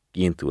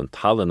gíonn tú an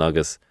talan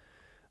agus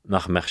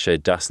nach meach sé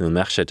deasnú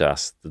meach sé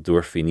deas de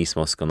dúirfií níos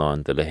mó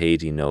scanán de le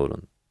héadí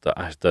nólan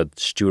de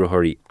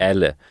stúrathirí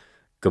eile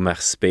go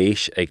meach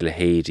spéis ag le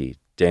héadí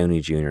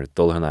Downey Jr.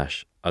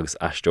 dulhanais agus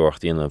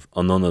aisteoireacht dhéanamh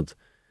anionad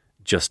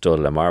just dul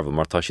le Marvel,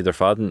 mar tá siad ar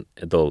fadan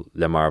i dul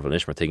le Marvel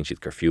is mar tuigeann siad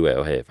gur fiú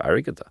ó héamh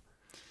airgada.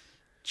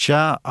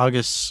 Tja,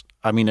 agus,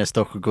 is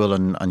doch go ghfuil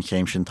an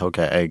chéim sin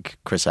tócha ag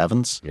Chris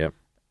Evans.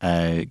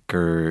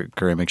 Gur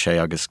imig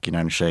sé agus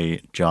cinan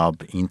sé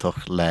job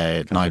iontoch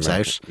le Knives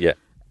Out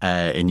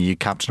in new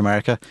Captain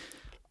America.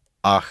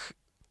 Ach,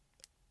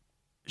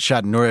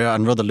 siad nuair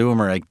an rud a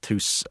luamar ag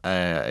tús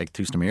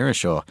na mira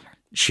seo,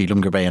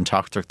 sílam gur bé an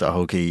tachtart a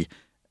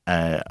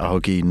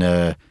thugaí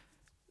na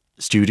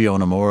studio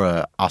na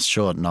móra as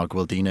seo ná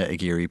ghfuil daoine ag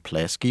géirí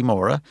pléscí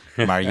móra,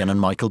 mar dhéanann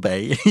Michael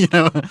Bay,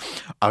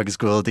 agus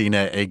ghfuil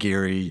daoine ag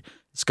géirí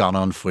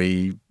scanan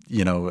faoi,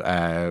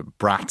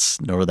 brats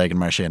nó ag an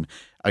mar sin.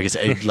 Agus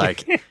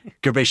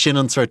gur bé sin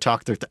an suir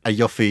tachtart a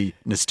dheofaí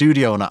na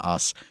studio na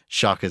as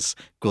seachas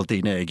ghfuil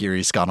daoine ag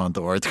géirí scanan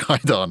do ord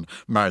caiidán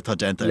mar tá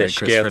denta le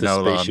Christopher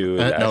Nolan.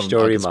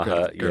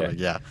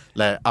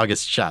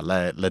 Agus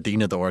le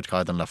daoine do ord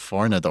caiidán le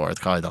fórna do ord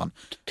caiidán.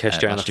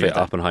 Ceistreannach fé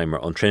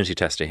Oppenheimer an Trinity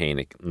test a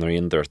hénig nar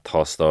iondar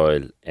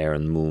tástáil ar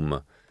an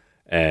múma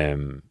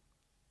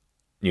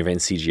ní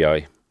bhain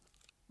CGI.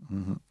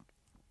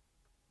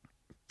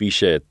 Bhí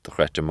sé do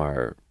chreite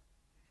mar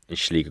in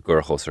slí go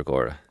gurchos ar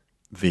góra.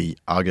 Bhí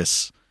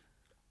agus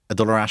a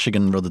dul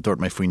asigan rud a dúirt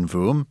mé faoin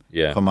bhuam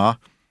chumá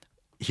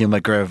hí me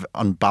greibh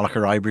an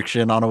bailachar ebric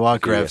sin an bhá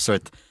greibh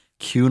suirt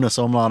ciúna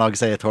somláán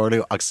agus é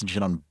atóirú agus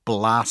sin an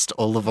blast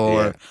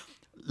olahór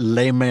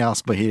le mé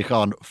as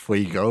bahíán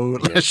faoi go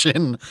leis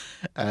sin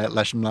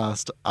leis an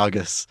blast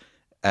agus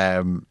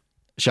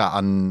se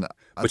an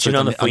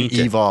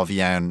íomhá bhí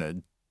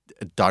an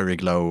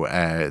Daragh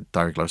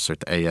Ó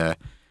suirt é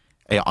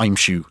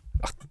aimsú.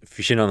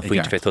 Fi sin an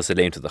faoint fé a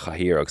léimta a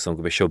chahirir agus an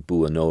go bheith seo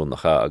bú an nó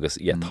nach agus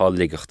tá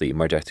ligachtaí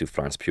mar deirtú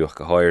Florence Pugh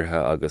go háirthe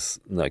agus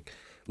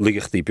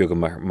ligachtaí beag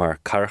mar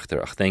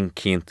charachtar ach den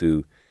cían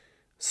tú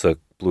sa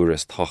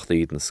blúras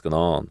tochtaíd na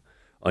scanán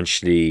an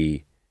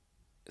slí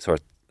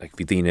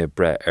bhí daoine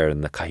bre ar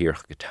na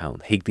chahirirch go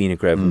town. Hiag daoine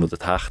greibh mu a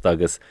tacht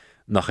agus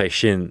nach é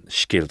sin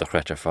scéal a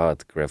chreite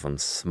fad greibh an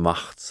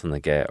smacht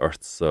sanna ggé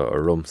ortsa a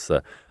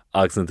rumsa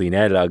agus an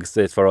daoine eile agus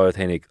déit faráid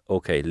hénig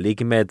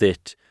lígi mé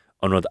dit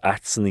an rud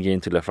atsan na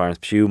géint tú le Florence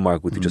Pugh mar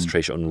go tú just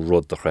trééis an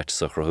rud do chreite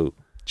sa chrathú.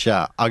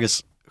 Tja,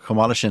 agus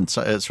chumála sin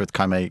ruid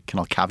caiimé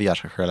cinál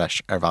caveat a chur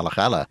leis ar bhealach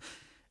eile.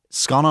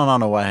 Scanan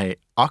an bhaithe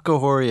ach go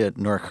háiríad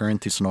nuair chuann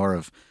tú san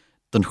áirimh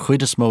den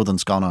chuid is mód an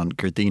scanan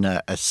gur daoine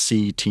a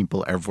si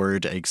timpeall ar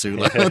bhord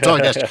agsúla. Atá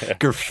gceist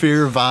gur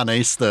fear bhean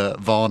éiste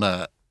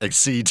bhána ag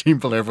si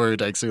timpeall ar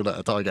bhord agsúla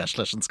atá gceist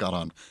leis an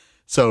scanan.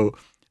 So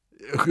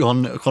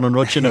chun an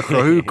rud sin a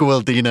chroú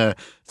gohfuil daoine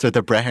so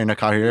de brethir na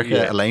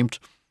caiircha a léimt.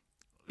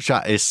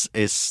 Se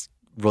is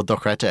rud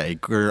dochreite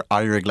ag gur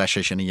airig leis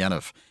sin na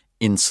dhéanamh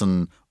in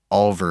san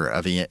ábhar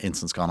a bhí in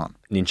san scanan.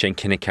 Nín sin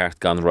cinenne ceart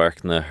gan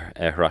roiach na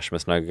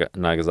Erasmus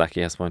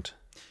Nagasaki hespoint.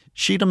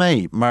 Siad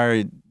mé, mar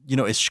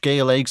is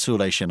scéal éagsú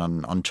lei sin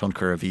an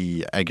tionchar a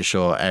bhí aige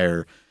seo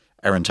ar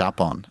an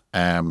tapán.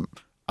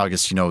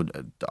 Agus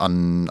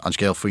an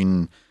scéal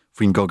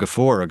faoin go go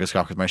fór agus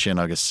gachad mar sin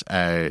agus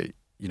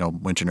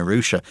muintir na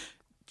rúise.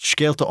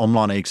 Scéalta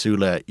omláin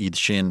éagsúla iad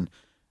sin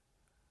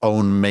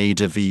ón méid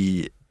a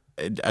bhí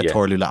a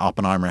toirliú le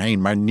Oppenheimer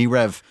hain, mar ní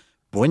raibh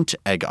buint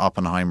ag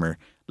Oppenheimer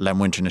le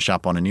muintir na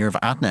seapána níor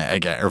bh aithne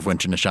aige ar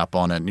bhaintir na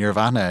seapána níor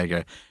bh aithne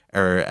aige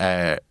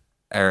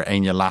ar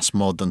aine las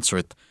mód an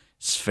suirt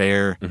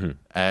sfér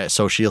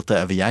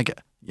sosiálta a bhí aige.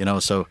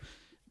 So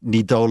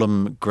ní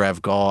dólam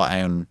greibh gá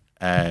ann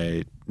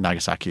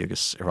Nagasaki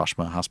agus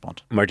Hiroshima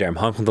haspáint. Mar derm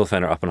hanchandul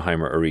fennar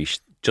Oppenheimer a ríist.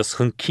 Just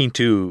chun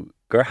cínú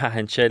gur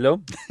hahan sé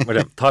lo, mar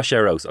tá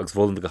sé rás agus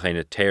bhlan go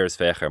chéine téirs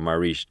fechar mar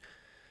ríist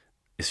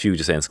is fiú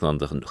just ein scan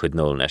chud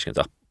nó an eiscin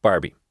ach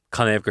Barbie.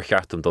 Can éh gur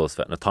cheartm dós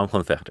fe na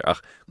tanchlan fechtar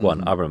ach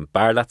gháin abram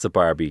bar leat a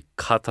Barbie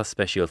chatta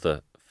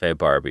speisialta fé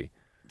Barbie.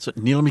 So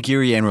níl mi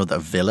géirí ein rud a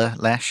bhile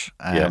leis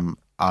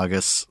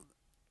agus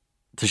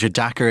tá sé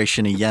dachar é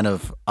sin i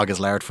dhéanamh agus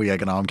leir faoi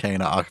ag an am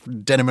céine ach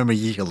denna mi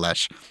dhíil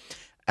leis.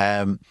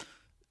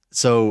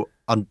 So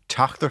an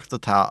teachtacht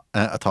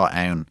atá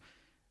ann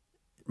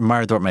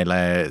mar dúirt mé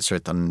le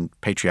suirt an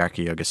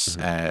patriarchy agus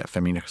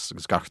feminachs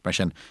agus gachart mar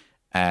sin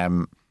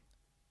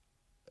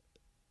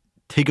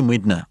tuigim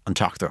muidne an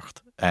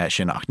teachtacht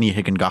sin ach ní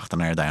higann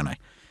gachtain ar dana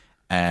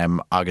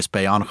agus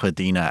bé ancha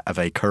daoine a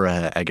bheith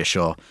cuirithe aige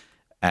seo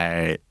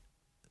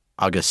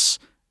agus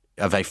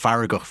a bheith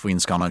faragach faoin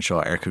scanan seo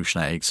ar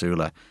cúisna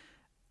agsúla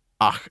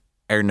ach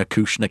ar na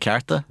cúisna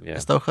cearta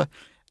is dócha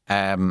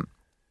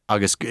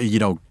agus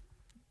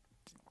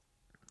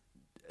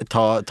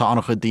tá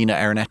ancha daoine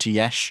ar an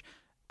ETS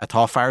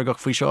atá faragach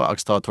faoi seo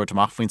agus tá tuairt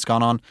amach faoin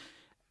scanan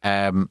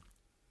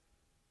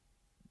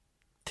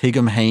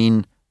tuigim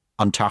hain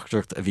an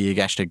teachtacht a bhí ag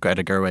eiste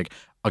Greta Gerwig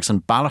agus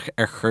an bailach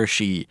ar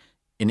chuirsí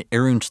in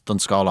iúnt don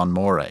scáil an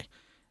móra.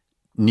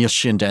 Níos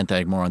sin dente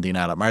ag mór an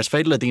daoine eile. Mar is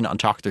féidir le daoine an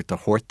teachtacht a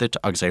thuirtit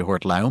agus é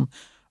thuirt lam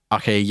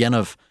ach é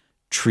dhéanamh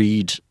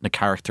tríd na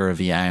charachtar a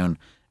bhí ann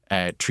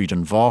tríd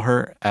an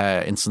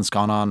bmháthair in san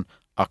scanan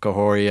ach go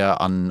háirithe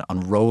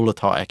an ról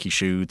atá eici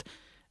siúd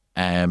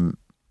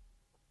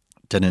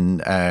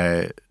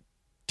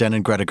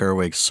denan Greta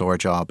Gerwig sór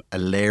job a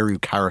léirú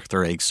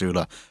charachtar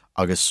agsúla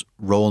agus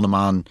ról na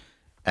man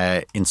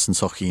in san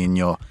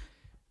sochiíonneo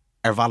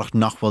ar bhealach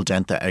nachhfuil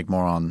dente ag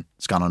mór an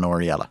scanan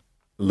óirí eile.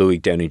 Louis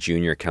Downey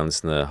Jr.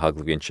 counts na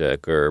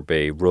haglagintse gur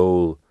bé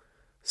ról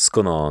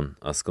scanán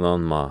a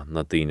scanán má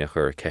na daoine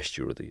chur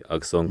ceistúí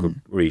agus an go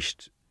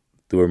ríist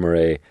dúir mar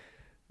é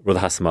rud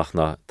hasamach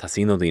na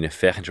tasíno daoine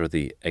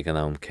fechanrúí ag an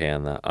am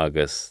céanna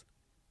agus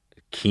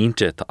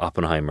cínte tá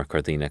Oppenheimer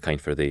chu daoine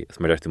caiinfirdaí. Is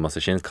mar deirtú mas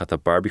sin chatta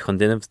Barbie chun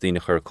duineh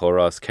daoine chur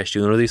chorás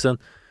ceistúí san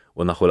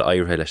bhil nach chfuil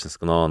airthe leis na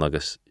scanán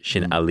agus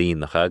sin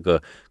alín nach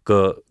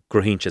go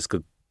gruhínse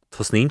go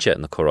tosníse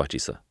na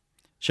chorátísa.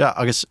 Se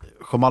agus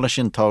chomála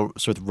sin tá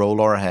suirt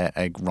róláirthe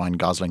ag Ryan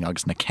Gosling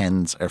agus na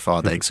Kens ar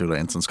fád agsúla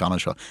in san scanan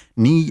seo.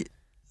 Ní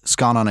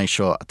scanan é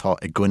seo atá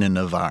ag gcuine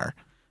na bhar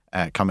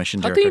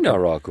commission Tá daoine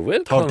rá go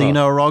bhfuil. Tá daoine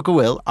rá go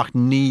bhfuil ach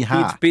ní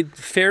ha. Bíd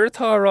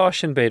fearrtá rá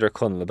sin beidir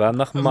chun le ban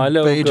nach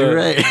maiile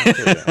Beidir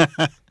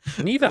é.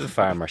 Ní bheith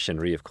fear mar sin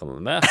riomh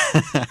chun me.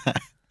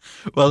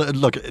 Well,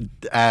 look,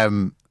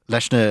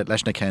 leis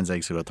na Kens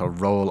agsúla tá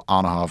ról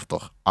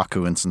anhabhdach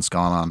acu in san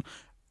scanan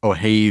ó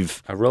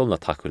thaobh a ról na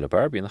taú le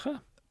Barbie nach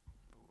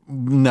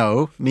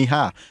No, ní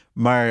ha.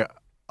 Mar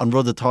an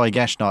rud atá I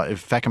gceist ná I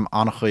fecim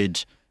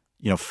annachchuid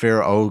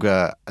fear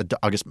óga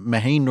agus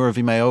mehéin nuair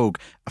bhí mé óg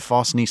a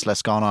fás níos le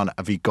scanan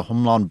a bhí go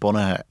thomláin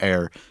bunathe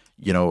ar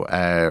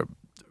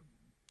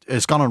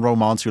is gan an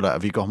románsúla a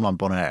bhí go thomláin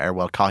bunathe ar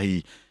bhfuil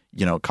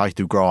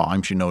caiithú grá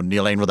aimsú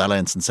níl aon rud eile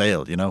in san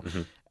saoil,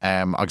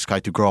 agus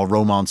caiithú grá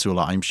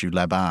románsúla aimsú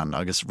le ban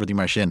agus rudí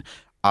mar sin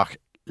ach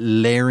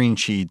léironn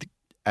siad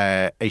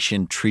é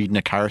sin tríd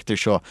na charachtar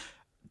seo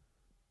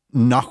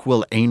nach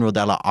bhfuil aon rud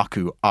eile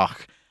acu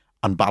ach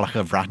an bailach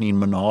a bhreithnín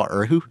maná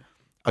orthú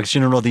agus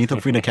sin an rud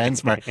ítach faoin na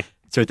Kens mar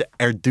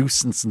ar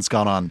dúsan san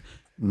scanan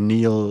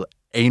níl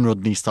aon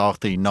rud níos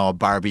táchtaí ná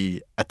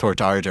Barbie a tuairt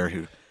aird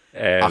orthú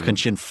ach an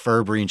sin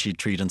ferbríonn siad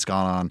tríd an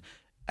scanan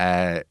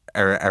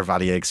ar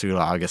bhaile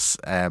agsúla agus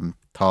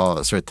tá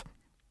suirt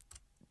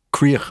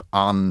críoch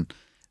an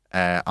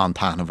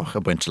taithnamhach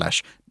a buint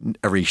leis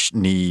a rís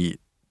ní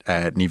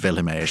ní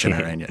bhfuil mé sin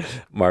aine.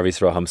 Mar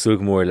bhís rá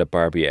hamsúg mór le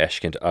Barbie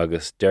eiscint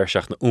agus deir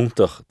seach na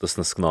úntaach dus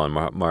na sgnáin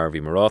mar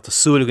bhí marrá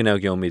súla go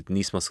neogheomid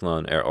níos má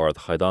sgnáin ard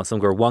chaidán sam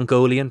gur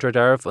Wankolian dra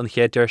darmh an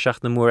chéad deir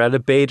seach na mór eile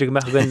beidir go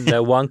megan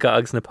le Wanka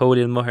agus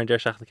Napoleon mar deir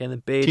seach na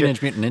chéna beidir.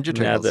 Teenage Mutant Ninja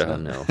Turtles.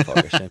 No,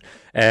 fucker sin.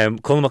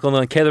 Conall Mac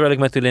Dhonnagáin céidir eile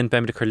meú linn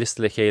beim de chu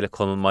lista le chéile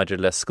Conall maidir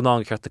le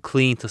sgnáin ceart a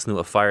clíntas nó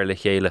a fear le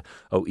chéile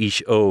ó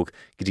ís óg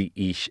go dtí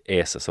ís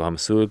éasa. So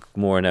hamsúg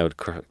mór ná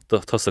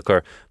tusa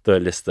chur do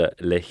lista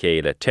le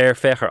chéile. Téir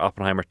fech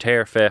Oppenheimer,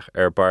 téir fech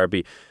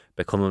Barbie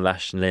be Conall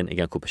leis linn ag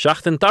an cúpa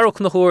seachtain. Daragh Ó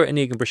Conchúir in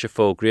ag an brise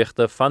fóg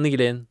riachta fannig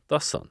linn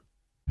das son.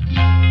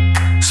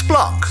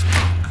 Splanc.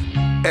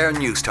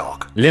 News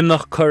Talk.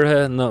 Limnach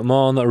curtha na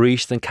máin a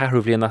ríist an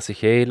ceathrú bbliain as a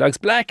chéile agus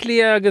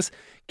Blackley agus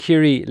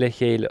Curie le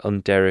chéile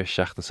an deire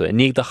seachtain. So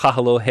inig de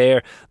chachal ó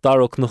héir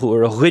Daragh Ó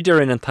Conchúir a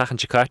ghuidir in an tachan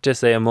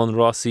Seachtaine é an món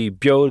Rossi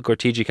beol gur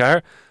TG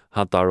car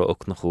ha Daragh Ó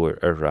Conchúir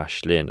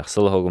ras linn. Ach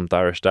sulthógam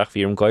daristeach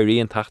bhí an gaiirí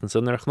an tachan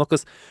san ar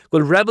chnochas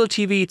goil Rebel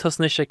TV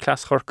tosna sé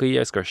clas chorcaí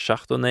agus gur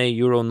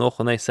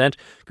 €7.90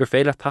 gur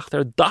féile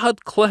tachtar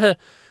dahad cluthe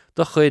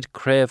do chuid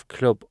Crave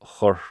Club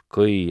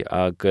chorcaí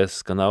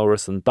agus gan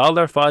áras an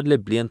dollar fad le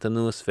blianta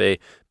nuas fé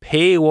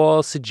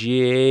paywall sa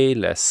GA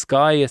le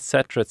Sky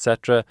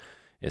etc.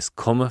 is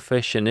cuma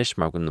fé sinis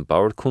mar gon na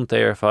bawr cúnta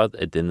ar fad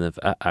a duineh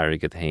a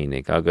airgad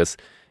hénig agus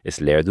is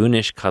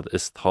léirúnis cad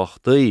is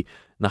táchtaí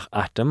nach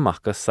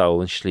atamachcha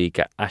saolann slí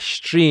go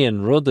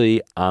aistríon rudaí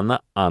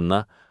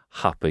anna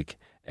hapig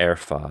ar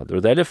fad.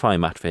 Ru eile fáim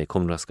mat fé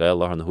cumra scail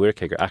lá an huair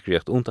gur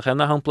acríocht úntacha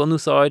na hampla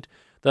núsáid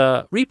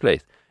de replay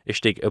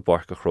istig a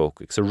barca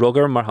chrócaigh. So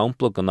rugar mar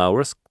hampla gan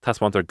áras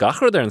tasmantar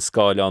gachar ar an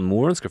scáil an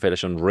mór gur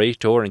féile an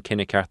réitóir an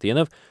cinenne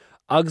ceartaíanamh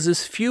agus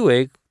is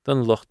fiúig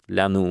don lucht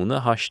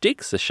leanúna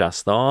hastig sa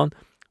Seachtaine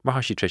mar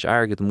hasí treis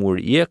airgad mór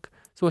íoc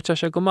so te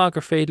se go má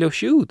gur féad le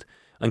siúd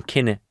an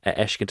cinenne a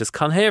eiscint is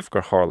canhéamh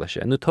gur hála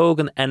sé. Nu tóg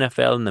an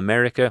NFL in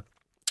America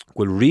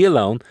bhfuil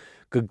rialán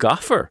go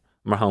gafar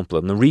mar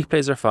hampla na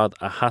replays ar fad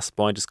a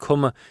haspáid is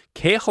cuma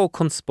cécho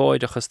chun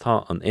spáidechas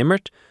tá an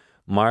immert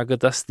mar go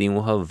das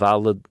tímthe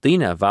bhela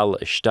daine bhela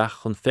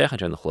isteach chun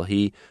féchaidir na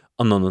chluí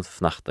an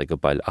fnachta go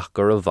bail ach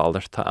gur a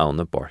bhalairta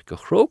anna barca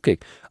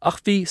chrócaigh. Ach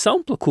bhí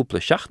sampla cúpla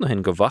seachna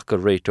hin go bhacha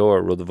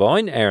réitóir rud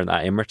bháin ar an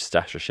a immert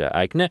staise sé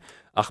aigne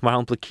ach mar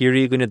hampla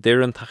Curie gona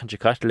deireann tachan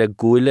Seachtaine le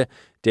gúile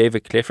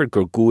David Clifford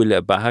gur gúile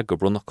a bathe go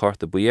brunach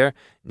carta buíar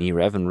ní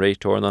raibh an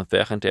réitóir an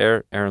féchant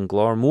ar an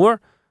glár mór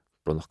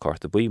brunach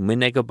carta buí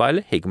mine go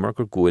baile hiigmar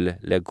gur gúile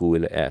le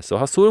gúile So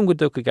hasúm go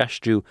dúcha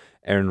gasstrú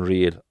ar an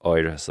rial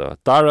áire sa.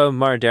 Daragh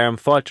mar derm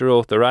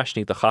fáilteót a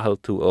rasní de chahal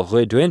tú a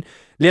chuidúin.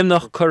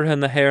 Limnach curtha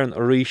na héireann a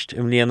ríist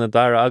im líana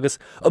Daragh agus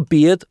a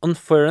bíad an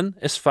furan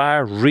is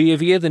fearr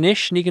riamhíad in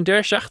isis ní an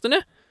deir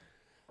seachtaine?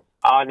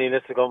 Ní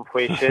is a gom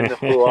puoi sin na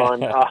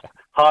fúáin.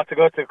 Há a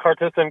go to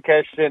Curtis an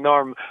ceiste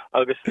norm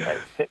agus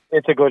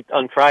it's a good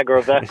an fragger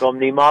of that gom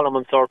ní málam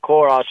an sór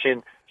córá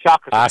sin.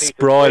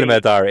 Spráil me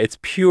dar. It's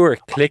pure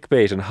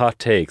clickbait and hot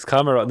takes.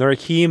 Camera nor a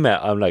keyme.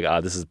 I'm like,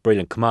 this is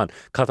brilliant. Come on.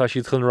 Cata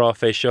siad chun rá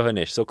fé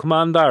seohanish. So come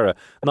on, Dara.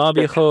 Ná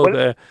bí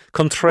chog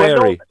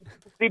contrary.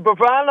 The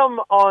braválum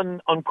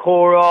on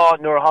córá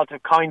nor a hat a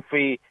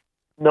kainfri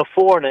na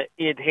fórna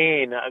iad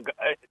hain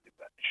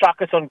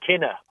Seachas an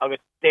cinenne agus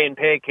déan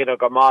pe cin a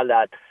go má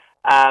lad.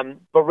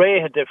 Ba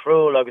réthe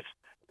difriúil agus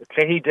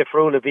cléhí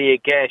difriúil a bhí a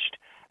gceist.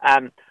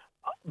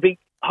 Bhí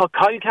ha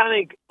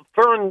cailcannig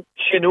fern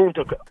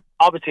sinúntaach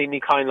obviously ní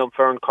cainlam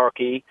fern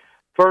Corky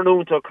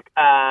fernúntaach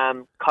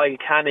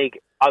cailcannig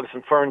agus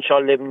an fern seo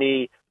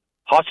libní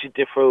hoisi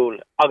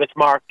difriúil agus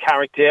mar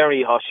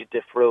charactéirí hoisi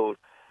difriúil.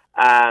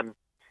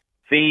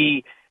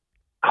 Bhí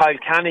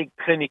cailcannig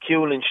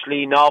clinicúil in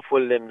slí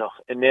náfuil limnach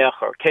in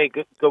néchar. Cé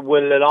go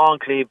bhfuil le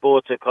anlí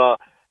bótacha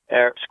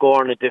ar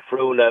scórna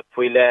difriúla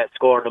faoi le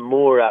scórna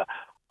móra.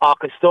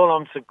 Agus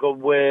stólam sa go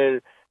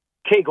bhfuil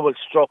cé go bhfuil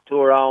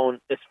struchtúr ann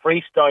is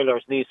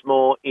freestylers níos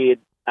mó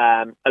iad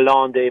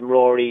Alande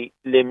Rory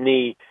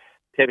limní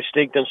tebe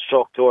stig den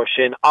struchtúr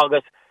sin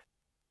agus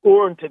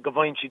uanta go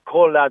bhain si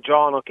cóla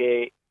dránach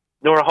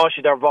nuair a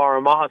thoisiid ar bhar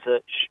maithe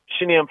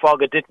sinné an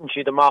fága ditan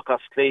siad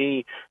amachchas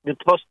clí nu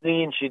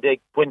tosníonn siad ag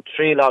buin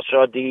trílas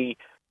rodí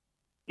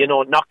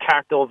nach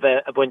ceartó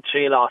bheith a buin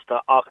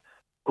trílásta ach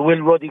go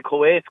bhfuil rudí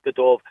coéis go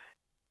dómh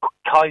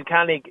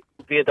cailcannig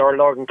bhíad ar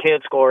lár an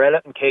céad scór eile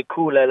an céad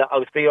cúil eile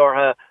agus bhí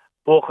ortha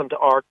bóchanta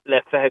ort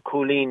le fethe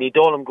cúlín ní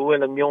dólam go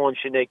bhfuil an meon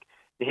sin ag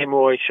na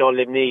himóir seo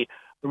limní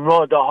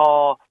rud a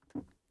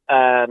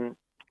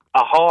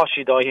há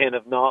siad á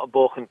dhéanamh ná a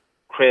bóchan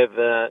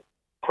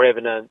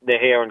craimhna na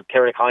héir an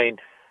Ceirichain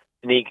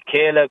ní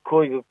céile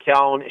chuig go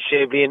ceann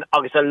sé bhíon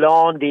agus a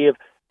lándaíomh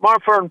mar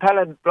for an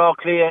pellet blá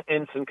clia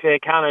in san clé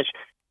canis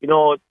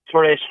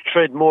tuair éis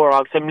trid mór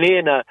agus am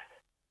léana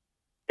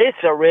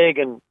is a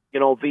régan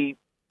bhí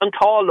an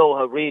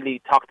tálótha rilí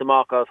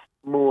tachtamachchas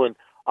múin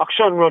ach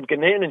sean rud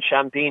gnéan an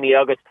champíní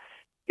agus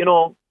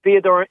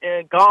bhíidir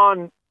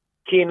gán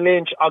Cian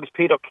Lynch agus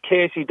Peter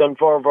Casey done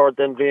forward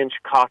den Lynch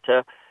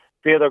Carter.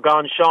 Bhíidir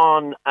gán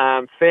Sean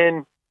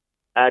Finn,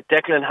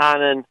 Declan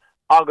Hannon,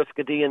 agus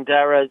Gadian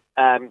Dara,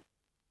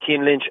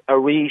 Cian Lynch a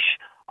ríis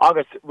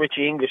agus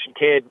Richie English and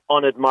Cade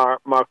onad mar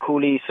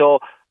Cooley so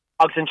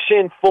agus an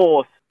sin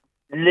fós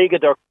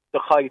ligadidir de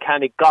Kyle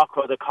Cannig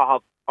gachra de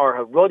cahab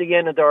or ruddy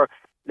enadidir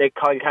le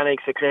Kyle Cannig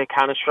sa clé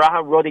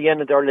canistraha ruddy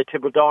enadidir le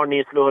Tiberdar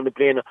níos luha le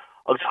bliana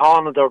agus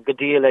hánadidir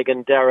godíal ag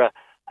an dera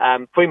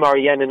fui mar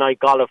yen and I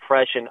gala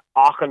freshen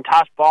ach an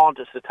tas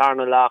bonta sa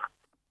tarna lach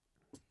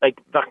like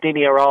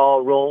Vactini are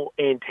all ro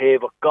ein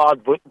tave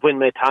God win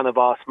me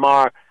tanavas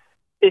mar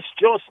it's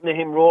just na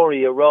him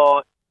Rory a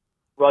raw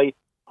right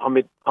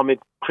Hamid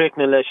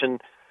Cricknalish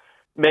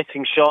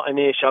missing shot in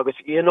ish agus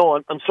you know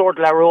an sort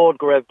la road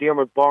grab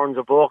Dermot Barnes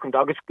of Oakland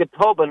agus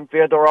getubben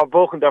ver der a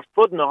Oakland der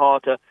foot na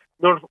hata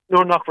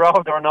nur nach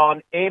raud or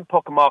non ein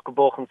pokemak a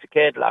bochen se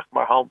kedlach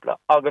mar hampla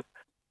agus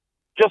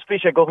just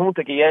fish a go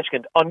hunta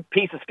gieshkend on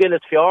piece of skill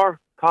it's fiar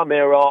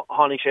camera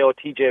honey show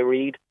TJ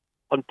Reid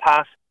on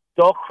pass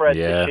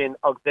dochred in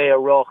og de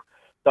roch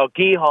da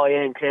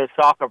giha in clear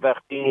soccer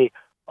vechti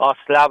o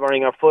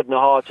slavering ar foot na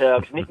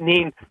hata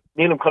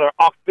Nílam colour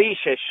ach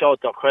bíse shot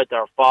a cred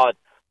ar fad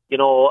you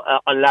know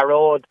an la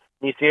road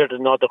ní séirde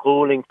ná de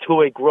ruling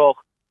tú ag groch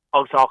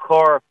agus a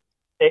chur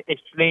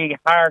it's slí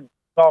hard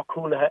dá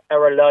cúlathe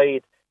ar a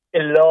leid I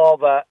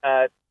láva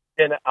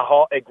duine a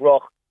há ag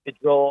groch I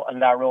dro an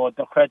la road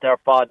de cred ar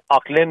fad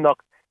ach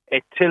limnach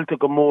ag tiltte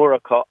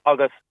gomóracha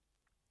agus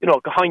you know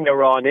gohain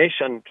rá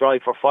ish and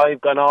drive for 5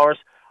 gun hours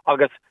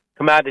agus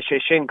cumada sé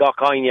sin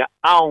gachaine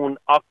ann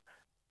ach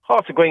há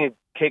a going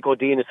Keiko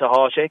Dina sa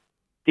há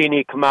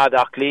Dini cumad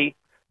ach lí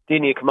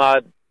Dini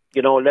cumad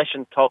you know leis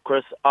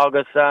tuchras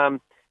agus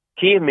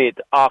cíimid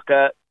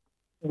ach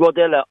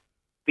rodile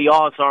bhí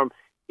ásarm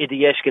I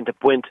dhéiscin de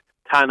buint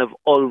tan of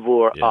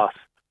olmhór as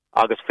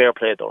agus fair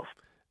play dós.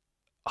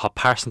 Tá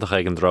persantach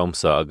ag an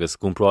dromsa agus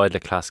gúnráid le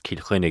clas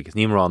cílchuinnig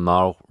ní mar an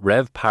ná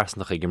raibh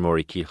persantach ag an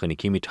mórí cílchuinnig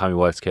cíimi Tommy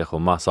Wildsceach ó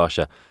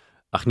masáise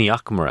ach ní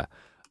acmara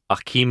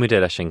ach cíimi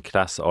leis an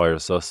clas áir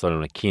sóstal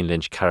na Cian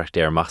Lynch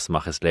charactéir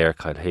masmach is léir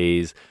Kyle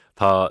Hayes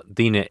tá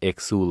daine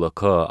agsúla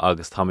có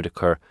agus táid a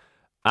chur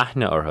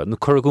aithne ortha nó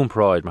chur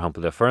gúnráid mar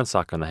hampla le fearn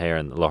Sacar na héir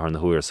an láthar na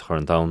huair sa chur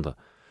an damda.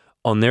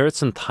 An néir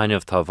san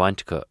tainmh tá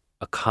bhaintcha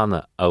a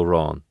canna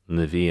árán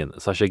na bhíon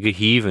sa sé go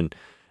híomhann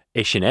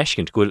é sin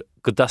eiscint go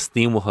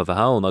dasníomtha bheit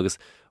hán agus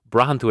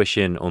brahan tú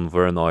sin ón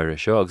bhar an áire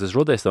seo agus is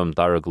rud éis am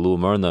Daragh Ó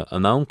Conchúir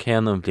an ná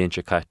ceanam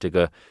blianta caite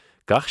go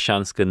gach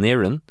seans go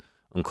néireann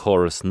an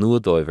choras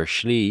nuadóibh ar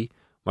slí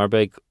mar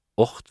beag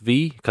 8 bhí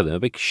cadna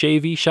beag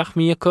 6 bhí 7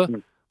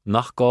 míocha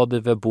nach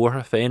gáda bheith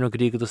buartha féin ó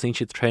grí go sin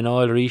siad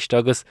tréáil ríist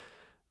agus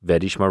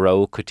bheidís mar rá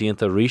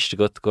chutíanta ríist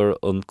go gur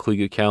an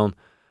chuigú ceann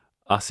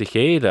as I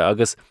chéile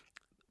agus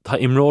tá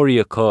imróí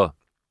acu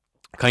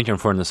caiint an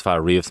furnas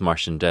fear riamhs mar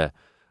sin de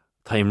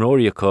tá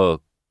imróí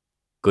acu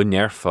go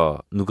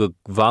nearfa nó go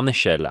bhana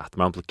sé leat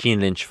mar hampla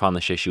Cian Lynch fanna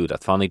sé siúd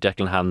at fannig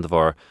Declan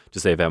Handmhar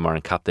just é bheith mar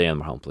an captéan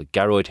mar hampla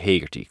Gearóid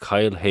Hagerty,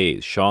 Kyle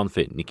Hayes, Sean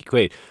Finn, Nicky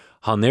Quaid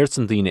há néirt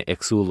an daoine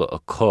agsúla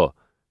acu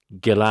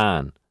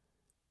geláin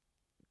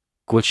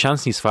Gwyl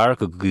seans níos fear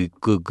go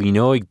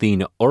gníóig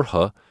daoine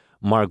ortha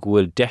mar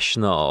gwyl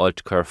deisna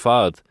áilt chur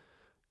fad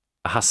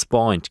a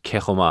haspáint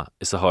cechomá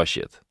is a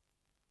háisiad.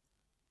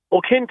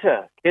 O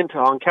Tinte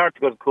an ceart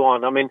go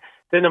cuán. I mean,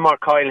 duine mar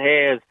Kyle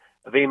Hayes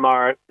a bhí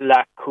mar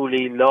le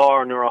coolí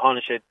lár nuair a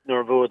tháinig sé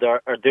nuair bhúd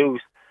ar dús.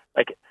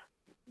 Like,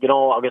 you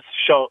know, agus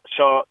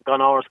seo gan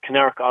áras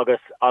Conneric agus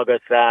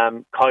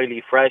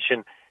Kylie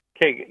freisin.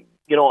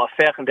 You know, a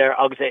fechan there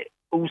agus é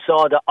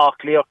úsáide ach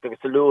líocht agus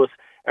a luas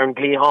ar an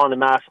glíháin a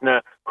meas na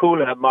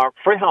coolathe mar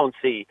frihan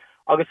sí.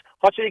 Agus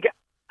hat sé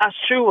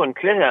asú an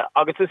cluthe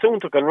agus is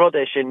úntaach an rud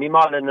é sin ní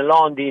mála na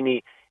lán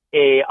daoine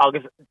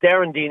agus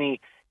deran daoine,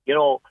 you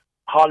know,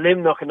 há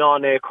limnach an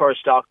an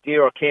chuirteach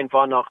dír a cén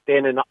fannach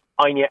déine na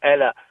aine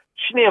eile.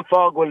 Sné an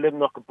fág bhfuil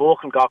limnach go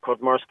bóchan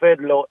gacrod mar is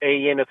féidir lo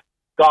dhéanamh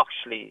gach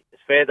slí. Is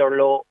féidir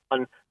lo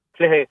an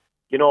cluthe,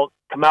 you know,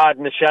 cumad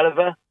na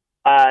shelve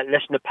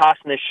leis na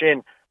pasna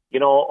sin, you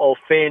know, ó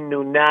féin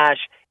nó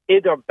náis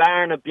idir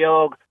bearna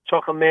beag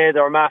tucha méid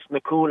ar meas na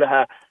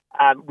coolathe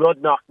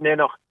rudnach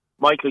ninach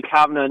Michael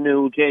Kavanagh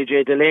nó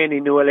JJ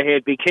Delaney nó a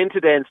héad bí cinnte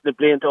déns na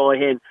blianta ó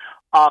hin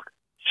ach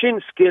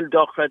sin skill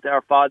dochred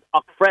ar fad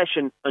ach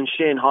freisin an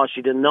sin há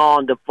si den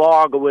ná de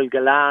bhar go bhfuil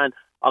galán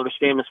agus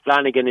Seamus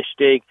Flanagan is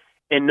stig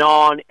in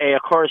ná a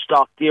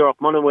chuirteach díach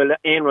mana bhfuil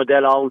aon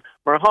rodel ann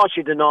mar há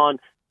si den ná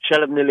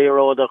shelf na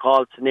líró a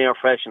gáil sa néir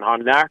freisin há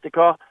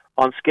leartacha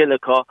an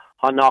skillecha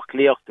há nach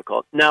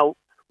líochtacha. Now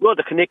rud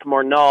a cnic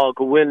mar ná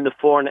go bhfuil na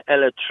fórna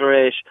eile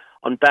tréis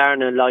an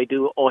bearna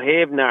leidú ó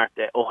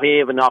héamhnarte ó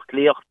héamh nach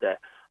líochta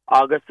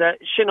agus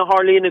sin a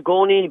Harlína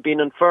Goni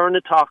bín an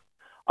fearnatach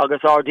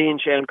agus ardín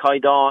sé an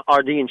caiidán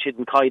ardín siad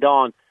an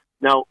caiidán.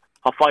 Now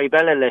ha five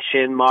eile le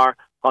sin mar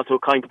ha tú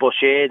kaint bo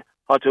séad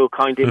ha tú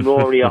kaint in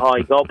mórí a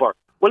haig gobar.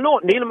 Well no,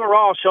 níl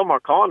marrá seo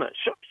mar cána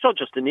seo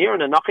just an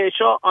éarna nach é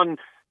seo an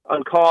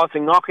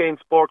cásing nach éon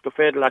sport go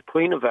féidir le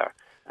cuioine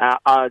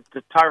a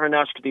de tarhan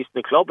ascadís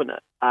na clubbanna.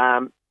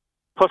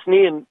 Plus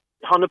níon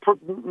hanna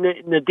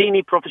na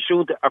daoine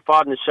profisiúnta ar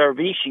fad na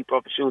servisi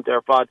profisiúnta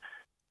ar fad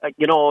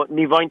you know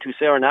ní bhain tú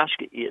sé an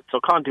asca iad so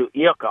can tú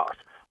íochás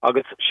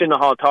agus sinna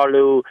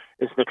hátarlú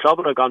is na club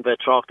a gan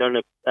bheith trocht ar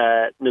na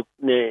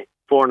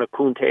fórna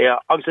cúnta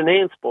agus an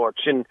éon sport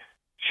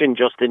sin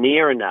just in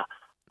éarna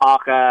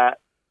ach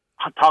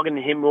tagan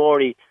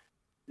himróí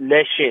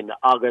leis sin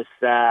agus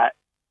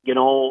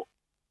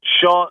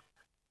seo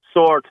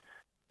sort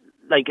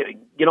like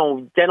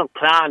denach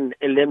plan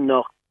I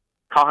limnach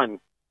cahan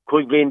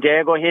chuig blion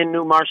dé go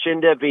hinú mar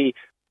sinnde bhí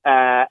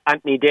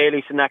Anthony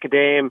Daly san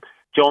acadéim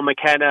Joe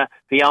McKenna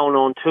bhí ann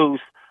an tús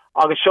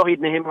agus seohíd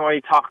na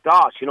himróí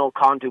tachtás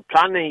can tú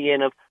planna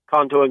dhéanamh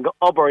can tú an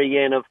obair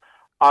dhéanamh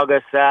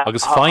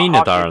agus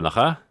fáinne darnach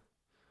ha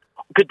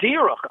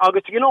godíireach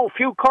agus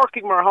fiú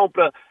corcaigh mar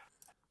hapla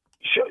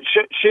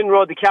sin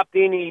rud the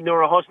captaini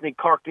nuair a hosnig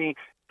corcaigh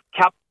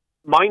cap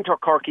maintar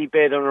corcaigh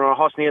bed an a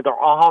hosniad ar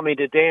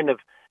ahamid a déanamh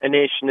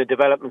inis na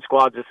development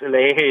squads is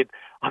lehéad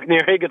ach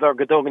níor hiigad ar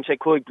godogan sé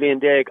chuig blion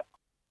déag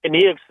in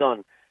íag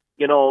son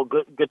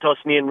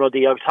gotosníon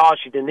rudí agus tá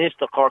si den is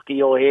a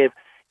corcaigh ó héh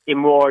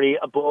imróí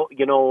a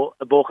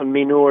bochan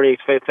minúí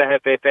fé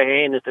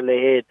héin is a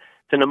lehéad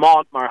san na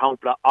mát mar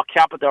hapla a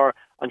ceapadar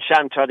an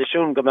sean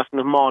tradiisiún go meach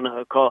na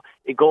mána có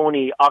I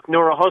gcónaí ach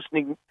nuair a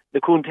hosnig na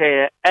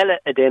cúnta eile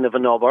a déanamh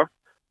an obair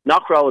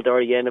nachráid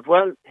ar dhéanamh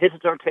well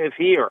hitar taobh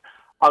hir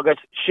agus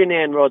sin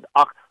éon rud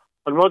ach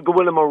an rud go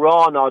bhfuil mar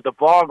rá ná de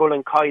bhargóil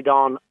an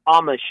caiidán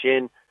ama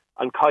sin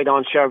an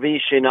caiidán seirví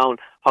sin ann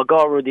ha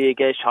gá rudí a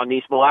gceis ha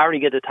níos mó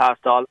airige a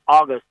tastáil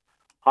agus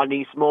ha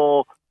níos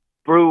mó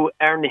brú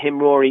ar na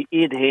himróí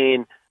iad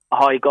héin a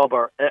haid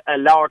gobar a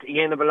leabhart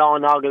dhéanamh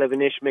lán agla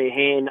bhanis mé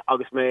héin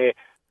agus mé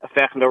a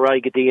fechan a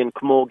raigedaíon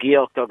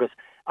cmógíocht agus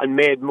an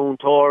méid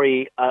múntóirí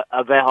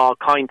a bheitha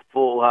caint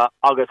fótha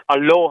agus a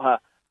lótha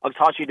agus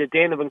tá siad a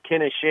déanamh an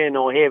cinenne sin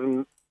ó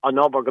héhann an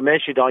obair go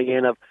méisiid a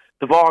dhéanamh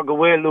de bhar go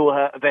bhfuil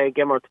lutha a bheith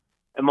gimmert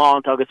I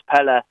máint agus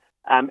pelle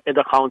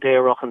idir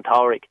chauntéireach an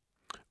táirigh.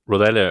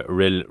 Rud eile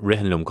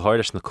rihanlumm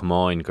cáiris na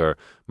cumáin gur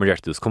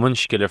marartús cumann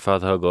scilir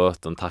fada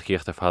agat an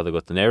taíocht ar fada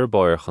agat an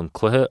airbáir chun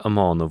cluthe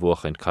amán a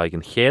bhuachain caiig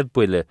an chéad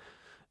buile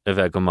a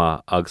bheith go má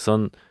agus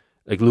an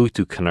ag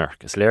lútú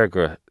cnurc is léir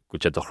gur go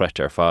sé do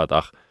chreite ar fad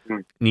ach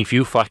ní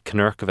fiú faic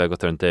cnurc a bheith go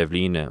ar an déobh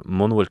líne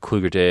man bhfuil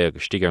chuigur dé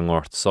agus stig ar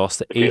ngát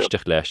sásta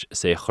éisteach leis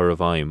sé chur a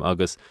bhaim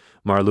agus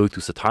mar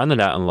lútú sa tarna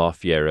le an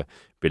láfiére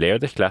beléir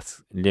de chleat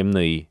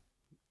limnaí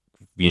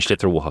bhíon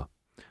slitar watha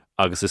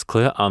agus is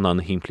cluthe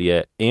an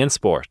himplaí éon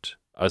sport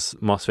as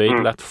más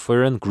féidir leat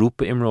fuair an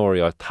grúpa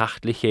imróí á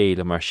tacht le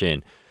chéile mar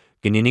sin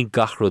gnínig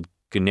gachrod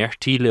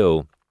gnéirtí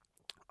leo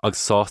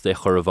agus sásta é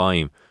chur a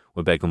bhaim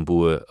wa beg an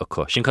bua a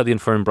co. Sin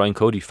cadíon fearn Brian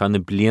Cody fan na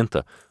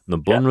blianta na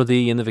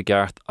bunrodí in a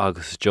bhgart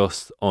agus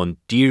just an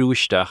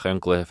díúisteach an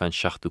gluithe fan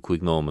 65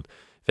 nómad.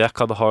 Bheith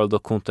cad a hála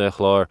cúnta a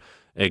chlár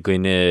ag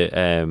gine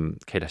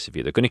céile sa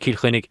bhíad. Gine cíl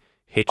chuinnig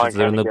héitid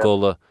ar na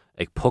gola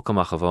ag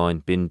pocamach a bháin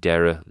bin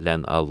deire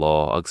len a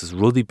lá agus is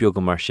rudí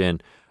beaga mar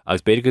sin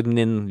agus beidir go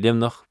nin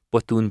limnach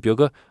butún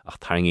beaga ach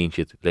tarngéon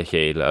siad le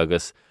chéile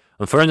agus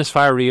an fearnas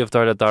fearíomh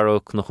dar le Daragh Ó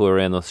Conchúir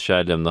réanas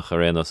sé limnach a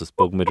réanas is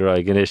bog mid ra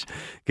gnis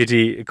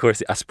gotí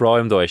cuasa a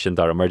spráim dóéis sin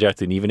dar mar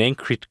deirtú ní bhíon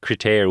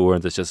critéir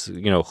uair is just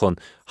chun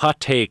hot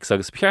takes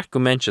agus peach go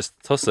menches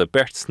tusa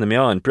berts na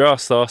meáin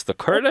breástás de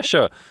chuir lei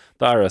seo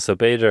dara so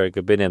beidir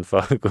go binin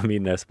fa go mí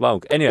na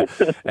Splanc. Anyway,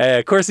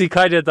 cuasaí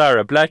caiide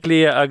dara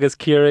Blacklia agus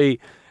Curie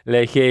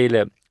le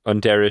chéile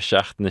an deire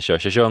Seachtaine seo.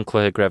 Sé seo an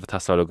cluthe greibh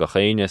tasáil go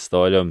chéine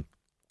stáilm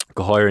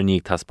go háir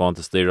ní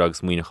taspáanta stíir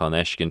agus muoinechan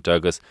eiscint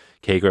agus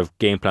cé gur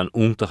gameplan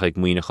úntaach ag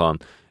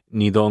muoinechan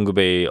ní dón go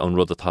bé an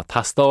rud atá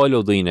tastáil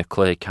ó daoine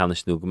cluthe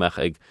canisnú gombeach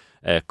ag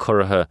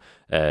cuirithe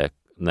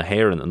na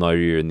héireann an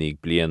áiríir ní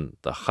blian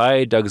de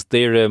chaid agus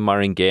déire mar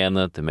an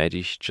ggéana de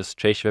méidís just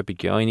trééis bheith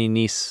beáiní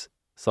níos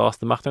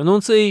sásta machtar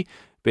nónsaí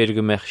beidir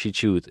go meach si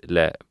túúd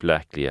le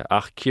Blacklia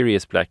ach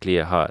Curious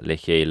Blacklia ha le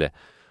chéile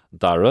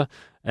dara.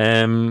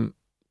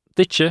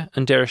 Ditse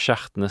an deire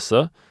Seachtaine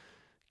sa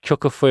Ceoch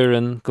go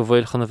foireann go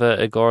bhfuil chun a bheith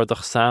ag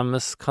gáardach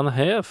samas chun a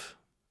héamh?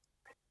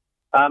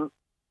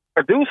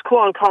 Ar dús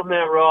cuán cá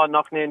mé rá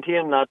nach néon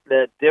tíam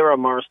le deire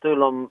mar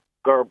stúlam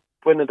gur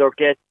buineidir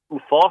get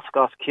ú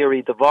fáscas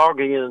Curie de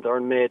bharga dhéanad ar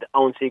an méid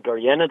ansaí gur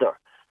dhéanadar.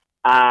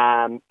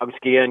 Agus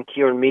cían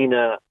cíar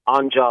mína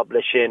anjob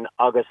le sin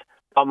agus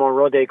tá mar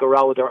rud é go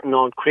ráidir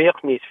ná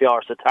críoch níos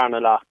fear sa tarna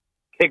leach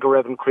cé go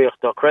raibh an críoch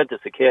do creide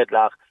sa céad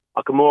leach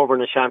a go mórbar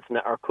na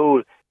seansanna ar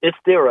cúil is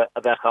deire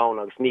a bheith ann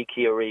agus ní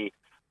Curie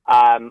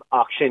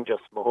ach sin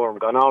just mahorm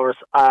gan áras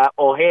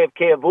ó héamh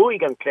cé a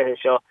bhuaigh an cléthe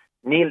seo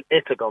níl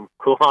itagam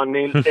chuáin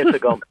níl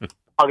itagam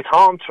agus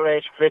hám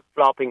taréis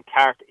flip-flopping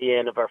ceart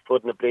íana bhar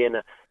fud na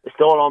bliana is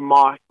dóil an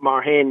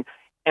mar hin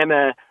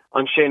Emma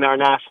an sin ar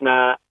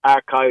National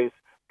Archives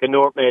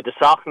gnort mé de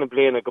sach na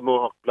bliana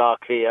gomóach blá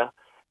clia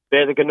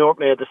beidir gnort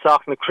mé de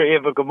sach na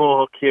críomh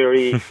gomóach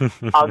Curie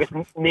agus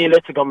níl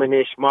itagam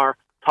inis mar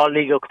tá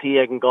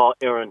lígachtaí ag an gá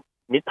éireann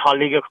ní tá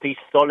lígachtaí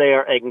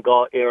soléir ag an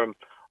gá éireann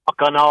ach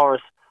gan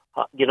áras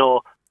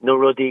no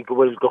rudí go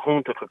bhfuil go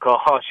húntaach go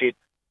háisiad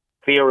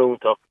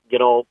fíorúntaach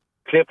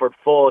Clifford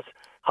fós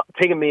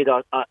tuige míad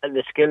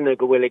na skillne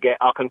go bhfuil ige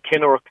ach an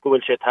cineireacht go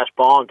bhfuil sé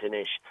taispáint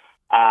inis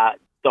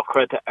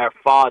dochrete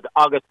fad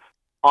agus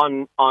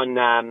an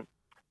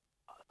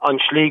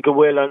slí go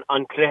bhfuil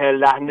an cluthe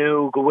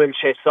leathnú go bhfuil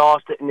sé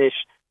sásta inis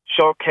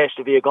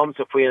seorceiste bhí a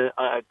gomsa faoi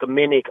go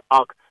minic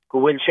ach go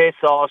bhfuil sé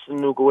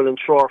sástanú go bhfuil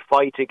an tror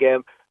fight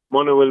again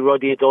mana bhfuil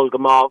rudí dul go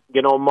má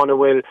mana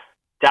bhfuil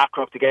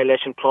dacrocht aige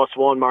leis an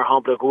 +1 mar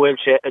hampla go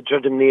bhfuil sé a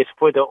ddrudim níos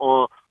fuide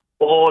an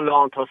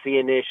óán tosí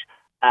inis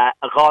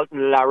a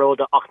gáiltan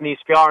leróda ach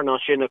níos fearna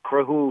sin a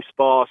cruthú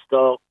spás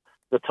do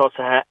na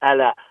tosathe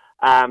eile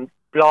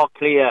blá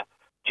clia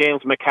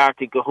James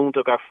McCarthy go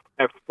húntaach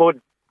ar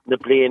fud na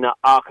bliana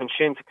ach an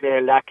sin sa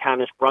cléir le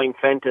canis Brian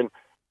Fenton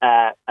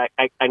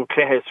an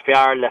cléhis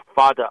fear le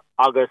fada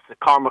agus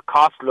Carma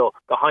Costello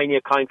go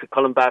haine kaint a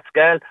Colin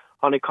Bascal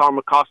hannig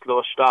Carma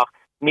Costello stach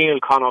Neil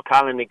Conall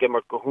Callan i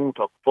gimmert go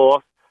húntaach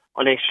fós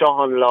an é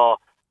seohan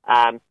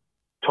lá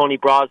Tony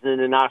Brosnan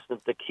in Aston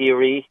of the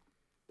Curie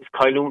is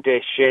cailúnta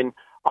sin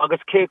agus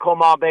cé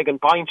comá beg an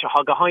baintse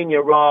ha go haine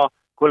rá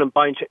gwil an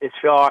baintse is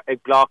fear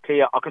ag blá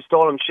clia agus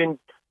dólam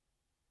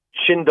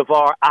sin de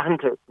bhar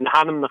ahananta na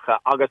hanamnacha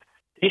agus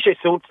hí sé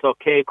súnta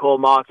cé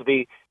comá a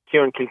bhí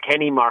Kieran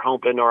Kilkenny mar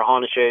hamplan or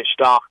hána sé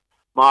stach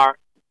mar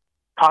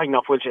taing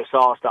nach bhfuil sé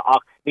sásta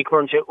ach ní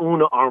chuann sé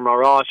úna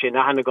armrá sin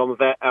na hanna gom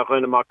bheith a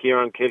rinne mar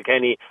Kieran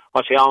Kilkenny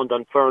a sé an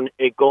don fern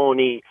i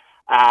gcónaí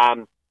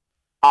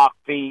ach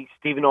bhí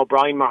Stephen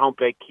O'Brien mar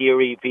hampla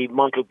Curie bhí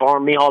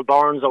Micheál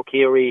Barnes ó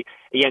Curie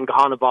i dhéan go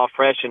hána bá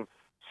freisin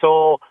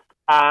so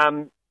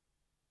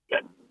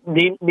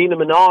ní na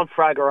man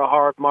freigar a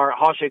hart mar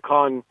há sé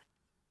chun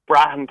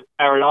brahand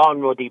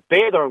lán rudí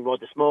béidir an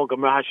rud is smó go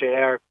mra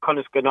sé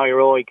conas go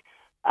nairóig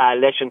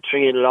leis an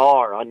tríon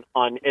lár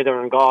an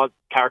idir an gá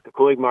cearta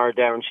chuig mar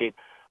dean siad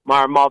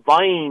mar má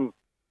bhain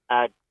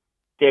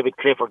David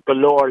Clifford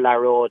golóir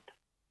leród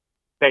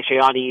be sé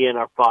aní íon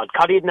ar fad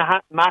cadíad na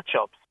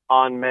matchups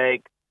an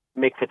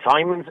Mick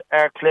Fitzsimons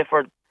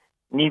Clifford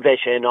ní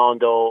bheith sé an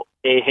dó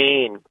é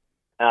héin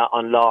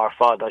an lár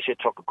fad a sé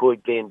tro a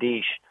chuig blian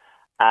díis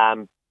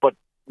but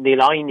ní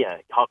laine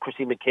há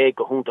Chrissy McKay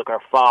go húntaach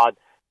ar fad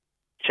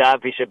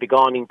Chavi se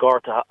beganin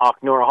gorta ach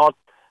nor hot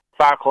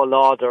farcho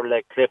láder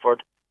le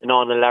Clifford in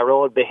an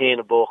leród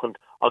behéna bochent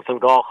agus an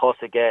gá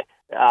chosige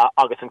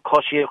agus an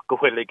cosíoch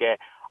gohuiige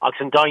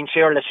agus an dain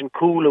séir leis an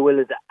coolla will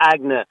is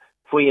agne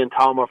faoi an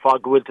tamar fa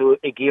gohfuil tú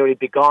i géirí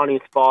beganin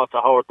spás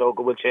a háirtó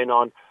gohfuil sin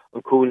an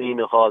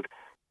coolína halt.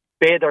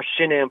 Beidir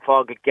sinne an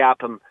fá go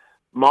gapam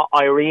má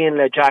Irene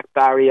le Jack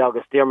Barry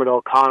agus Emmet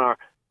O Connor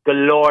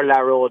golóir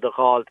leród a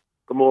halt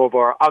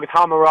gomórbor agus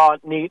hamará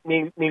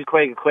níl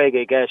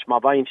chuige gis má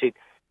bain siad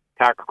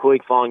car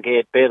chuig fáin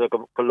géad beidir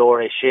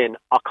golóir sin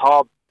a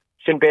cá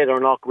sin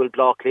beidir nach bhfuil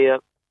blá lia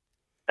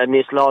a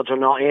níos láidir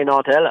ná é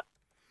ná eile.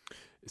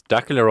 Is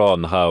daciil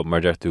rán ha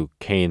mar deir tú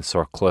céin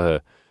sor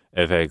cluthe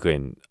a bheith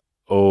goin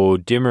ó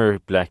dimmer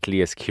blech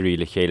lías cirí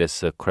le chéile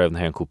sa creibh na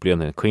hen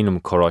cúblianna cuiinem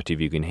choráití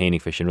bhí gon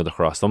hénig fe sin rud a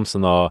chrás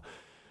domsan ná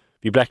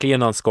bhí blech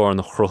líon an scóir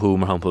na chrothú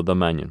mar hampla do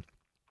manion.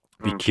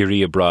 Bhí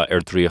cirí a bra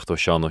ar dríocht ó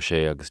Sean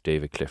O'Shea agus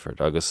David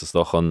Clifford agus is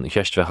doch an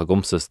cheistfeich a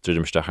gomsas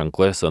drúdimsteach an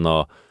gléas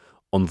ná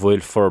an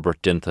bhfuil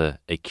forbert Tinte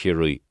ag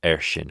ciúí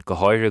sin. Go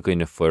háir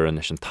goine fuan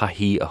is an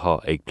taihí atá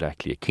ag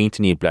blech lí.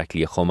 Cíntaní blech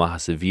lí a chomá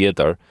sa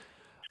bhíadar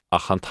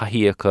ach an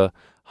taíacha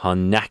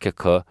han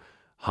necacha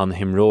han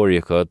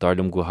himróíacha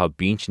darlumm go ha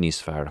bínt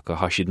níos fearcha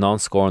ha siad ná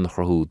scóir na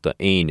chrothú de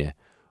éine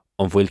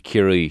an bhfuil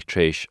ciúí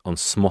tréis an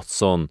smot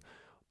son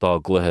dá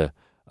gluthe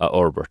a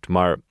orbert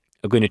mar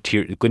a gine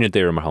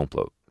déir mar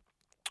hampla.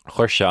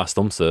 Chuir seas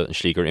domsa an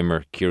slígur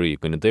immer ciúí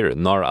gine déir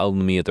nar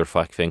almíad ar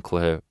feic féin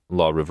cluthe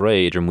lá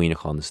rihré idir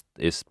muoinechan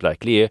is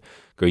blech lia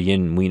gur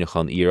dhéon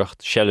muoinechan íirecht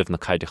sellh na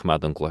caiideach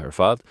mad an gluthir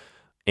fad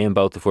éon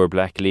bouta fuair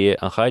blech lia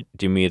an chaid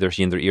dí méidir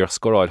síonidir íirecht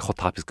scoráil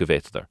chotapis go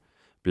bhéitadar.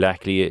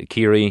 Blech lia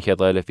ciúí an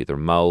cheadile híidir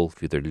máil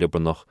híidir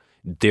libernach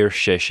dir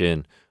sé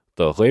sin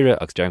do ghuiire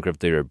agus deangribh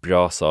dir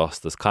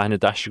breásás tas caiine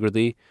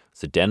deisigurí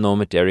sa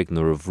denóid deirigh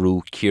nuair a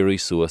bhrú ciúí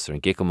suas ar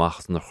an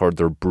gicamach na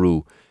chuidir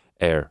brú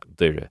ar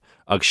duire.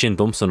 Agus sin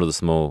domsan rud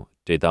is mó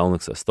dé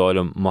dánach sa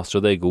stáilm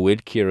mastra é go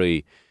bhfuil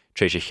ciúí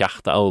trééis sé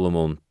cheachta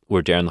álamón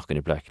uair déarnach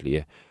gine blech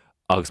lia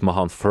agus má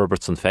an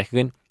Ferbert san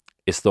feicegan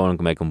is stáin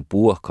go méid an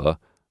buacha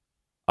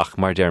ach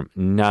mar déir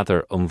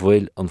nadidir an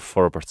bhfuil an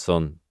Ferbert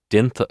san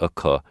dinta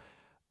acha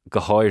go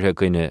háirthe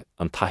gine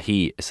an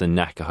taihí is an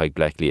necha haig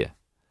blech lia.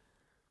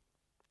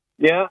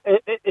 Yeah,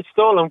 it's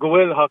stolam go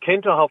bhfuil ha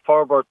cinnta ha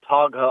Ferbert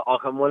tagha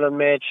ach an bhfuil an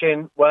méid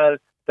sin well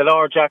the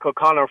Lord Jack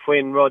O'Connor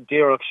faoin rud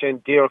díreach sin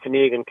díreach an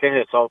éigen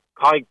cluthe so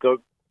caiig go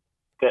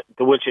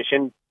bhfuil sé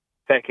sin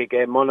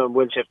feiceige mana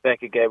bhfuil sé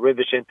feiceige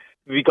ribh sin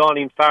bhí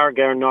gáín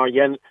feargar nar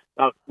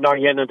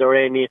dhéanana do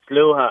ré níos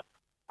luútha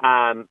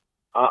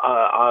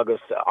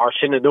agus ar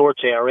sinna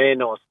dúirte ar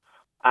rénos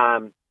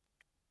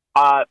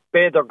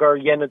beidir gur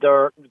dhéanaidir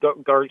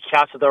gur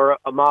cheasadar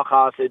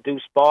amachchas i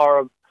dús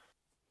bar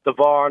de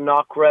bhar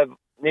nach raibh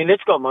ní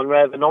liscom an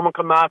raibh an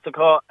omcha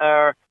measacha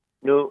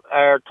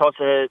ar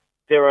tosa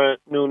dira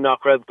nó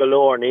nach raibh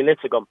golóir ní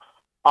liscom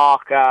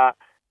ach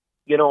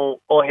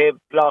ó heb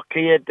blach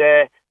cliad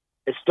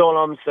is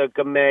stolam sa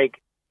go méid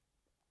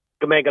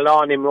go mé go lá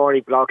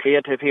imróí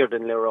blochéad hir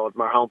den le rod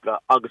mar hapla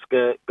agus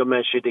go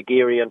me si de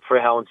géri an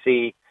friha an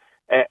si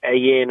a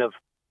dhéanamh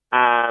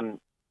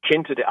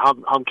kinte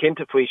ham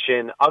kinte fao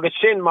sin agus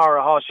sin mar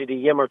a há si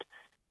de jimmert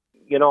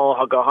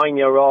ha go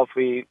haine rá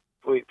fi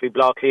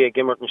blochéad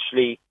gimmert an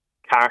slí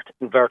cart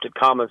inverted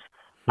commas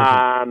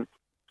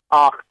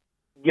ach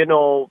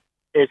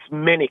is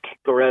minnig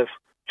go raibh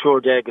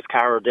trúdeg is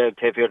caradeg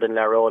tehir den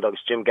le rod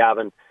agus Jim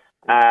Gavin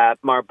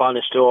mar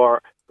banisteir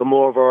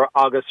gomórver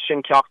agus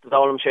sin ceachta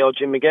dálam sé o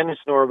Jim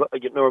McGuinness nor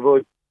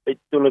bhd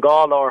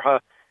dúnagáil ortha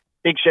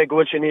big sé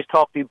gohfuil sin níos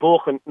táchtaí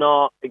buchant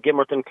ná i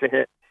gimmert an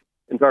cluiche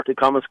inverted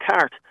commas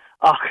cart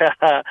ach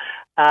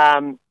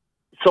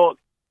so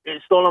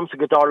is dólam sa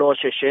godárló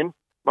sé sin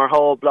mar há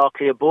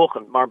blachlí a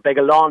buchant mar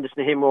begalán is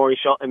na himóí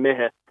seo i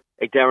mithe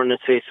ag deran na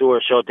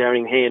séúir seo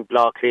daring héin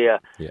blachlí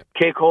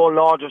cé có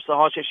láidir sa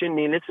há sé sin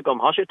ní lit gom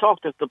há sé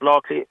táchtach de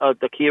blachlí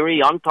de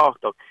Ciarí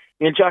antáchtach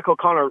níl Jack Ó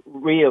Connor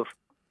riamh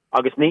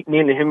agus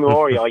níl na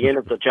himóí a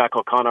dhéanamh de Jack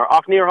Ó Connor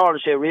ach níor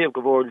hála sé riamh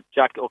go bhór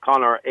Jack Ó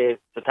Connor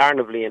sa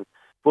tarna bblion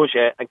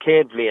buise an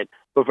céad bblion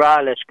go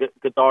bhrá leis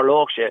go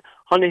dárlóch sé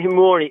hána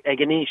himóí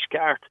ag an níos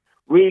ceart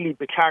really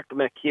becart go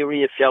me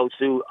Ciarí a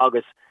fiáú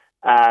agus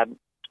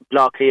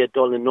blachlí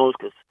dul in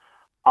nolgus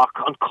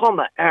ach an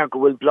cuma go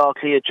bhfuil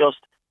blachlí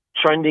just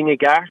trending a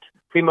gart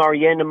fi mar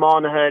dhéana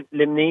mánathe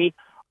limní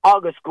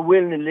agus go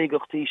bhfuil na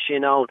ligachtí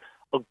sin ann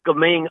go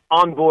mé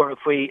anmhór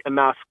faoi a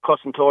meas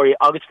cosantóirí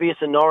agus fi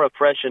an nóra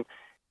freisin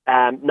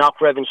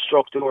nach raibh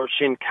struchtúir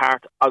sin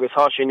cart agus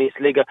há sin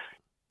níos liga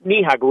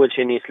ní ha go bhfuil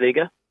sin níos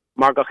liga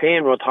mar go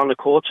chéan rud hána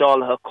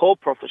cóteálathe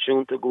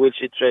cóprofisiúnta go bhfuil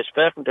si treis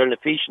fechan ar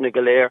na fíisina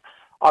go léir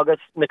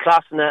agus na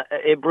clasanna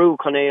i brú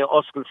chun é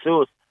oscail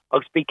suas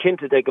agus bí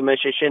cinnte de go me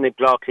sé sin ag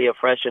blachlí a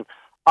freisin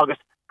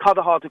agus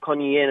cadaháta chun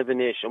dhéanamh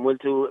inis an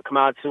bhfuil tú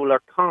cumad súl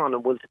ar Can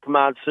an bhfuil tú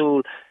cumad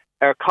súl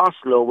ar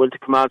Costello bhfuil tú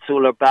cumad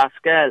súl ar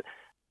Bascal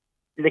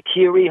le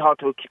Ciarí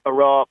háú a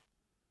rá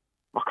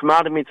mar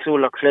cumad míid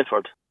súl ar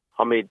Clifford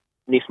ha míid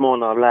níos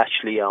móna leis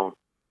slí ann.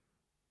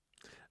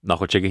 nach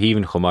chuir go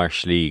híhann chumar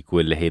slí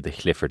ghfuil le héad a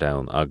Clifford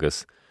ann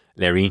agus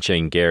le rionse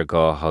an ggéir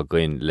gá ha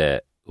gcuin le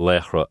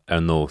lechra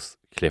ar nós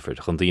Clifford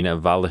chun daoine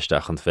an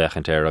bhallaisteach an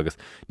fechant agus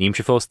níim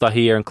sé fós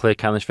hí ar an clé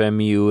canis fé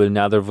miúil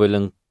neidir bhfuil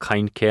an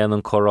cain céan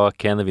an chorá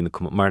céanna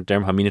hí mar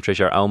derm ha mína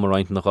treéis ar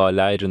almaráint nach gá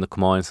leidir na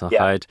cumáin san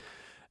chaid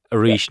a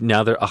ríis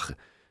neidir ach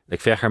le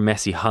fechar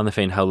Messi hanna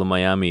féin hela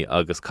Miami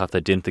agus cata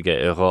dinteige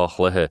i rá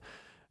chluthe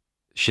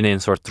sin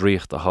éon sort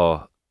dríocht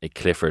athá ag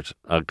Clifford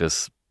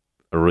agus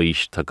a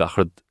ríis tá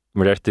gachard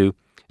mar tú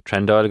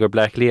trendáil gur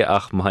blechlí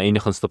ach má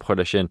aonach an stop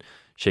chuirla sin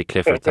sé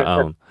Clifford tá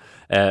ann.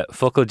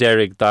 Focail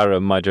Derek dara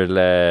maidir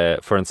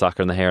le for an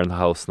Sacar na Hair an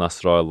House na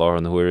Austrráil lá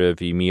an thuaire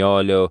bhí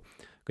miáileo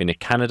gine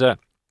Canada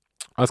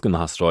as go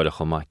na Austrráile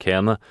chumá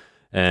céanna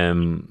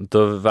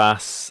do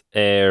bheas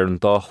ar an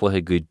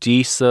dáchlathe go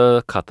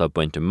dísa catá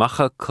buinte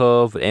macha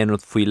comh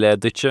éonrad faoi le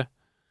duite?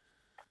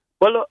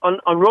 Well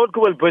an rud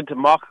go bhfuil buinte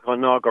macha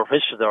an ná gur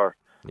hiisidar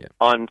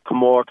an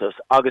commórtas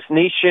agus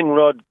ní sin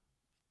rud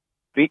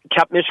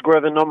ceap níos go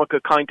raibh an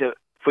nómacha cainte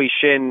faoi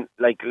sin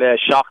le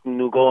Seachtaine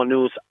nó gá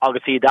nús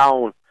agus í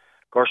dam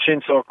gur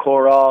sin sor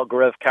chorá go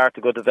raibh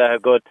carta go a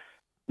bheithe go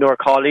nuair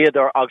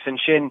cáiliadar agus an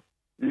sin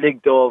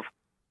ligdómh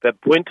bheith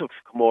buintach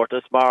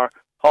commórtas mar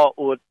há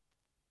úd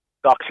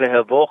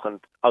gachluthe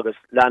bhóchant agus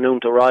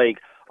leanúnta raig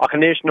ach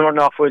an éis nóir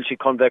nach bhfuil si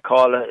chun bheith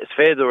cála is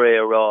féidir é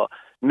rá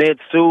méid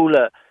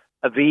súla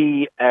a bhí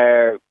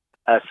ar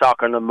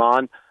Sacar na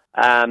man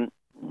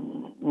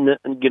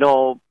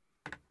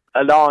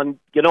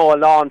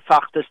alán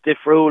fachtas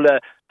difriúla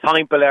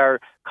timppel ar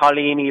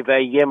cholíní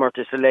bheith dhimmert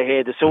is a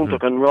lehéad a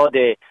súntaach an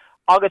rudé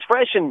agus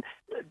freisin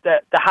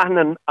de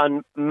hanan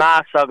an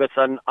más agus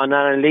an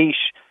analís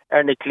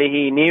ar na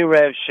cluichí ní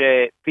raibh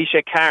sé bhí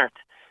sé ceart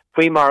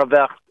faoi mar a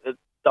bheith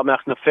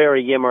dámeach na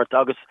féir dhimmert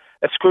agus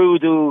a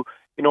scrúdú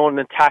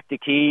na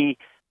tacticí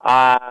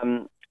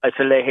is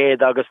a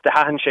lehéad agus de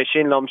hahan sé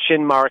sin lom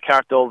sin mar a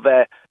ceart ó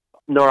bheith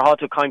nóir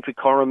hatú caiim fao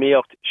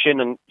choramíocht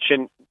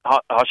sin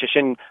há sé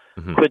sin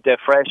chud de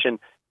freisin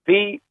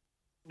bhí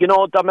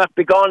dámeach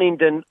beganín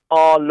den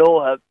á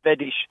lótha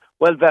bheidis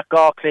well bheith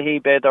gá cluichí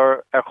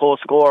beidir ar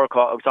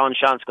chóscóracha agus an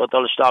seans go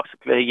dulaisteach sa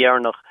cluichí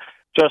dhearnach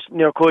just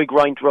níor chuig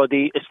roint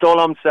rudaí is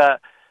tólam sa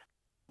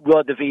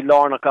rud a bhí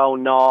lánach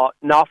ann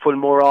náfuil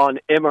mór an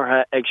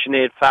imirthe ag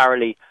Sinéad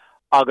Farrelly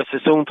agus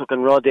is úntaach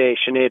an rudé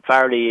Sinéad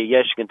Farrelly a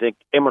dhéiscint ag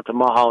imirta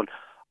maithán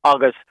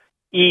agus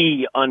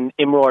an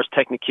imróirs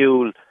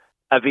techniciúil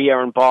a bhí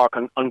ar an barc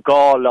an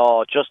gá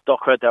lá just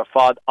dochred ar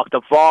fad ach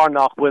de bhar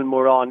nach bhfuil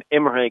mór an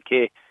imirthe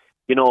cé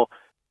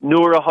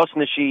nuair a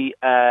hosna si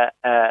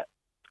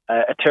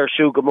a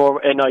tersú go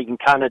mór in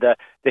Canada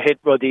de hit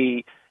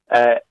rudí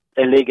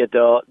a liga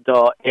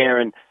do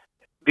éan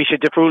bhí sé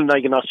difriúil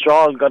ag an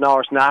Austrráil gan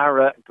áras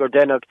nahara gur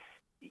dénach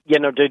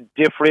de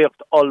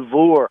difriocht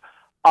olmhór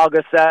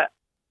agus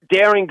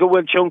déing go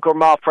bhfuil tionkur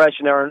má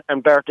freisin ar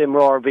an bert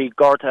imráir bhí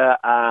gorta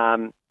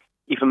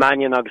Aoife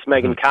Mannion agus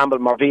Megan Campbell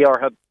mar bhí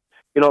ortha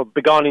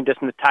beganín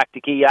dis na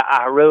tacticí a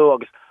harú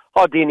agus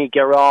há daoine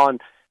gerán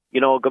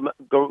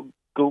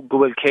go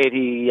bhfuil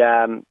Katie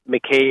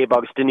McCabe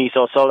agus Denise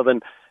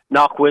O'Sullivan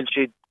nach bhfuil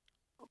siad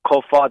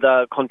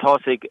co-fada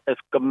contosig is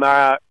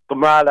gomar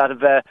at a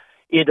bheith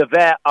iad a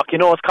bheith ach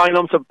it's kind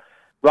of some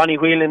Ronnie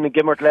Whelan the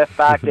Gimmert left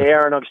back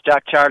there and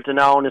Jack Charlton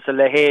now is a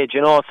Lehage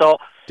so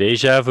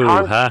Deja vu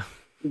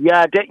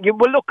yeah you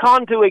will look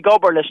on to a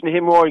gober leis na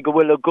himóí go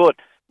bhfuil look good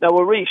now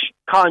a rish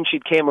con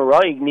she'd came a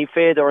right ní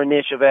féidir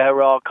inis a bheith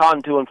rá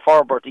con to an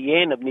forbert a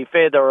dhéanamh ní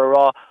féidir a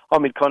rá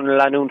omid chun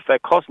leanún fe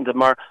cosanta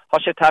mar tá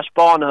sé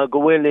taisbána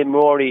go bhfuil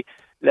imóí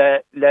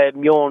le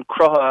mion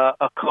crutha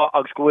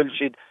agus go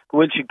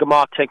bhfuil siad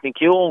gomach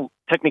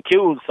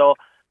technicúil so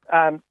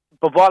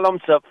bhálum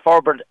sa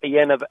forbert a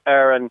dhéanamh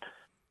an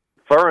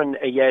Fern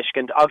a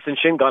dhéiscint agus an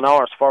sin gan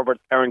áras forbert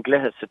an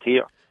gluthe sa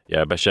tír.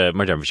 Yeah, but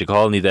mar derm sé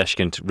gáil ní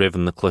dhéiscint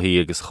rivan na cluí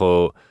agus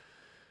cho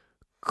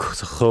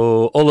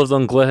olah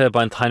an gluthe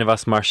bain taine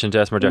bhas mar sin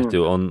des mar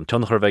deirú an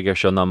tunnachar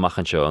bheith seo ná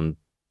machchan seo an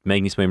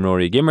méid níos mé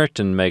móí gimmert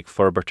an méid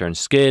forbert an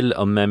scéal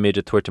an mé méid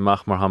a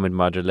tuairteach mar hamid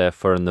maidir le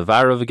for an na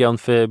bharah a gceann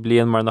fé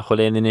blian mar nach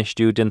choléin in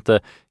isú dinta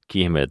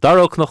cíime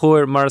Daragh Ó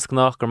Conchúir maras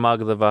gnách gur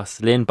magad a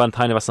bhas léon ban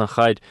taine bhas an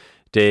chaid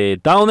de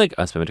dánig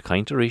as mé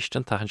caint a ríist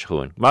an tachan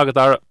chuin. Magad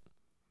Daragh.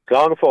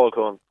 Glán fáil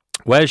chun.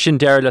 Well sin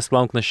deir le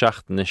Splanc na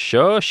Seachtaine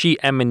seo, si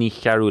Emmet Ní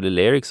Chearúil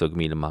léirigh so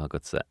míle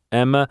mágad sa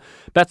Emma.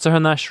 Betzar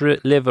han asre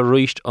liv a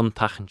ríist an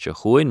tachan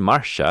chuin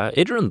mar se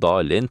idir an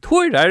dálinn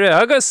tuair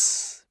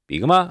agus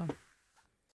bí go maith.